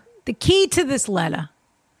 Sure. The key to this letter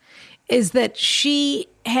is that she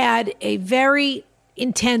had a very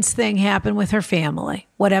intense thing happen with her family,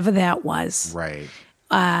 whatever that was. Right.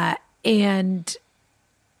 And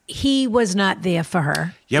he was not there for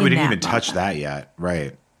her. Yeah, we didn't even touch that yet.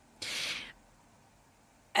 Right.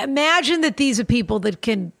 Imagine that these are people that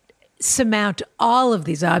can surmount all of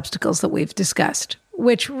these obstacles that we've discussed,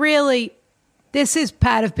 which really, this is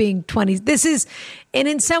part of being 20. And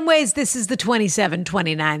in some ways, this is the 27,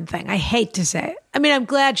 29 thing. I hate to say it. I mean, I'm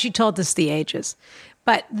glad she told us the ages,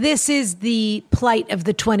 but this is the plight of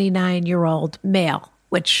the 29-year-old male,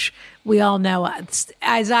 which we all know,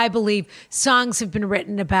 as I believe, songs have been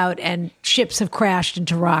written about and ships have crashed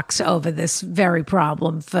into rocks over this very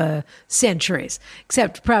problem for centuries,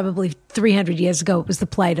 except probably 300 years ago, it was the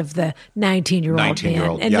plight of the 19-year-old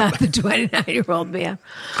man and not the 29-year-old man.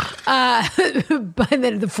 By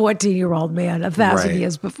then, the 14-year-old man, 1,000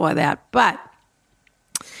 years before that. But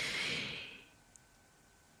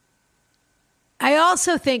I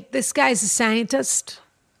also think this guy's a scientist.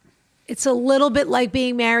 It's a little bit like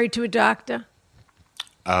being married to a doctor.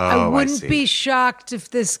 Oh, I wouldn't be shocked if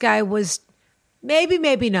this guy was,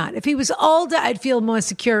 maybe not. If he was older, I'd feel more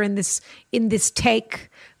secure in this take.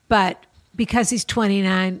 But because he's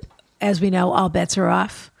 29, as we know, all bets are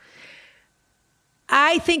off.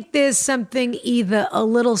 I think there's something either a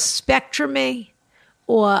little spectrum-y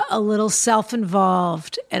or a little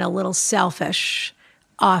self-involved and a little selfish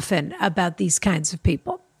often about these kinds of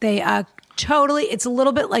people. They are totally, it's a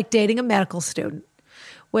little bit like dating a medical student,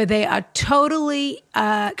 where they are totally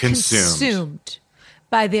consumed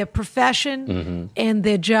by their profession and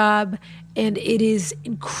their job, and it is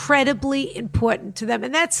incredibly important to them.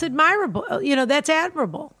 And that's admirable. That's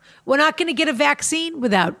admirable. We're not going to get a vaccine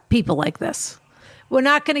without people like this. We're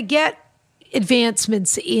not going to get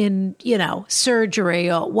advancements in,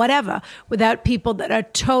 surgery or whatever without people that are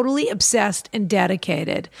totally obsessed and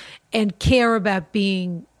dedicated and care about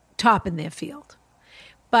being top in their field.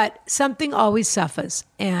 But something always suffers,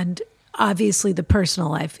 and obviously the personal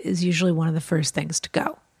life is usually one of the first things to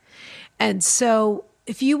go. And so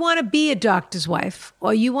if you want to be a doctor's wife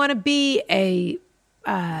or you want to be a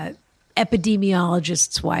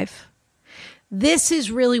epidemiologist's wife, this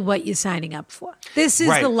is really what you're signing up for. This is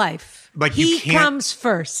the life. But he comes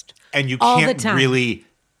first. And you can't really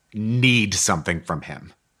need something from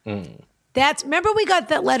him. Remember we got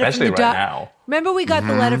that letter from the doctor. Remember we got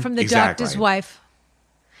the letter from the doctor's wife.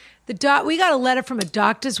 We got a letter from a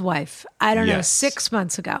doctor's wife. I don't know, 6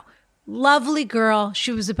 months ago. Lovely girl.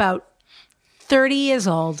 She was about 30 years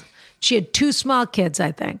old. She had 2 small kids,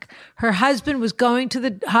 I think. Her husband was going to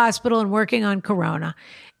the hospital and working on corona,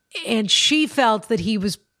 and she felt that he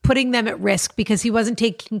was putting them at risk because he wasn't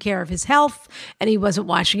taking care of his health and he wasn't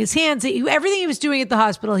washing his hands. Everything he was doing at the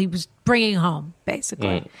hospital, he was bringing home,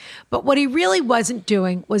 basically. But what he really wasn't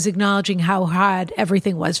doing was acknowledging how hard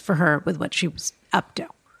everything was for her with what she was up to.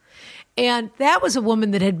 And that was a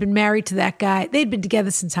woman that had been married to that guy. They'd been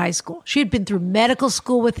together since high school. She had been through medical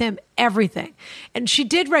school with him, everything. And she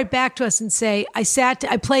did write back to us and say, I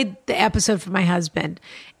played the episode for my husband,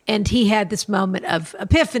 and he had this moment of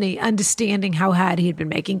epiphany, understanding how hard he had been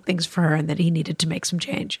making things for her and that he needed to make some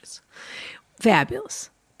changes. Fabulous.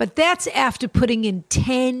 But that's after putting in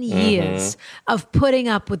 10 years of putting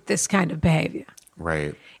up with this kind of behavior.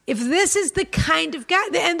 Right. If this is the kind of guy,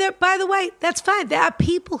 and by the way, that's fine. There are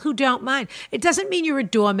people who don't mind. It doesn't mean you're a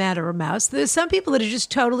doormat or a mouse. There's some people that are just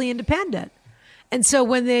totally independent. And so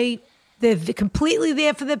when they're completely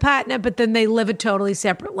there for their partner, but then they live a totally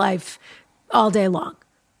separate life all day long.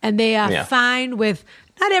 And they are fine with,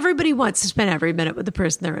 not everybody wants to spend every minute with the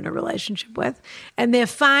person they're in a relationship with. And they're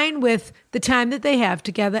fine with the time that they have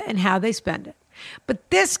together and how they spend it. But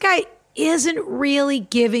this guy isn't really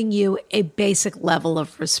giving you a basic level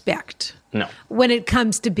of respect. No. When it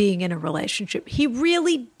comes to being in a relationship. He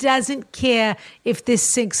really doesn't care if this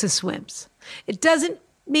sinks or swims. It doesn't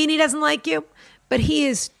mean he doesn't like you, but he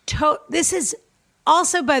is this is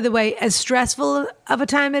also, by the way, as stressful of a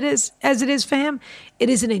time as it is for him, it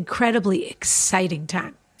is an incredibly exciting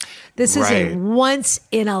time. This is a once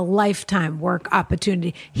in a lifetime work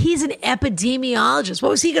opportunity. He's an epidemiologist. What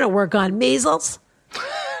was he going to work on? Measles?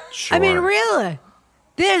 Sure. I mean, really?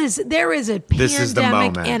 There is a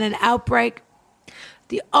pandemic and an outbreak.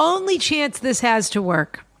 The only chance this has to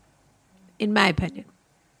work, in my opinion,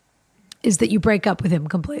 is that you break up with him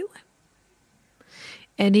completely.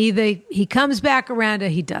 And either he comes back around or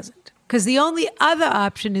he doesn't. Because the only other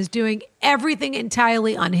option is doing everything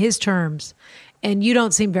entirely on his terms. And you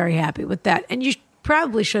don't seem very happy with that. And you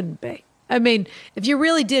probably shouldn't be. I mean, if you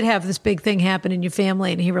really did have this big thing happen in your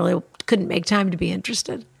family and he really couldn't make time to be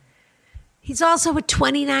interested. He's also a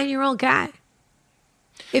 29-year-old guy.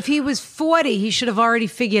 If he was 40, he should have already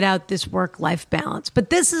figured out this work-life balance. But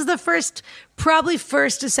this is the probably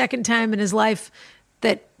first or second time in his life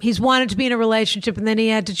that he's wanted to be in a relationship and then he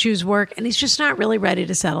had to choose work and he's just not really ready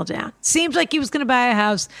to settle down. Seems like he was going to buy a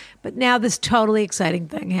house, but now this totally exciting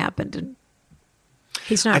thing happened and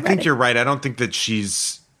he's not ready. I think you're right. I don't think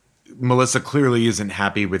that Melissa clearly isn't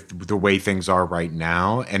happy with the way things are right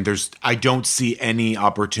now. And I don't see any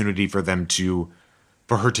opportunity for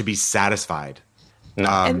her to be satisfied.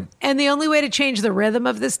 And the only way to change the rhythm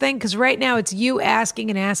of this thing, because right now it's you asking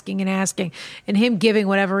and asking and asking and him giving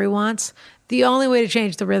whatever he wants. The only way to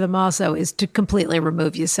change the rhythm also is to completely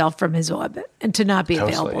remove yourself from his orbit and to not be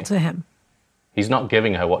available to him. He's not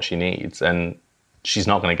giving her what she needs and she's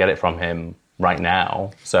not going to get it from him right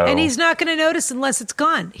now. And he's not going to notice unless it's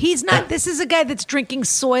gone. He's not. This is a guy that's drinking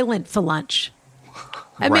Soylent for lunch.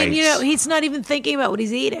 I mean, he's not even thinking about what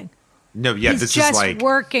he's eating. No, yeah, he's just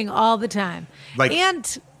working all the time.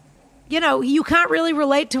 And you can't really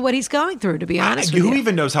relate to what he's going through, to be honest with you. Who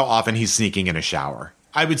even knows how often he's sneaking in a shower?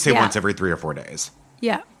 I would say once every 3 or 4 days.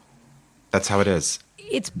 Yeah. That's how it is.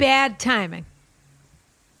 It's bad timing,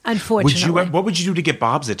 unfortunately. What would you do to get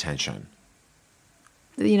Bob's attention?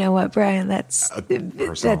 You know what, Brian? Let's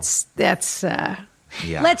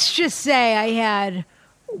just say I had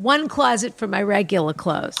one closet for my regular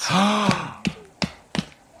clothes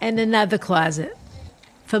and another closet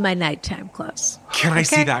for my nighttime clothes. Can I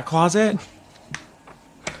see that closet?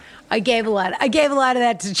 I gave a lot of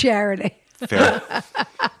that to charity. Fair.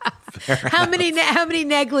 How many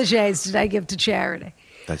negligees did I give to charity?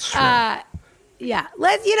 That's true. Yeah,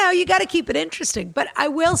 you got to keep it interesting. But I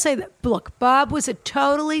will say that, look, Bob was a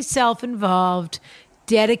totally self-involved,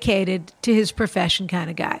 dedicated to his profession kind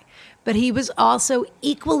of guy. But he was also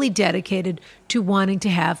equally dedicated to wanting to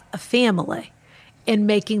have a family and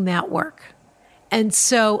making that work. And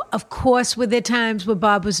so, of course, were there times where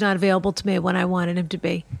Bob was not available to me when I wanted him to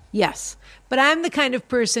be? Yes. But I'm the kind of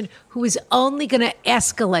person who is only going to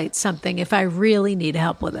escalate something if I really need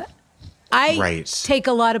help with it. I take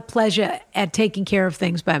a lot of pleasure at taking care of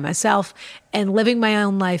things by myself and living my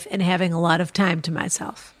own life and having a lot of time to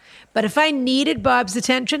myself. But if I needed Bob's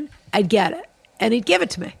attention, I'd get it and he'd give it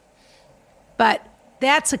to me. But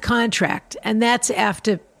that's a contract, and that's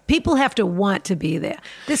after people have to want to be there.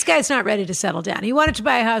 This guy's not ready to settle down. He wanted to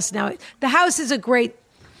buy a house. Now, the house is a great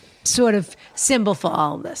sort of symbol for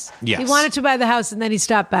all of this. Yes. He wanted to buy the house, and then he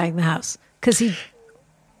stopped buying the house because he,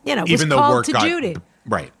 was called to duty.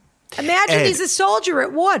 Right. Imagine he's a soldier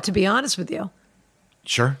at war, to be honest with you.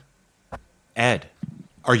 Sure. Ed,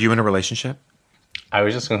 are you in a relationship? I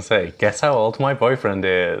was just going to say, guess how old my boyfriend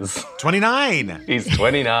is? 29. He's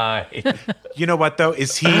 29. You know what, though? Are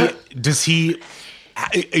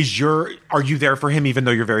you there for him even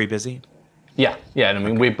though you're very busy? Yeah. I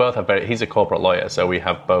mean, we both have he's a corporate lawyer, so we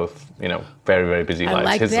have both, very, very busy lives.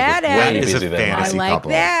 Like His that, is way Ed. busier than mine. Fantasy I like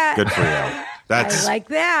couple. that. Good for you. I like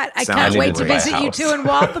that. I Sounds can't wait to great. visit you two in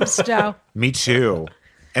Walthamstow. Me too.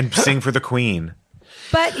 And sing for the Queen.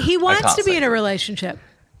 But he wants to be in a relationship.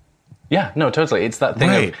 Yeah, no, totally. It's that thing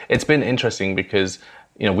Right. it's been interesting because,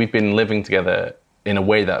 we've been living together in a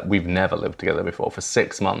way that we've never lived together before for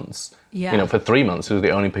 6 months. Yeah. For 3 months, we were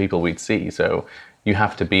the only people we'd see. So you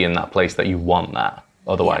have to be in that place that you want that.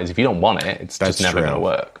 Otherwise, if you don't want it, it's just never going to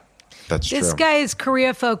work. That's true. This guy is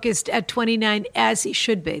career focused at 29, as he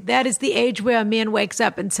should be. That is the age where a man wakes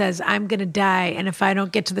up and says, I'm going to die. And if I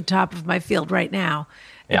don't get to the top of my field right now,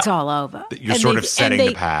 it's all over. You're sort of setting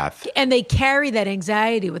the path. And they carry that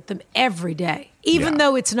anxiety with them every day, even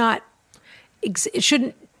though it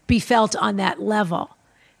shouldn't be felt on that level.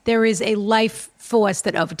 There is a life force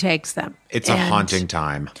that overtakes them. It's a haunting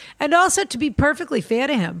time. And also, to be perfectly fair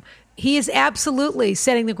to him, he is absolutely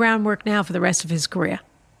setting the groundwork now for the rest of his career.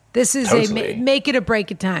 This is Totally. a make it or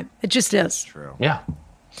break it time. It just is. True. Yeah.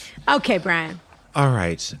 Okay, Brian. All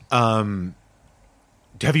right.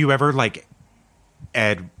 Have you ever, like,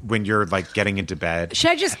 Ed, when you're, like, getting into bed?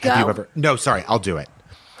 Should I just Have you go? ever? No, sorry. I'll do it.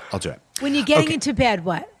 When you're getting Okay. into bed,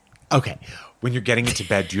 what? Okay. When you're getting into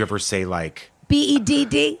bed, do you ever say, like,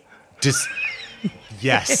 BEDD? just,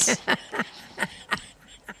 yes.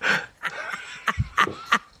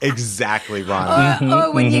 Exactly, Rana.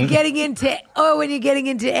 Or when you're getting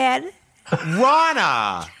into Ed?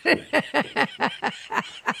 Rana!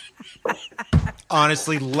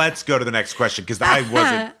 Honestly, let's go to the next question because I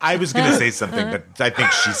was going to say something, but I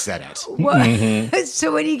think she said it. What?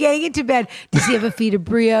 So when you're getting into bed, does he ever feed a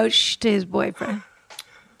brioche to his boyfriend?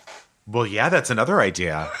 Well, yeah, that's another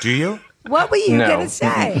idea. Do you? What were you No. going to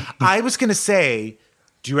say? I was going to say,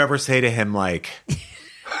 do you ever say to him, like,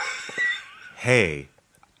 hey,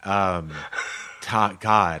 God.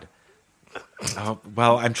 Oh,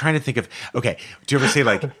 well, I'm trying to think of, okay. Do you ever say,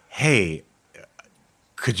 like, hey,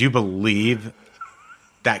 could you believe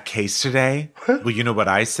that case today? Well, you know what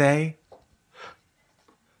I say?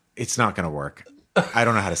 It's not going to work. I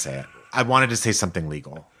don't know how to say it. I wanted to say something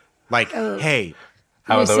legal. Like, hey,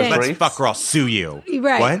 How are You're those saying- let's briefs? fuck or I'll sue you.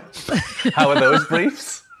 Right. What? How are those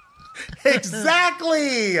briefs?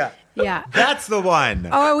 Exactly. Yeah. That's the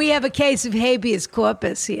one. Or we have a case of habeas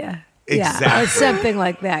corpus here. Yeah, Exactly. or something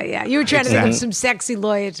like that. Yeah, you were trying to think of Exactly. some sexy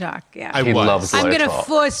lawyer talk. Yeah, I He was. loves I'm lawyer going to talk.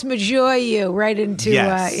 force majeure you right into.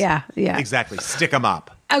 Yes. Yeah. Exactly. Stick them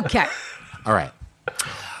up. Okay. All right.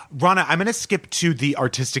 Rana, I'm going to skip to the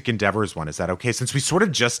artistic endeavors one. Is that okay? Since we sort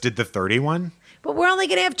of just did the 30 one. But we're only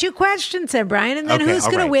going to have 2 questions then, Brian, and then Okay, who's all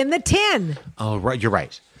going right. to win the 10? Oh, right. You're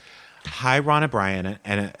right. Hi, Rana Bryan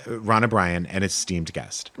and esteemed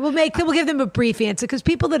guest. We'll give them a brief answer because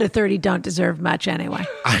people that are 30 don't deserve much anyway.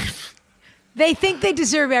 They think they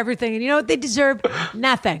deserve everything, and you know what? They deserve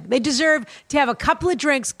nothing. They deserve to have a couple of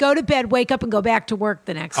drinks, go to bed, wake up, and go back to work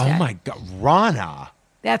the next day. Oh my God, Rana.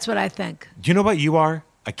 That's what I think. You know what you are?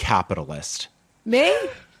 A capitalist. Me?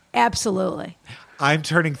 Absolutely. I'm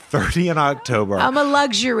turning 30 in October. I'm a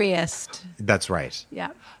luxuriist. That's right. Yeah.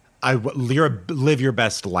 Live your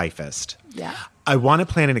best lifeist. Yeah. I want to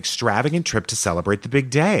plan an extravagant trip to celebrate the big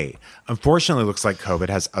day. Unfortunately, it looks like COVID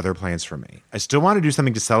has other plans for me. I still want to do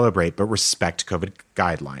something to celebrate, but respect COVID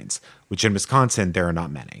guidelines, which in Wisconsin, there are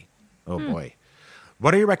not many. Oh boy.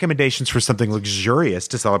 What are your recommendations for something luxurious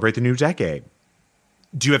to celebrate the new decade?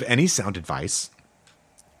 Do you have any sound advice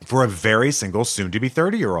for a very single, soon-to-be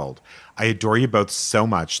 30-year-old? I adore you both so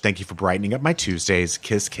much. Thank you for brightening up my Tuesdays.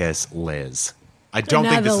 Kiss, kiss, Liz. I don't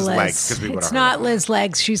think this Another is Liz. Legs because we would have It's not Liz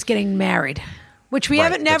Legs. She's getting married, which we Right,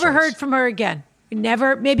 haven't that's never right. heard from her again. We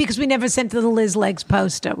never, maybe because we never sent her the Liz Legs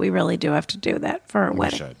poster. We really do have to do that for her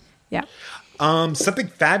wedding. should. Yeah. Something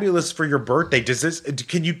fabulous for your birthday. Do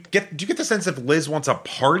you get the sense if Liz wants a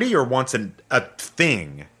party or wants a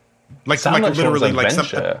thing? Sound like she wants literally like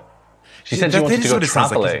adventure. She said that she wanted is to go what it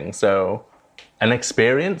sounds like. traveling, so an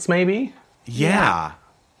experience maybe? Yeah.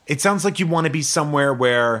 It sounds like you want to be somewhere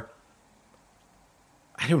where,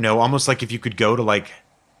 I don't know, almost like if you could go to like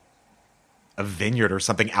a vineyard or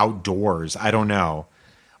something outdoors. I don't know.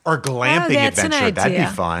 Or glamping that's an adventure. That'd be idea.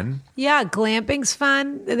 fun. Yeah, glamping's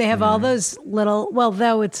fun. They have all those little, well,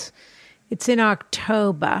 though it's in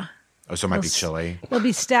October. Oh, so it might be chilly. We'll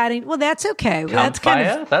be starting, well, that's okay. That's kind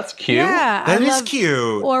Campfire? of, That's cute. yeah. That I is love-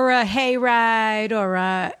 cute. Or a hayride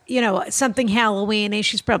or something Halloween-y.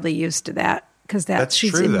 She's probably used to that because That's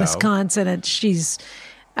she's true, in though. Wisconsin and she's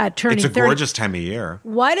turning It's a 30. gorgeous time of year.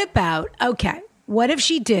 What if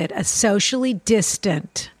she did a socially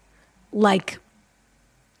distant, like,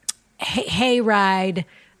 hayride,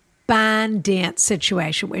 barn dance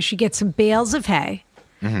situation where she gets some bales of hay,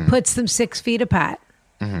 puts them 6 feet apart.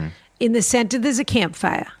 In the center, there's a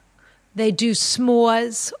campfire. They do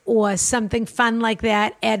s'mores or something fun like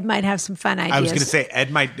that. Ed might have some fun ideas. I was going to say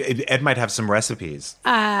Ed might have some recipes.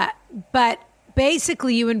 But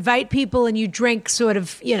basically, you invite people and you drink sort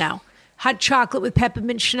of, hot chocolate with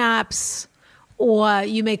peppermint schnapps, or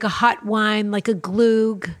you make a hot wine like a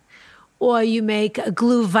glug, or you make a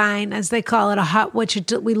glühwein, as they call it, which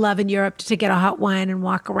we love in Europe, to get a hot wine and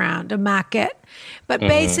walk around, a market. But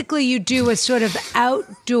basically, you do a sort of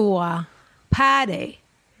outdoor party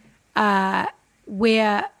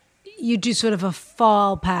where you do sort of a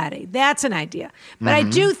fall party. That's an idea. But I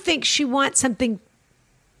do think she wants something.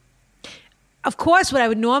 Of course, what I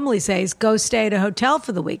would normally say is go stay at a hotel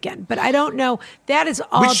for the weekend. But I don't know. That is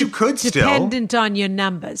all Which you could still. dependent on your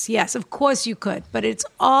numbers. Yes, of course you could. But it's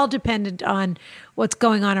all dependent on what's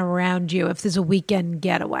going on around you if there's a weekend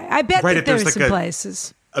getaway. I bet Right, that if there's there are like some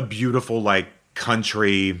places. A beautiful like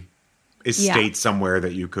country estate somewhere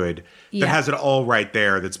that you could, that has it all right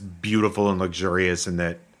there, that's beautiful and luxurious, and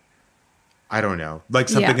that, I don't know, like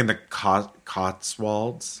something in the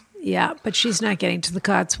Cotswolds. Yeah, but she's not getting to the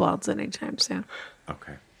Cotswolds anytime soon.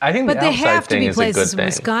 Okay. I think But the there outside have to thing be is a good places in thing.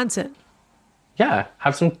 Wisconsin. Yeah,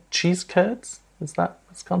 have some cheese curds. Is that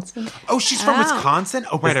Wisconsin? Oh, she's from Wisconsin?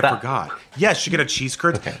 Oh, right, Is I that- forgot. Yeah, she got a cheese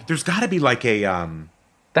curd. Okay. There's got to be like a...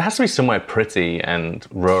 There has to be somewhere pretty and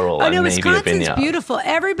rural Oh, and no, maybe a Wisconsin's vineyard. beautiful.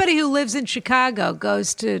 Everybody who lives in Chicago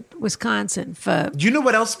goes to Wisconsin for You know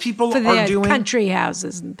what else people are their doing? country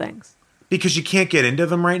houses and things. Because you can't get into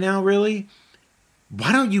them right now, really?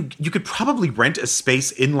 Why don't you could probably rent a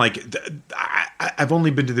space in like, I've only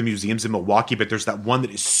been to the museums in Milwaukee, but there's that one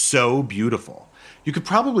that is so beautiful. You could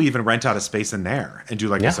probably even rent out a space in there and do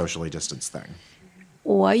like a socially distanced thing.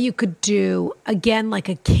 Or you could do, again, like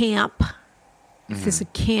a camp. If there's a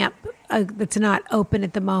camp that's not open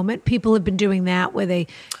at the moment, people have been doing that where they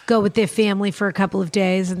go with their family for a couple of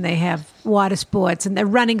days and they have water sports and they're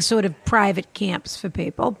running sort of private camps for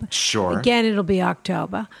people. Sure. Again, it'll be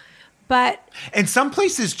October. But And some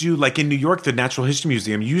places do, like in New York, the Natural History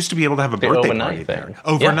Museum, you used to be able to have a The birthday overnight party thing. there.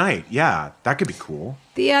 Overnight, yeah. That could be cool.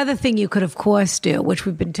 the other thing you could, of course, do, which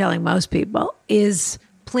we've been telling most people, is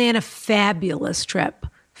plan a fabulous trip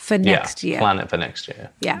for next year. Plan it for next year.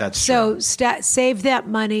 Yeah. That's so save that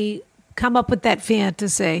money, come up with that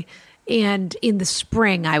fantasy. And in the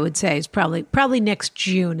spring, I would say is probably next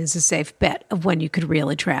June is a safe bet of when you could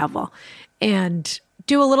really travel. And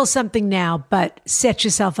do a little something now, but set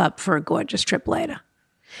yourself up for a gorgeous trip later.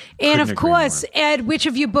 And Couldn't of agree course, more. Ed, which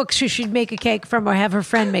of your books you should make a cake from or have her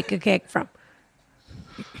friend make a cake from?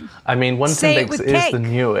 I mean, One Say Tin it Bakes with is cake. the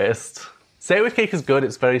newest. Say It With Cake is good.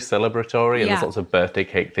 It's very celebratory, and Yeah. there's lots of birthday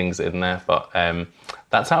cake things in there. But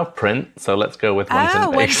that's out of print, so let's go with One Tin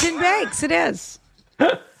Oh, Bakes. Winston Bakes, it is.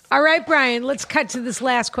 All right, Brian, let's cut to this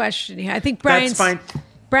last question here. I think That's fine.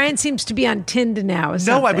 Brian seems to be on Tinder now or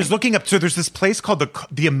something. No, I was looking up. So there's this place called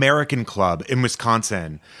the American Club in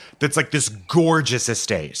Wisconsin that's like this gorgeous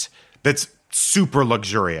estate that's super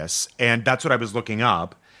luxurious. And that's what I was looking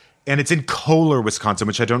up. And it's in Kohler, Wisconsin,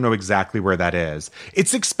 which I don't know exactly where that is.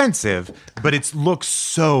 It's expensive, but it looks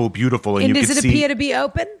so beautiful. And And you does can it see appear to be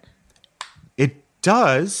open? it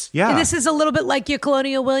does. Yeah. And this is a little bit like your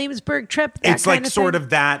Colonial Williamsburg trip. That It's like kind of sort thing? of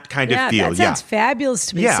that kind Yeah, of feel. that Yeah. sounds fabulous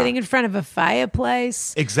to me. Yeah. Sitting in front of a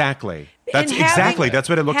fireplace. Exactly. That's And having- exactly. That's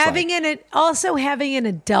what it looks like. Also having an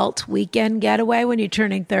adult weekend getaway when you're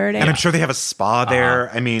turning 30. And I'm sure they have a spa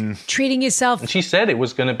there. I mean, treating yourself And she said it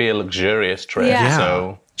was going to be a luxurious trip. Yeah.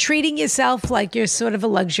 So treating yourself like you're sort of a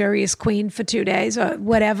luxurious queen for 2 days or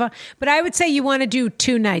whatever. But I would say you want to do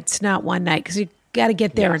 2 nights, not 1 night, because you got to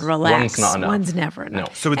get there Yes. and relax. One's not enough. One's never enough.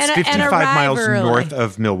 No. so it's And 55 arrive miles early. north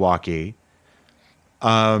of Milwaukee.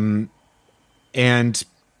 And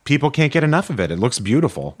people can't get enough of it. It looks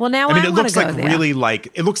beautiful. Well, now I mean, I it wanna looks go like there. really like,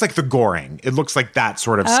 it looks like the Goring. It looks like that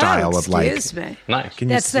sort of style of like, excuse me. nice. can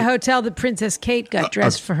you That's the see- hotel that Princess Kate got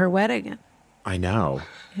dressed for her wedding in. I know.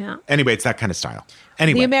 Yeah. Anyway, it's that kind of style.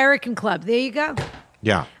 Anyway. The American Club. There you go.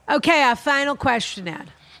 Yeah. Okay, our final question,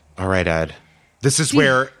 Ed. All right, Ed. This is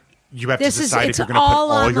where you have to This is decide if it's you're going to put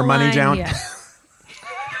all on your the money line down. here.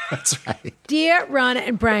 That's right. Dear Ronna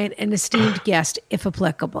and Brian, an esteemed guest, if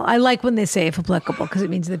applicable. I like when they say if applicable because it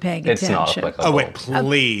means they're paying It's attention. not applicable. Oh, wait,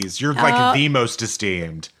 please. You're like the most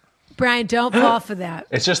esteemed. Brian, don't fall for that.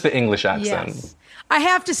 It's just the English accent. Yes. I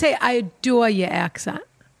have to say, I adore your accent.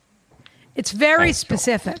 It's very Thanks, Joel.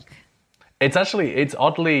 specific. It's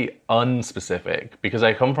oddly unspecific because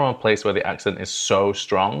I come from a place where the accent is so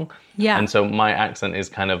strong. Yeah. And so my accent is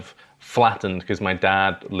kind of flattened because my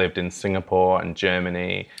dad lived in Singapore and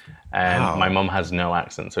Germany and Wow. my mum has no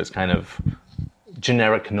accent. So it's kind of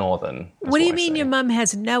generic Northern. is What do you I mean say. your mum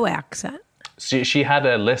has no accent? She had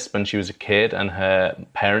a lisp when she was a kid, and her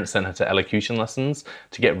parents sent her to elocution lessons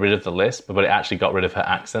to get rid of the lisp, but it actually got rid of her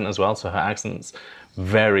accent as well. So her accent's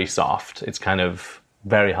very soft. It's kind of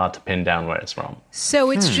very hard to pin down where it's from.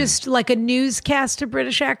 So it's just like a newscaster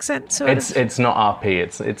British accent, sort of? It's not RP.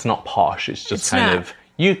 It's not posh. It's just It's kind not. of.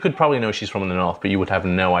 You could probably know she's from the north, but you would have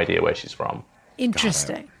no idea where she's from.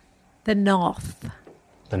 Interesting. The North.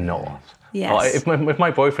 The north. Yes. Oh, if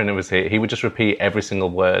my boyfriend was here, he would just repeat every single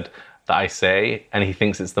word that I say, and he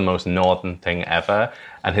thinks it's the most northern thing ever.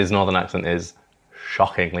 And his northern accent is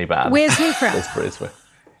shockingly bad. Where's he from?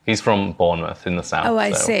 He's from Bournemouth in the south. Oh,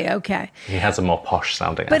 I so see. Okay. He has a more posh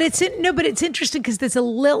sounding But accent. it's interesting because there's a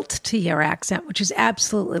lilt to your accent, which is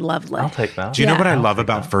absolutely lovely. I'll take that. Do you know Yeah. what I love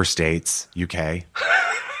about First Dates UK?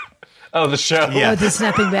 Oh, the show. Yeah. Oh, there's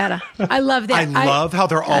nothing better. I love that. I love how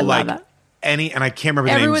they're all love like, it. and I can't remember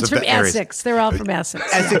the Everyone's names of from the areas. Essex. They're all from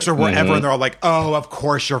Essex. Essex or wherever, and they're all like, "Oh, of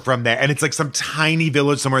course you're from there." And it's like some tiny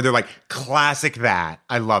village somewhere. They're like, "Classic that."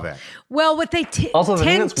 I love it. Well, what they Also, the thing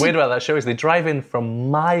tend that's to weird about that show is they drive in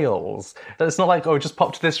from miles. It's not like, oh, just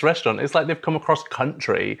pop to this restaurant. It's like they've come across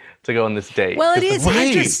country to go on this date. Well, it is Right.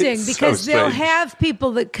 interesting It's because so they'll strange. have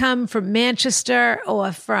people that come from Manchester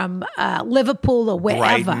or from Liverpool or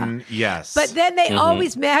wherever. Brighton, yes. But then they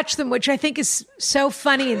always match them, which I think is so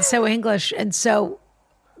funny and so English and so,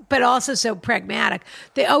 but also so pragmatic.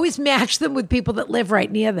 They always match them with people that live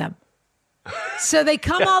right near them. So they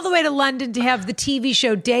come all the way to London to have the TV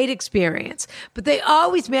show Date Experience, but they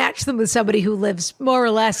always match them with somebody who lives more or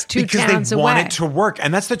less two because towns they away. want it to work,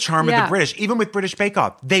 and that's the charm of Yeah. the British. Even with British Bake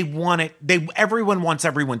Off, they want it. Everyone wants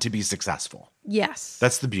everyone to be successful. Yes.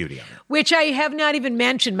 That's the beauty of it. Which I have not even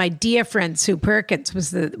mentioned. My dear friend Sue Perkins was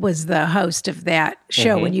the host of that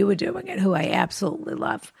show when you were doing it, who I absolutely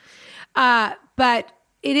love. But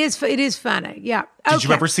it is funny. Yeah. Did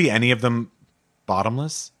you ever see any of them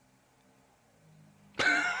bottomless?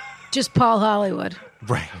 Just Paul Hollywood?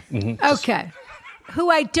 Right. Okay. Who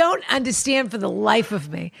I don't understand for the life of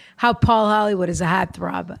me how Paul Hollywood is a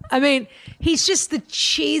heartthrob. I mean, he's just the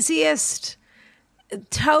cheesiest.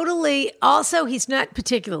 Totally. Also, he's not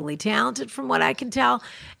particularly talented from what I can tell.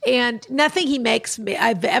 And nothing he makes me,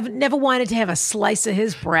 I've never wanted to have a slice of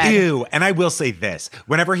his bread. Ew. And I will say this: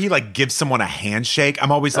 whenever he like gives someone a handshake,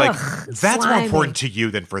 I'm always like, "That's more slimy. important to you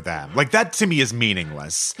than for them." Like that to me is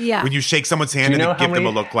meaningless. Yeah. When you shake someone's hand Do you and know then how give them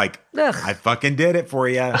a many- look like, Ugh. "I fucking did it for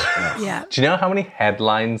you." Yeah. Do you know how many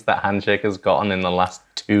headlines that handshake has gotten in the last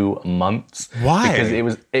 2 months? Why? Because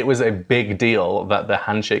it was a big deal that the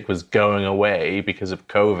handshake was going away because of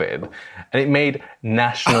COVID, and it made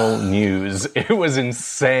national news. It was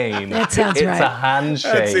insane. That sounds it's right. a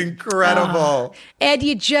handshake. That's incredible. Ed,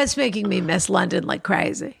 you're just making me miss London like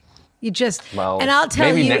crazy. You just Well, and I'll tell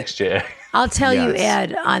maybe you next year. I'll tell you,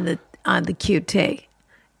 Yes. Ed, on the QT,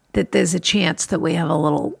 that there's a chance that we have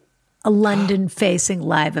a London facing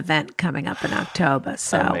live event coming up in October.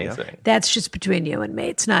 So Amazing. that's just between you and me.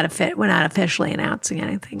 It's not we're not officially announcing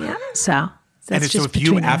anything yet. So that's And just so if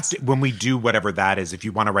you between us. when we do whatever that is, if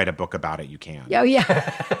you want to write a book about it, you can. Oh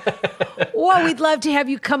yeah. Or we'd love to have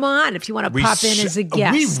you come on if you want to pop in as a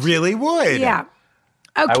guest. We really would. Yeah.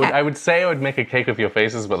 Okay. I would say I would make a cake of your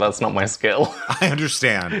faces, but that's not my skill. I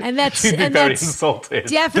understand. and that's You'd be and very that's insulted.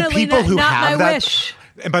 definitely people not, who not have my that, wish.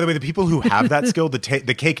 And by the way, the people who have that skill, the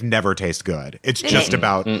cake never tastes good. It's just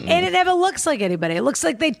about. And it never looks like anybody. It looks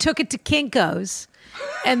like they took it to Kinko's.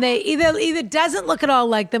 And they either doesn't look at all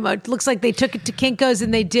like them, or it looks like they took it to Kinko's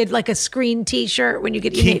and they did like a screen T-shirt when you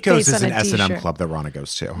get your Kinko's face is on an a S&M T-shirt. club that Rana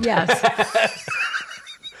goes to. Yes.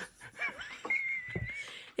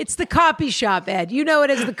 It's the copy shop, Ed. You know it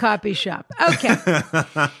as the copy shop. Okay.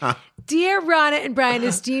 Dear Rana and Brian,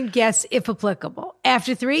 esteemed guests, if applicable,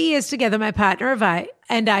 after 3 years together, my partner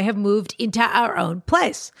and I have moved into our own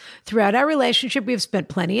place. Throughout our relationship, we have spent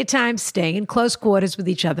plenty of time staying in close quarters with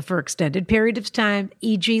each other for extended periods of time,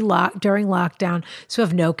 e.g. during lockdown, so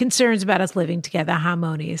have no concerns about us living together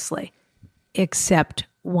harmoniously. Except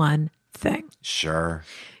one thing. Sure.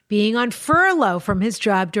 Being on furlough from his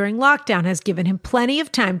job during lockdown has given him plenty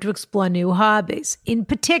of time to explore new hobbies, in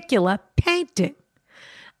particular, painting.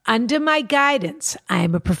 Under my guidance, I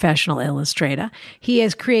am a professional illustrator. He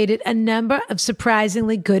has created a number of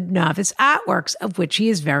surprisingly good novice artworks, of which he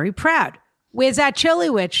is very proud. Where's our chili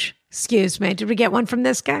witch? Excuse me. Did we get one from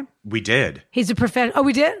this guy? We did. He's a professional. Oh,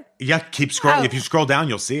 we did? Yeah, keep scrolling. Oh. If you scroll down,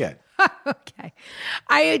 you'll see it. Okay.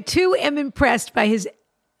 I too am impressed by his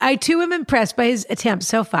attempts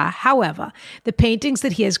so far. However, the paintings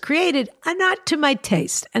that he has created are not to my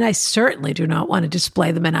taste, and I certainly do not want to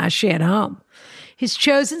display them in our shared home. His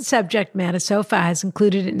chosen subject matter so far has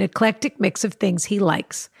included an eclectic mix of things he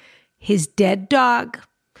likes. His dead dog,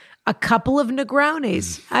 a couple of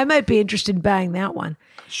Negronis. I might be interested in buying that one.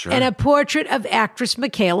 Sure. And a portrait of actress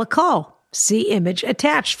Michaela Cole. See image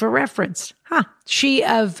attached for reference. Huh. She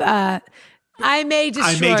of I May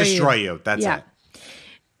Destroy You. That's it.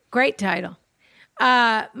 Great title.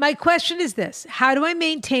 My question is this. How do I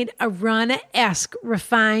maintain a Rana-esque,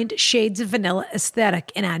 refined shades of vanilla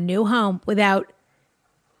aesthetic in our new home without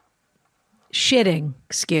shitting,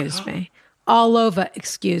 all over,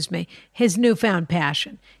 his newfound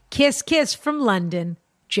passion? Kiss, kiss from London,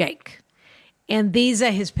 Jake. And these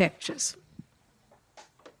are his pictures.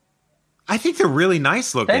 I think they're really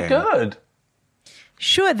nice looking. They're good.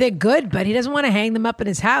 Sure, they're good, but he doesn't want to hang them up in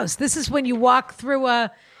his house. This is when you walk through one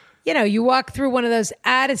of those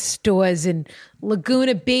artist stores in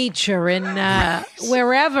Laguna Beach or in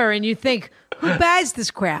wherever, and you think, who buys this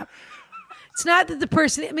crap? It's not that the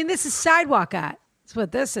person, I mean, this is sidewalk art. That's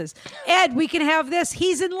what this is. Ed, we can have this.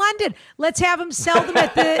 He's in London. Let's have him sell them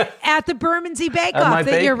at the Bermondsey Bake Off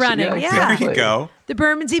that you're running. There you go. The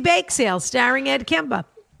Bermondsey Bake Sale starring Ed Kimber.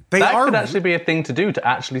 That could actually be a thing to do, to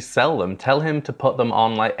actually sell them. Tell him to put them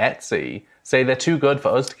on like Etsy. Say they're too good for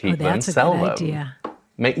us to keep them. Sell them. Idea.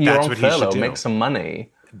 Make your own furlough. Make some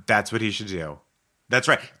money. That's what he should do. That's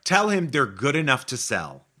right. Tell him they're good enough to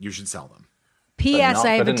sell. You should sell them. P.S.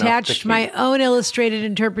 I have attached my own illustrated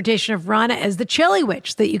interpretation of Rana as the Chili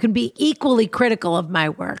Witch, that you can be equally critical of my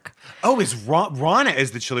work. Oh, is Rana as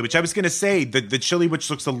the Chili Witch? I was going to say the Chili Witch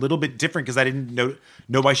looks a little bit different because I didn't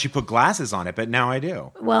know why she put glasses on it, but now I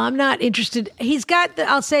do. Well, I'm not interested. He's got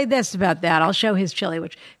I'll say this about that. I'll show his Chili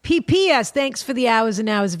Witch. P.P.S. Thanks for the hours and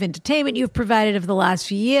hours of entertainment you've provided over the last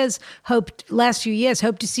few years. Hope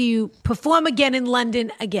to see you perform again in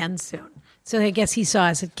London again soon. So I guess he saw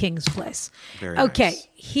us at King's Place. Very okay, nice.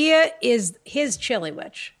 Here is his Chili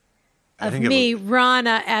Witch of me,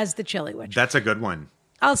 Rana, as the Chili Witch. That's a good one.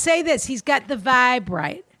 I'll say this. He's got the vibe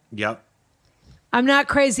right. Yep. I'm not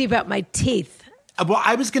crazy about my teeth. Well,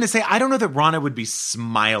 I was going to say, I don't know that Rana would be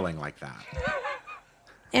smiling like that.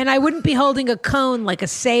 And I wouldn't be holding a cone like a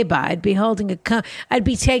Saba. I'd be holding a cone. I'd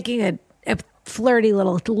be taking a flirty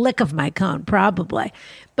little lick of my cone, probably.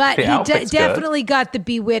 But he definitely got the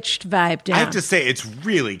bewitched vibe down. I have to say, it's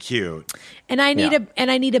really cute. And I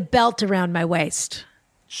need a belt around my waist.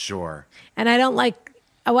 Sure. And I don't like.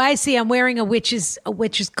 Oh, I see. I'm wearing a witch's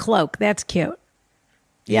cloak. That's cute.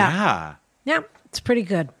 Yeah, it's pretty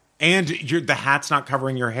good. And the hat's not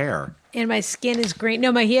covering your hair. And my skin is green.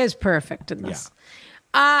 No, my hair is perfect in this.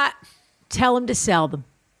 Yeah. Tell him to sell them.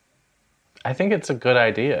 I think it's a good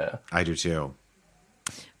idea. I do too.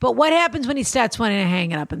 But what happens when he starts wanting to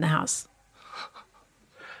hang it up in the house?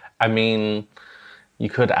 I mean, you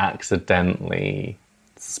could accidentally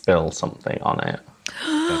spill something on it.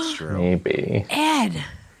 That's true. Maybe. Ed,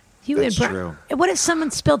 that's true. What if someone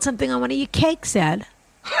spilled something on one of your cakes, Ed?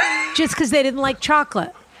 Just because they didn't like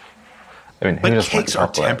chocolate. I mean, but cakes are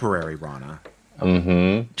temporary, Rana.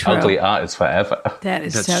 Mm-hmm. Ugly art is forever.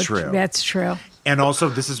 That's true. That's true. And also,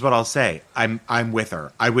 this is what I'll say. I'm with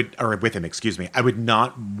her. With him, excuse me. I would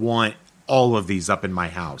not want all of these up in my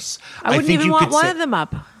house. I wouldn't even want one of them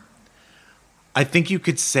up. I think you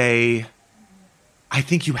could say, I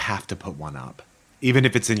think you have to put one up. Even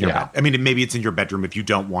if it's in your bed. I mean, maybe it's in your bedroom if you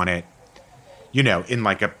don't want it, in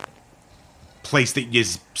like a place that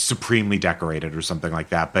is supremely decorated or something like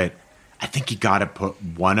that. But I think you got to put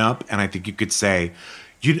one up. And I think you could say,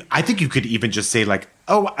 I think you could even just say like,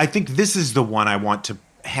 oh, I think this is the one I want to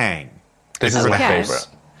hang. This is my favorite.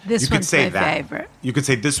 This one's my favorite. You could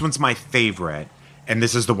say this one's my favorite, and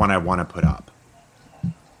this is the one I want to put up.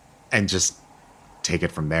 And just take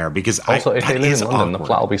it from there. Because also, if they live in London, the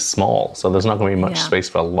flat will be small, so there's not going to be much space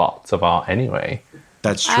for lots of art anyway.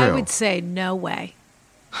 That's true. I would say no way.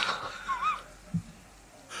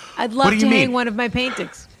 I'd love to hang one of my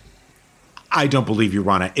paintings. I don't believe you,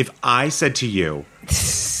 Rana. If I said to you,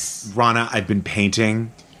 Rana, I've been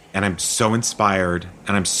painting and I'm so inspired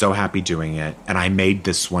and I'm so happy doing it and I made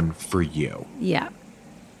this one for you. Yeah.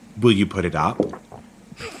 Will you put it up?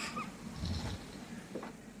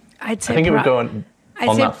 I'd say I think it would go on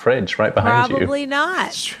that fridge right behind you. Probably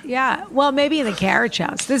not. Yeah. Well, maybe in the carriage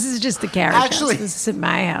house. This is just the carriage house. This is at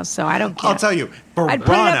my house, so I don't care. I'll tell you, for I'd Rana,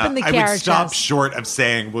 put it up in the I carriage would stop house. short of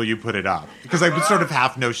saying, will you put it up? Because I would sort of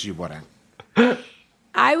half know she wouldn't.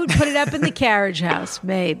 I would put it up in the carriage house,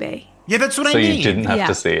 maybe. Yeah, that's what I mean. mean. So you didn't have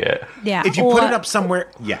to see it. Yeah. If you put it up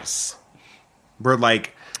somewhere, yes. We're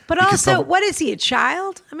like... But also, what is he, a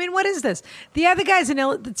child? I mean, what is this? The other guy's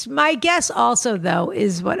my guess also, though,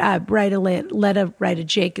 is what write a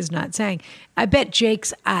Jake is not saying. I bet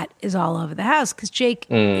Jake's art is all over the house because Jake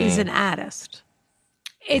is an artist.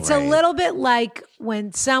 It's a little bit like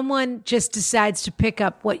when someone just decides to pick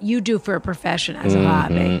up what you do for a profession as a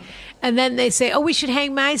hobby. And then they say, oh, we should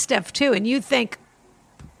hang my stuff too. And you think,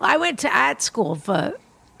 well, I went to art school for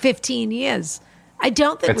 15 years. I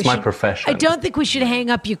don't think it's my profession. I don't think we should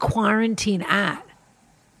hang up your quarantine art.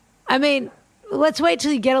 I mean, let's wait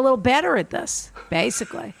till you get a little better at this,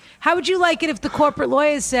 basically. How would you like it if the corporate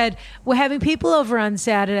lawyers said, we're having people over on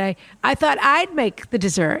Saturday. I thought I'd make the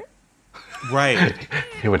dessert. Right.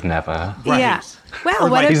 He would never. Right. Yeah. Well,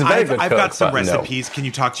 what He's a very good I've cook, got some but no. recipes. Can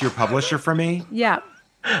you talk to your publisher for me? Yeah.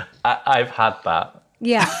 I've had that.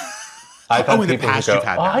 Yeah. I've had in the people past who go, you've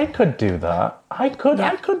had that. I could do that. I could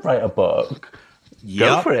write a book.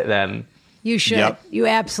 Go for it then. You should. Yep. You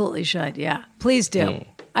absolutely should. Yeah. Please do.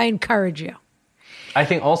 I encourage you. I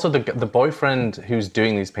think also the boyfriend who's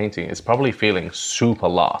doing these paintings is probably feeling super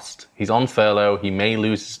lost. He's on furlough. He may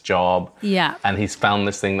lose his job. Yeah. And he's found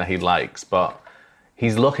this thing that he likes, but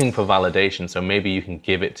he's looking for validation. So maybe you can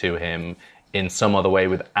give it to him in some other way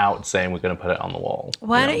without saying we're going to put it on the wall.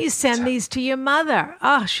 Why don't you send these to your mother?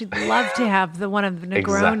 Oh, she'd love to have one of the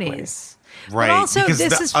Negronis. Exactly. Right, also, because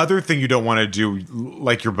this the is- other thing you don't want to do,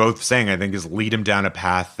 like you're both saying, I think, is lead him down a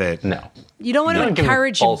path that No. You don't want to don't give him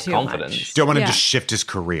encourage him false too confidence. much. don't want him Yeah. to shift his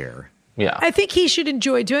career. Yeah. I think he should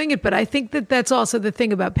enjoy doing it, but I think that that's also the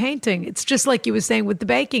thing about painting. It's just like you were saying with the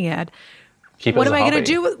baking ad. Keep it What as am a I going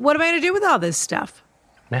to hobby. do? What am I going to do with all this stuff?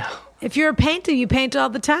 Yeah. If you're a painter, you paint all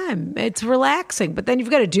the time. It's relaxing, but then you've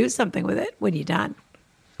got to do something with it when you're done.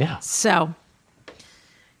 Yeah. So,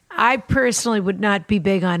 I personally would not be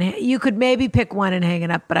big on it. You could maybe pick one and hang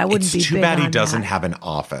it up, but I wouldn't It's be too big bad he on doesn't that. have an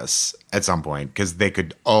office at some point because they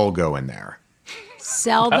could all go in there.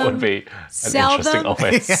 Sell That them. would be an Sell interesting them.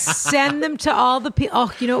 office. Send them to all the people.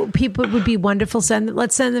 Oh, you know, people would be wonderful.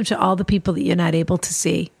 Let's send them to all the people that you're not able to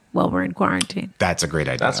see while we're in quarantine. That's a great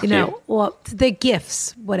idea. That's You cute. know, well, they're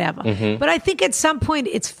gifts, whatever. But I think at some point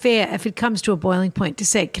it's fair, if it comes to a boiling point, to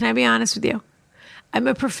say, can I be honest with you? I'm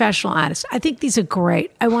a professional artist. I think these are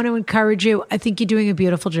great. I want to encourage you. I think you're doing a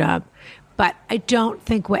beautiful job. But I don't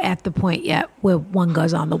think we're at the point yet where one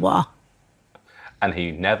goes on the wall. And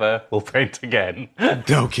he never will paint again.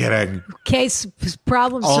 No kidding. Case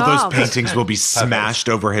problem All solved. those paintings will be smashed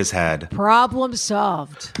over his head. Problem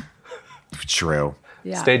solved. True.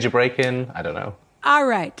 Yeah. Stage a break-in? I don't know. All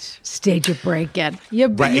right. Stage a break-in. You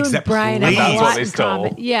and exact- Brian have please. a That's lot what they in stole.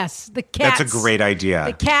 common. Yes. The cats. That's a great idea.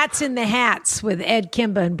 The cats in the hats with Ed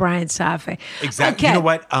Kimba and Brian Safi. Exactly. Okay. You know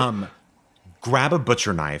what? Grab a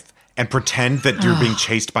butcher knife and pretend that you're being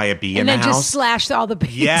chased by a bee in And the then house. just slash all the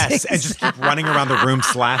paintings. Yes, and just keep running around the room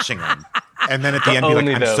slashing them. And then at the end, be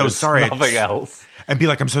Only like, I'm so those, sorry. nothing else. And be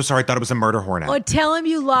like, I'm so sorry. I thought it was a murder hornet. Or tell him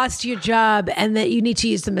you lost your job and that you need to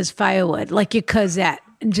use them as firewood, like your Cosette,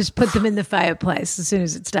 and just put them in the fireplace as soon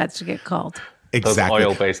as it starts to get cold. Those Exactly.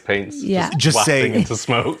 oil-based paints Yeah. Just wafting say- into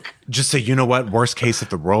smoke. Just say, you know what? Worst case, if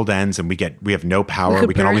the world ends and we have no power, could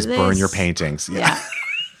we can burn always burn this. your paintings. Yeah.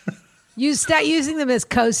 You start using them as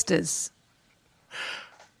coasters.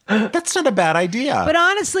 That's not a bad idea. But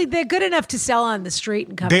honestly, they're good enough to sell on the street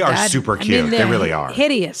and come. They are super cute. They they're really are.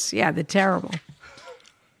 hideous. Yeah, they're terrible.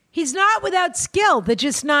 He's not without skill. They're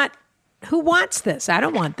just not. Who wants this? I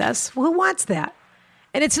don't want this. Who wants that?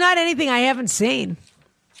 And it's not anything I haven't seen.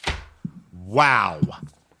 wow.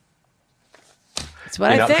 That's what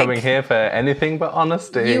You're I not think. coming here for anything but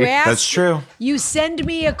honesty. You ask, That's true. You send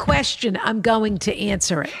me a question, I'm going to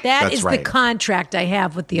answer it. That That's is right. the contract I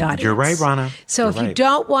have with the audience. You're right, Rana. So You're if you right.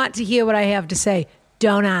 don't want to hear what I have to say,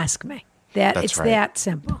 don't ask me. That's It's right. that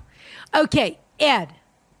simple. Okay, Ed.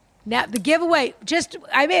 Now the giveaway,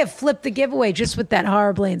 I may have flipped the giveaway just with that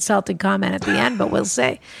horribly insulting comment at the end, but we'll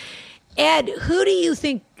see. Ed, who do you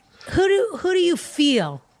think who do you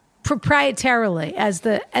feel proprietarily as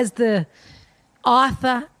the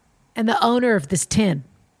author and the owner of this tin?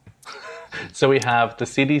 So we have the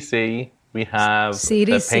CDC, we have the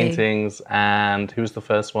CDC. paintings, and who's the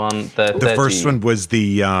first one? The first one was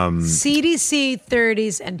the CDC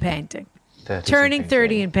 30s and painting. 30s Turning and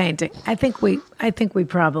 30 and painting. I think we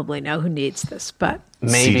probably know who needs this, but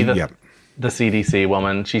Maybe CD, the yep. the CDC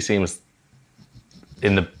woman. She seems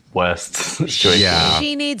in the worst situation. Yeah.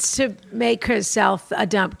 she needs to make herself a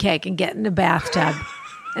dump cake and get in a bathtub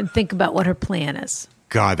and think about what her plan is.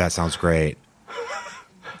 God, that sounds great.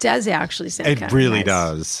 Does actually sound It kinda really nice.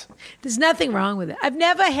 does. There's nothing wrong with it. I've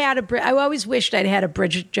never had I always wished I'd had a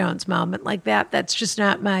Bridget Jones moment like that. That's just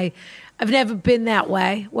not I've never been that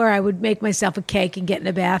way where I would make myself a cake and get in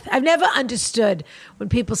a bath. I've never understood when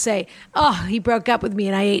people say, oh, he broke up with me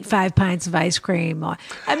and I ate 5 pints of ice cream. Or,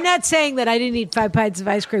 I'm not saying that I didn't eat 5 pints of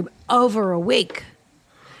ice cream over a week,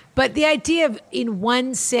 but the idea of in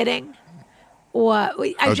one sitting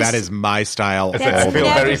That is my style. That's I feel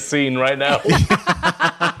never- very seen right now.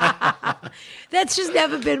 That's just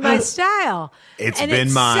never been my style. It's and been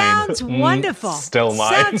it mine. Sounds wonderful. Still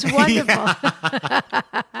mine. Sounds wonderful.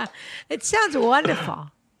 It sounds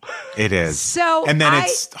wonderful. It is. So and then I-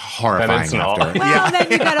 it's horrifying it's not. after. Well,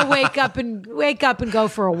 then you got to wake up and go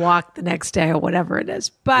for a walk the next day or whatever it is.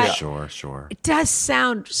 But Sure. it does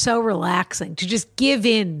sound so relaxing to just give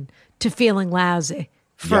in to feeling lousy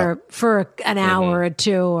for an hour or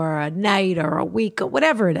two or a night or a week or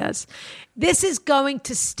whatever it is. This is going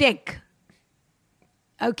to stink.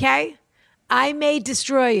 Okay? I may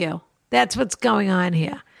destroy you. That's what's going on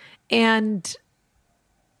here. And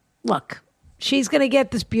look, She's going to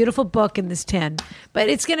get this beautiful book in this tin, but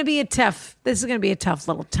this is going to be a tough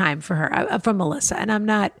little time for her, for Melissa. And I'm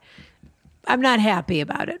not happy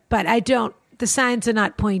about it, but the signs are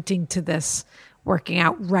not pointing to this working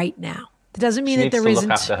out right now. It doesn't mean that there isn't. She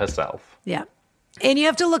needs to look after herself. Yeah. And you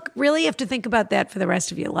have to think about that for the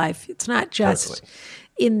rest of your life. It's not just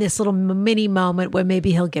in this little mini moment where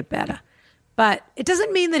maybe he'll get better. But it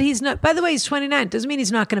doesn't mean that he's not, by the way, he's 29. It doesn't mean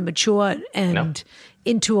he's not going to mature and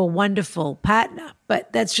into a wonderful partner.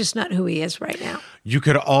 But that's just not who he is right now. You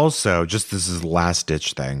could also, this is a last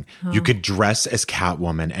ditch thing, you could dress as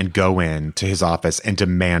Catwoman and go in to his office and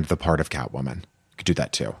demand the part of Catwoman. You could do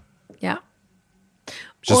that too. Yeah.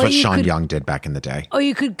 Just what Sean Young did back in the day. Or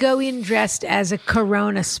you could go in dressed as a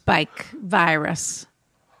corona spike virus.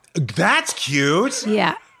 That's cute.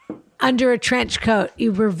 Yeah. Under a trench coat,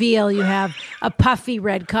 you reveal you have a puffy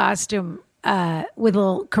red costume with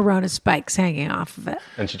little corona spikes hanging off of it.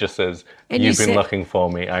 And she just says, you've been looking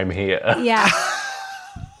for me. I'm here. Yeah.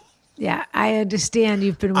 Yeah, I understand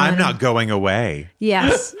you've been wanting. I'm not going away.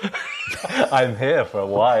 Yes. I'm here for a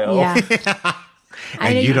while. Yeah.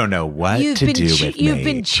 And you don't know what to do with me. You've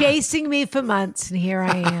been chasing me for months, and here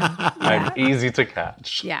I am. Yeah. I'm easy to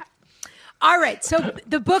catch. Yeah. All right, so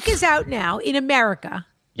the book is out now in America.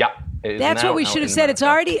 Yeah. That's what we should have said. It's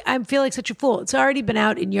already, I feel like such a fool. It's already been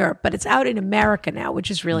out in Europe, but it's out in America now, which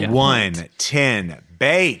is really important. 110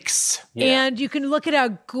 bakes. Yeah. And you can look at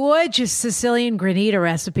our gorgeous Sicilian granita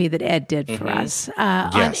recipe that Ed did for us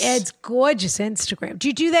on Ed's gorgeous Instagram. Do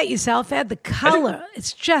you do that yourself, Ed? The color,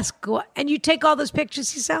 it's just gorgeous. And you take all those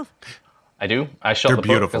pictures yourself? I do. I shot the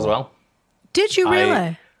book as well. Did you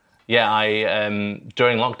really?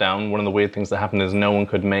 During lockdown, one of the weird things that happened is no one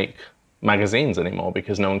could make magazines anymore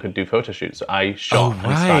because no one could do photo shoots. I shot and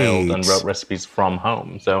styled and wrote recipes from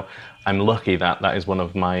home. So I'm lucky that is one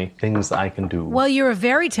of my things that I can do. Well, you're a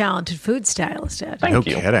very talented food stylist, Ed. Thank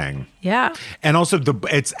you. No kidding. Yeah. And also,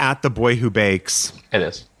 it's at The Boy Who Bakes. It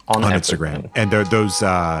is. On Instagram. And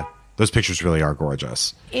those pictures really are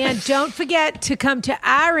gorgeous. And don't forget to come to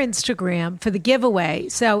our Instagram for the giveaway.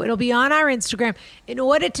 So it'll be on our Instagram. In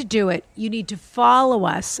order to do it, you need to follow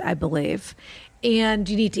us, I believe. And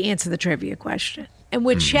you need to answer the trivia question. And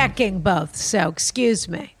we're checking both. So excuse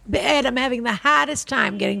me. Ed, I'm having the hardest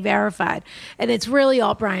time getting verified. And it's really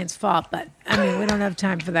all Brian's fault. But, I mean, we don't have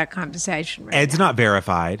time for that conversation right Ed's now. not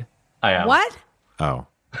verified. I am. What? Oh.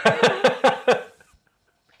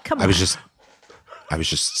 Come on. I was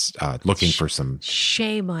just looking for some.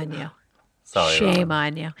 Shame on you. Sorry. Shame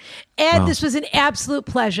on you. Ed, this was an absolute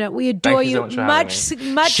pleasure. We adore you so much for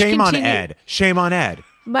much Shame on Ed. Shame on Ed.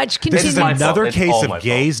 Much continued. This is another case of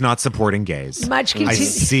gays not supporting gays. Much continued. I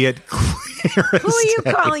see it clear. Who are you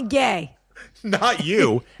calling gay? Not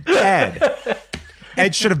you, Ed.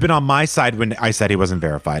 Ed should have been on my side when I said he wasn't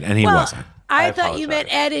verified, and he wasn't. I thought you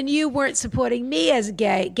meant Ed and you weren't supporting me as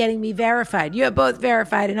gay, getting me verified. You're both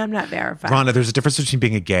verified, and I'm not verified. Rhonda, there's a difference between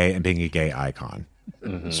being a gay and being a gay icon.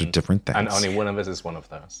 Those are different things. And only one of us is one of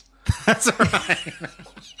those. That's right.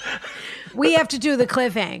 We have to do the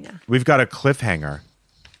cliffhanger. We've got a cliffhanger.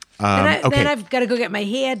 Then I've got to go get my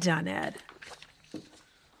hair done, Ed.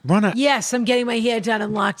 Rhonda. Yes, I'm getting my hair done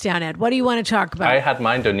in lockdown, Ed. What do you want to talk about? I had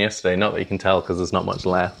mine done yesterday. Not that you can tell because there's not much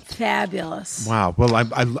left. Fabulous. Wow. Well,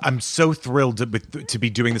 I'm so thrilled to be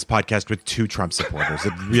doing this podcast with two Trump supporters.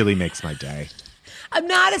 It really makes my day. I'm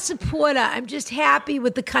not a supporter. I'm just happy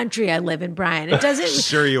with the country I live in, Brian. It doesn't.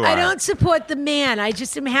 Sure you are. I don't support the man. I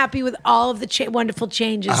just am happy with all of the wonderful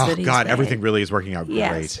changes that he's made. Everything really is working out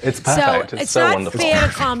yes. great. It's perfect. So it's so not wonderful. fair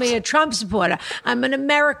to call me a Trump supporter. I'm an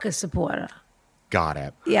America supporter. Got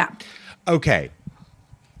it. Yeah. Okay.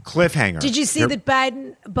 Cliffhanger. Did you see that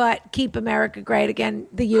Biden bought Keep America Great Again,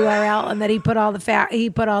 the URL, and that he put all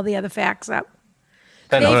the other facts up?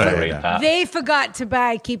 They're not going to read that. They forgot to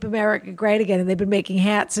buy Keep America Great Again, and they've been making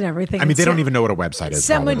hats and everything. I mean, they don't even know what a website is.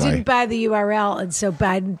 Someone probably. didn't buy the URL, and so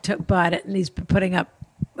Biden bought it, and he's been putting up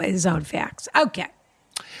his own facts. Okay.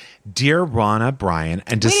 Dear Ronna Bryan,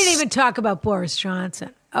 and we didn't even talk about Boris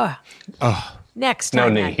Johnson. Oh. Next No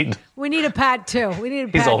time. need. We need a part two.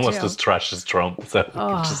 He's almost as trash as Trump, so we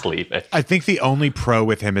can just leave it. I think the only pro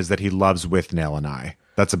with him is that he loves Withnail and I.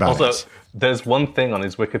 That's about it. Also, there's one thing on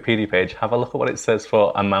his Wikipedia page. Have a look at what it says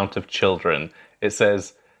for amount of children. It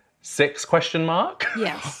says 6 ?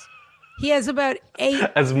 Yes. He has about 8.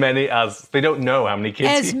 As many as they don't know how many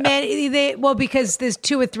kids. As many. Because there's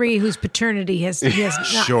 2 or 3 whose paternity he has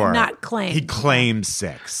not claimed. He claims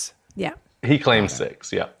 6. Yeah. He claims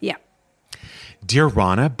 6. Yeah. Yeah. Dear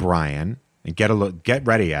Ronna Bryan, and get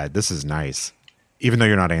ready, Ed. This is nice, even though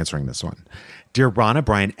you're not answering this one. Dear Ronna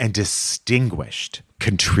Bryan and distinguished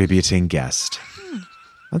contributing guest.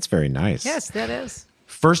 That's very nice. Yes, that is.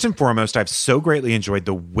 First and foremost, I've so greatly enjoyed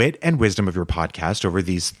the wit and wisdom of your podcast over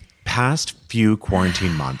these past few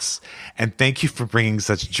quarantine months. And thank you for bringing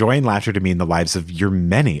such joy and laughter to me in the lives of your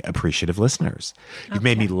many appreciative listeners. You've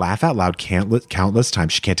made me laugh out loud countless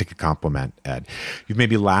times. She can't take a compliment, Ed. You've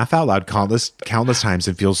made me laugh out loud countless times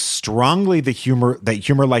and feel strongly that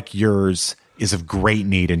humor like yours is of great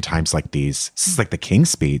need in times like these. This is like the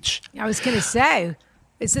King's speech. I was going to say,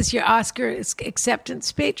 is this your Oscar acceptance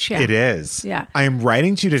speech? Yeah. It is. Yeah. I am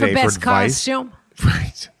writing to you today for best advice. costume.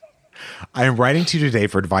 Right. I am writing to you today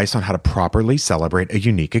for advice on how to properly celebrate a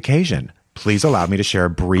unique occasion. Please allow me to share a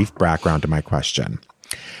brief background to my question.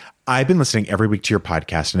 I've been listening every week to your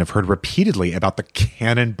podcast and have heard repeatedly about the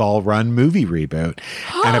Cannonball Run movie reboot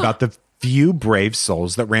and about the few brave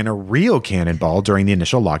souls that ran a real cannonball during the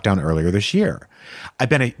initial lockdown earlier this year. I've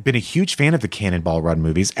been a huge fan of the Cannonball Run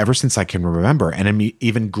movies ever since I can remember, and I'm an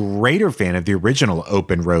even greater fan of the original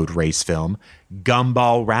open road race film,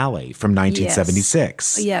 Gumball Rally from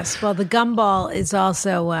 1976. Yes. Well, the Gumball is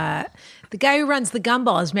also the guy who runs the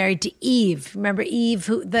Gumball is married to Eve. Remember Eve,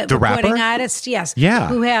 the recording rapper? artist? Yes. Yeah.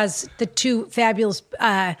 Who has the two fabulous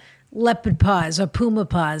leopard paws or puma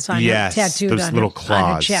paws on her, tattooed those on little her, claws,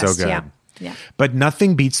 on her chest. so good. Yeah. Yeah. But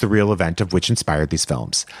nothing beats the real event of which inspired these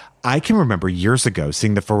films. I can remember years ago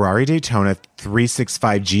seeing the Ferrari Daytona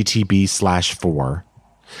 365 GTB/4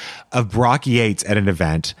 of Brock Yates at an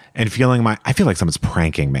event and feeling I feel like someone's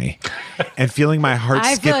pranking me and feeling my heart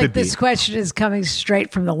I skip feel a like beat. this question is coming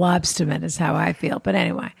straight from the Lobsterman is how I feel. But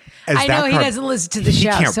anyway, As I that know he car- doesn't listen to the he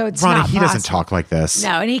show, can't- so it's Ronnie, not he doesn't possible. talk like this.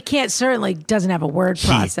 No, and he certainly doesn't have a word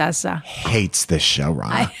processor. Hates this show,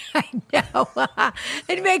 Ron. I know.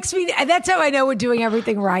 It makes me, that's how I know we're doing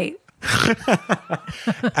everything right.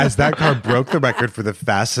 As that car broke the record for the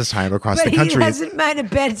fastest time across But the he country. doesn't mind a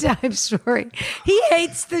bedtime story. He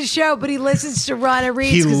hates the show, but he listens to Ronna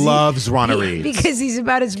Reeds. He 'cause loves Ronna Reeds. Because he's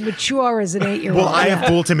about as mature as an 8-year-old. Well, I have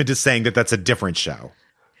fooled him into saying that that's a different show.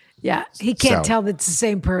 Yeah, he can't So- tell that it's the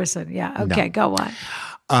same person. Yeah, okay, go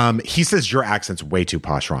on. He says your accent's way too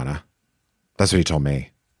posh, Ronna. That's what he told me.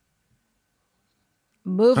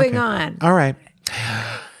 Moving on. All right.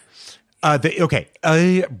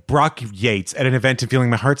 Brock Yates at an event and feeling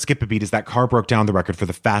my heart skip a beat as that car broke down the record for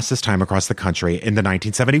the fastest time across the country in the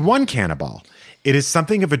 1971 Cannonball. It is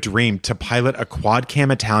something of a dream to pilot a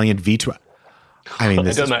quad-cam Italian V12. I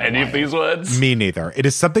don't know any of these words. Me neither. It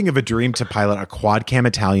is something of a dream to pilot a quad-cam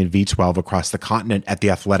Italian V12 across the continent at the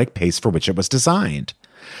athletic pace for which it was designed.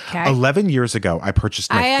 Okay. 11 years ago, I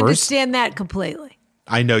purchased my I first... understand that completely.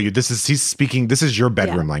 I know you. This is your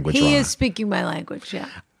bedroom Yeah. language, He Ronna. is speaking my language, yeah.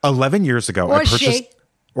 11 years ago, Or I purchased... she.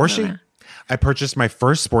 Or she. I purchased my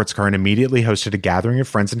first sports car and immediately hosted a gathering of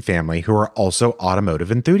friends and family who are also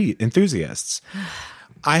automotive enthusiasts.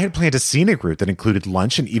 I had planned a scenic route that included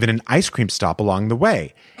lunch and even an ice cream stop along the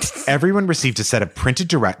way. Everyone received a set of printed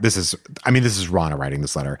This is Ronna writing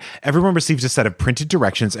this letter. Everyone received a set of printed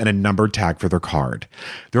directions and a numbered tag for their card.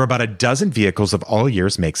 There were about a dozen vehicles of all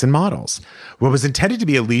years, makes, and models. What was intended to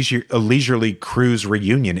be a leisurely cruise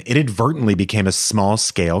reunion inadvertently became a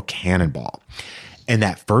small-scale cannonball. In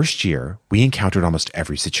that first year, we encountered almost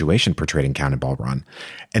every situation portrayed in Cannonball Run,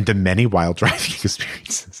 and the many wild driving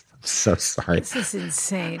experiences. I'm so sorry. This is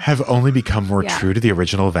insane. Have only become more Yeah. true to the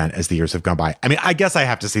original event as the years have gone by. I mean, I guess I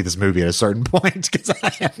have to see this movie at a certain point because I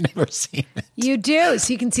have never seen it. You do.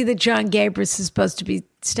 So you can see that John Gabris is supposed to be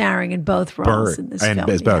starring in both roles in this film.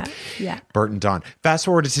 It's both. Yeah. Bert and Don. Fast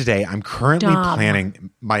forward to today. I'm currently Dom.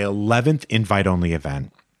 planning my 11th invite-only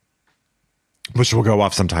event, which will go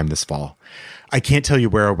off sometime this fall. I can't tell you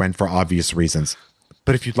where or when for obvious reasons,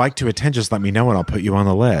 but if you'd like to attend, just let me know and I'll put you on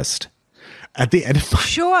the list. At the end of my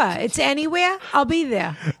Sure. It's anywhere. I'll be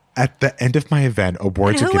there. event,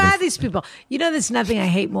 awards And are who given. are these people? You know, there's nothing I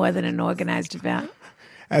hate more than an organized event.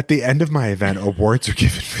 At the end of my event, awards are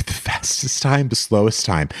given for the fastest time, the slowest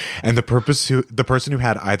time, and the person who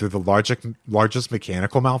had either the largest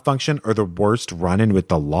mechanical malfunction or the worst run-in with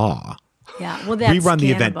the law. Yeah. Well, that's We run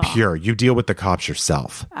the event Cannonball. pure. You deal with the cops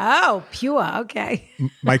yourself. Oh, pure. Okay.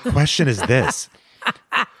 My question is this.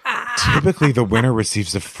 Typically, the winner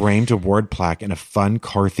receives a framed award plaque and a fun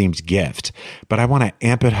car-themed gift, but I want to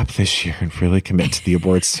amp it up this year and really commit to the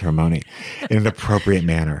awards ceremony in an appropriate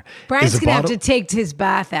manner. Brian's Is a going to have bottle- to take his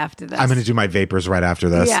bath after this. I'm going to do my vapors right after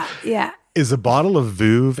this. Yeah. Yeah. Is a bottle of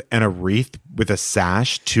Veuve and a wreath with a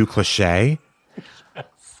sash too cliche?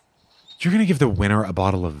 You're going to give the winner a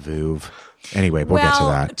bottle of Veuve. Anyway, we'll get to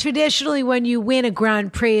that. Traditionally, when you win a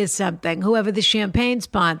Grand Prix or something, whoever the champagne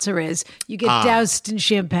sponsor is, you get doused in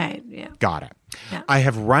champagne. Yeah. Got it. Yeah. I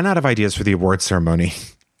have run out of ideas for the award ceremony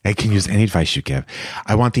I can use any advice you give.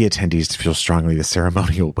 I want the attendees to feel strongly the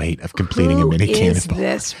ceremonial weight of completing a mini Who is cannonball.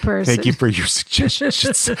 this person? Thank you for your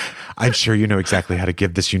suggestions. I'm sure you know exactly how to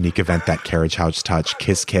give this unique event that carriage house touch.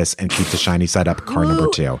 Kiss, kiss, and keep the shiny side up. Car number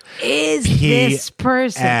 2. Is this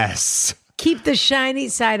person? Yes. Keep the shiny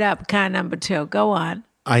side up, car number 2. Go on.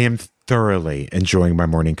 I am thoroughly enjoying my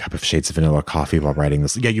morning cup of Shades of Vanilla coffee while writing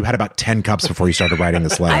this. Yeah, you had about 10 cups before you started writing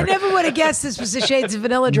this letter. I never would have guessed this was a Shades of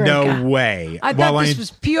Vanilla drink. No way. I thought this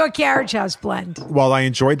was pure Carriage House blend. While I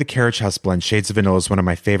enjoyed the Carriage House blend, Shades of Vanilla is one of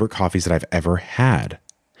my favorite coffees that I've ever had.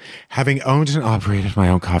 Having owned and operated my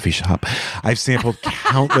own coffee shop, I've sampled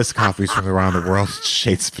countless coffees from around the world.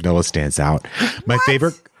 Shades of Vanilla stands out.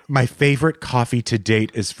 My favorite coffee to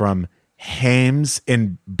date is from Hames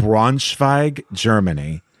in Braunschweig,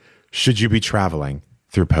 Germany. Should you be traveling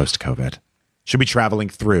through post-COVID? Should be traveling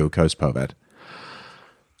through post-COVID.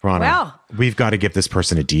 Rana, Well, we've got to give this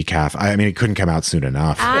person a decaf. I mean, it couldn't come out soon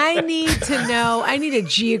enough. I need to know. I need a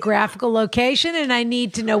geographical location, and I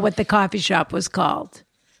need to know what the coffee shop was called.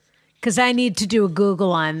 Because I need to do a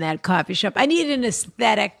Google on that coffee shop. I need an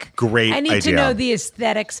aesthetic. Great I need idea. to know the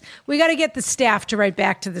aesthetics. We got to get the staff to write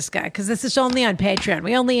back to this guy because this is only on Patreon.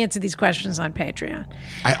 We only answer these questions on Patreon.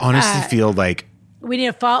 I honestly feel like We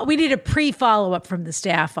need a pre-follow up from the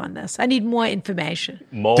staff on this. I need more information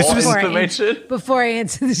More This was- information? before I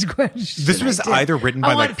answer this question. this was either written by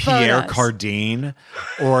I like want Pierre photos. Cardin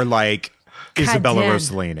or like Isabella Cardin.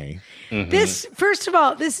 Rossellini. This, first of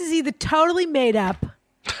all, this is either totally made up,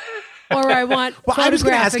 or I want. Well, I was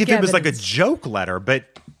going to ask if photographic it was like a evidence. joke letter, but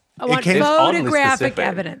I want came- oddly photographic specific.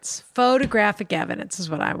 evidence. Photographic evidence is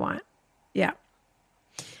what I want. Yeah.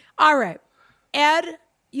 All right, Ed.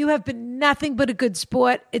 You have been nothing but a good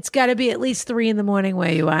sport. It's got to be at least 3 a.m.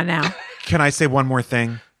 where you are now. Can I say one more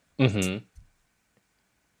thing? Mm-hmm.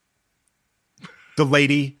 The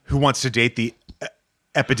lady who wants to date the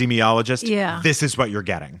epidemiologist, Yeah. this is what you're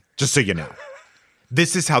getting, just so you know.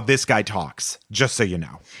 This is how this guy talks, just so you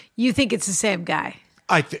know. You think it's the same guy?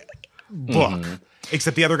 Look,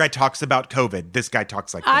 except the other guy talks about COVID. This guy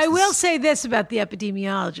talks like this. I will say this about the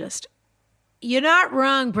epidemiologist. You're not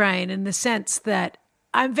wrong, Brian, in the sense that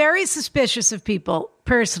I'm very suspicious of people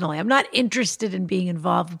personally. I'm not interested in being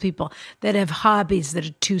involved with people that have hobbies that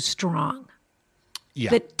are too strong,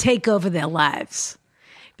 Yeah. that take over their lives.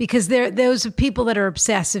 Because those are people that are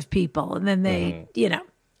obsessive people. And then they,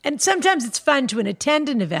 and sometimes it's fun to attend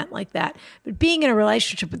an event like that. But being in a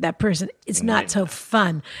relationship with that person is not so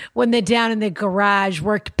fun when they're down in their garage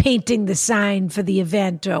painting the sign for the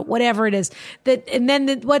event or whatever it is. And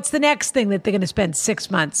then what's the next thing that they're going to spend 6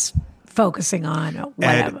 months focusing on or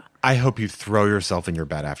whatever? Ed, I hope you throw yourself in your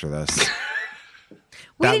bed after this.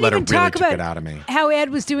 We that didn't letter even really talk took about it out of me. how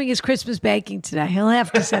Ed was doing his Christmas baking today. He'll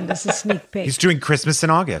have to send us a sneak peek. He's doing Christmas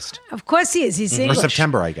in August. Of course he is. He's Or English.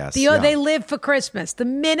 September, I guess. They live for Christmas. The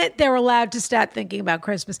minute they're allowed to start thinking about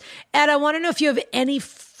Christmas. Ed, I want to know if you have any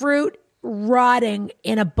fruit rotting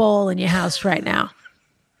in a bowl in your house right now.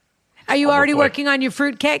 Are you already working on your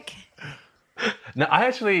fruit cake? No,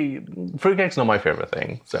 fruitcake's not my favorite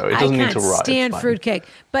thing, so it doesn't I need to can't rot. It's stand fine. fruit cake.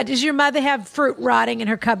 But does your mother have fruit rotting in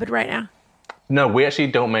her cupboard right now? No, we actually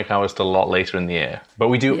don't make ours till a lot later in the year, but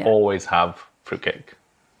we do always have fruitcake.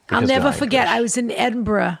 I'll because never we're forget. Irish. I was in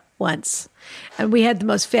Edinburgh once, and we had the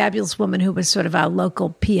most fabulous woman who was sort of our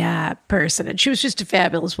local PR person. And she was just a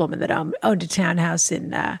fabulous woman that owned a townhouse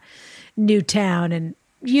in Newtown and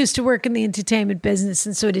used to work in the entertainment business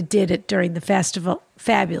and sort of did it during the festival.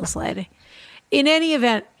 Fabulous lady. In any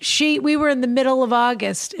event, we were in the middle of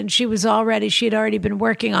August and she had already been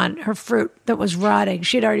working on her fruit that was rotting.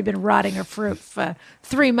 She had already been rotting her fruit for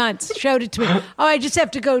 3 months. Showed it to me. Oh, I just have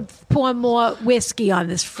to go pour more whiskey on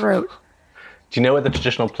this fruit. Do you know where the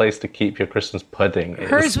traditional place to keep your Christmas pudding is?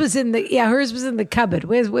 Hers was in the cupboard.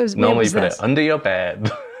 Where Normally was you put this? it under your bed.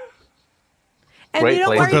 And Great you don't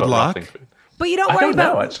place worry to Good put luck. rotting food. But you don't I worry don't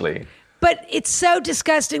about know, actually. But it's so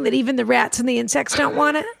disgusting that even the rats and the insects don't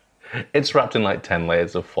want it. It's wrapped in like 10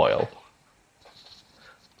 layers of foil.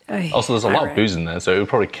 Ay, Also, there's a lot all of right. booze in there, so it would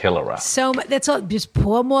probably kill a rat. So much. That's all. Just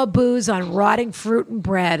pour more booze on rotting fruit and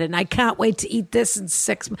bread, and I can't wait to eat this in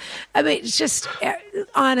 6 months. I mean, it's just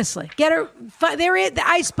honestly, get her. The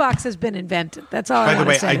ice box has been invented. That's all. By I the want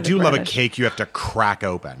way, to say I to the do love a British. cake you have to crack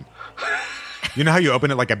open. You know how you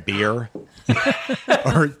open it like a beer?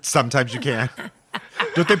 Or sometimes you can't.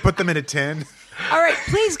 Don't they put them in a tin? All right,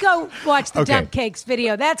 please go watch the Okay. Dump Cakes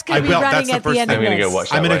video. That's going I to be will. That's running the at the first end thing of I'm going this. to go watch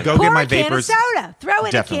that I'm going to later. go get Pour my a can vapors. of soda. Throw in a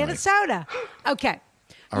can Definitely. of soda. Okay.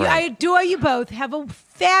 All right. I adore you both. Have a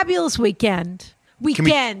fabulous weekend. we-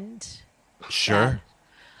 Weekend. Sure.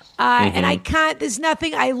 And I can't, there's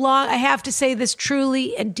nothing I have to say this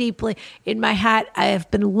truly and deeply in my heart. I have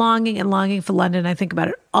been longing and longing for London. I think about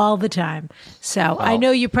it all the time. So I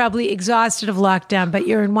know you're probably exhausted of lockdown, but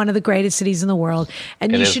you're in one of the greatest cities in the world.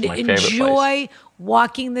 And you should enjoy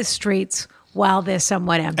walking the streets while they're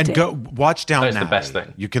somewhat empty. And go watch Downton Abbey. That's the best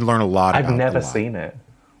thing. You can learn a lot about I've never seen it.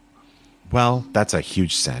 Well, that's a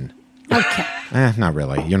huge sin. Okay. Not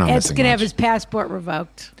really. You're not Ed's missing going to much. have his passport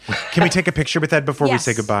revoked. Can we take a picture with Ed before we Yes.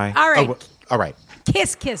 say goodbye? All right. Oh, all right.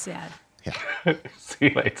 Kiss, Ed. Yeah. See you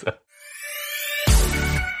later.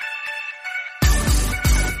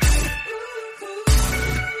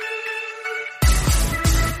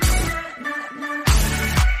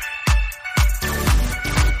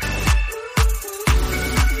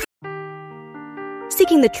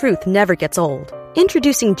 Seeking the truth never gets old.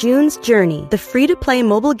 Introducing June's Journey, the free-to-play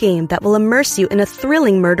mobile game that will immerse you in a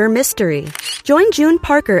thrilling murder mystery. Join June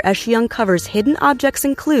Parker as she uncovers hidden objects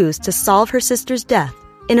and clues to solve her sister's death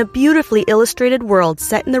in a beautifully illustrated world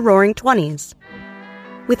set in the Roaring '20s.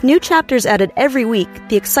 With new chapters added every week,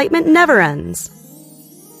 the excitement never ends.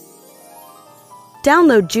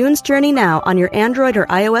 Download June's Journey now on your Android or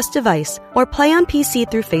iOS device, or play on PC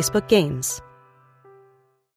through Facebook Games.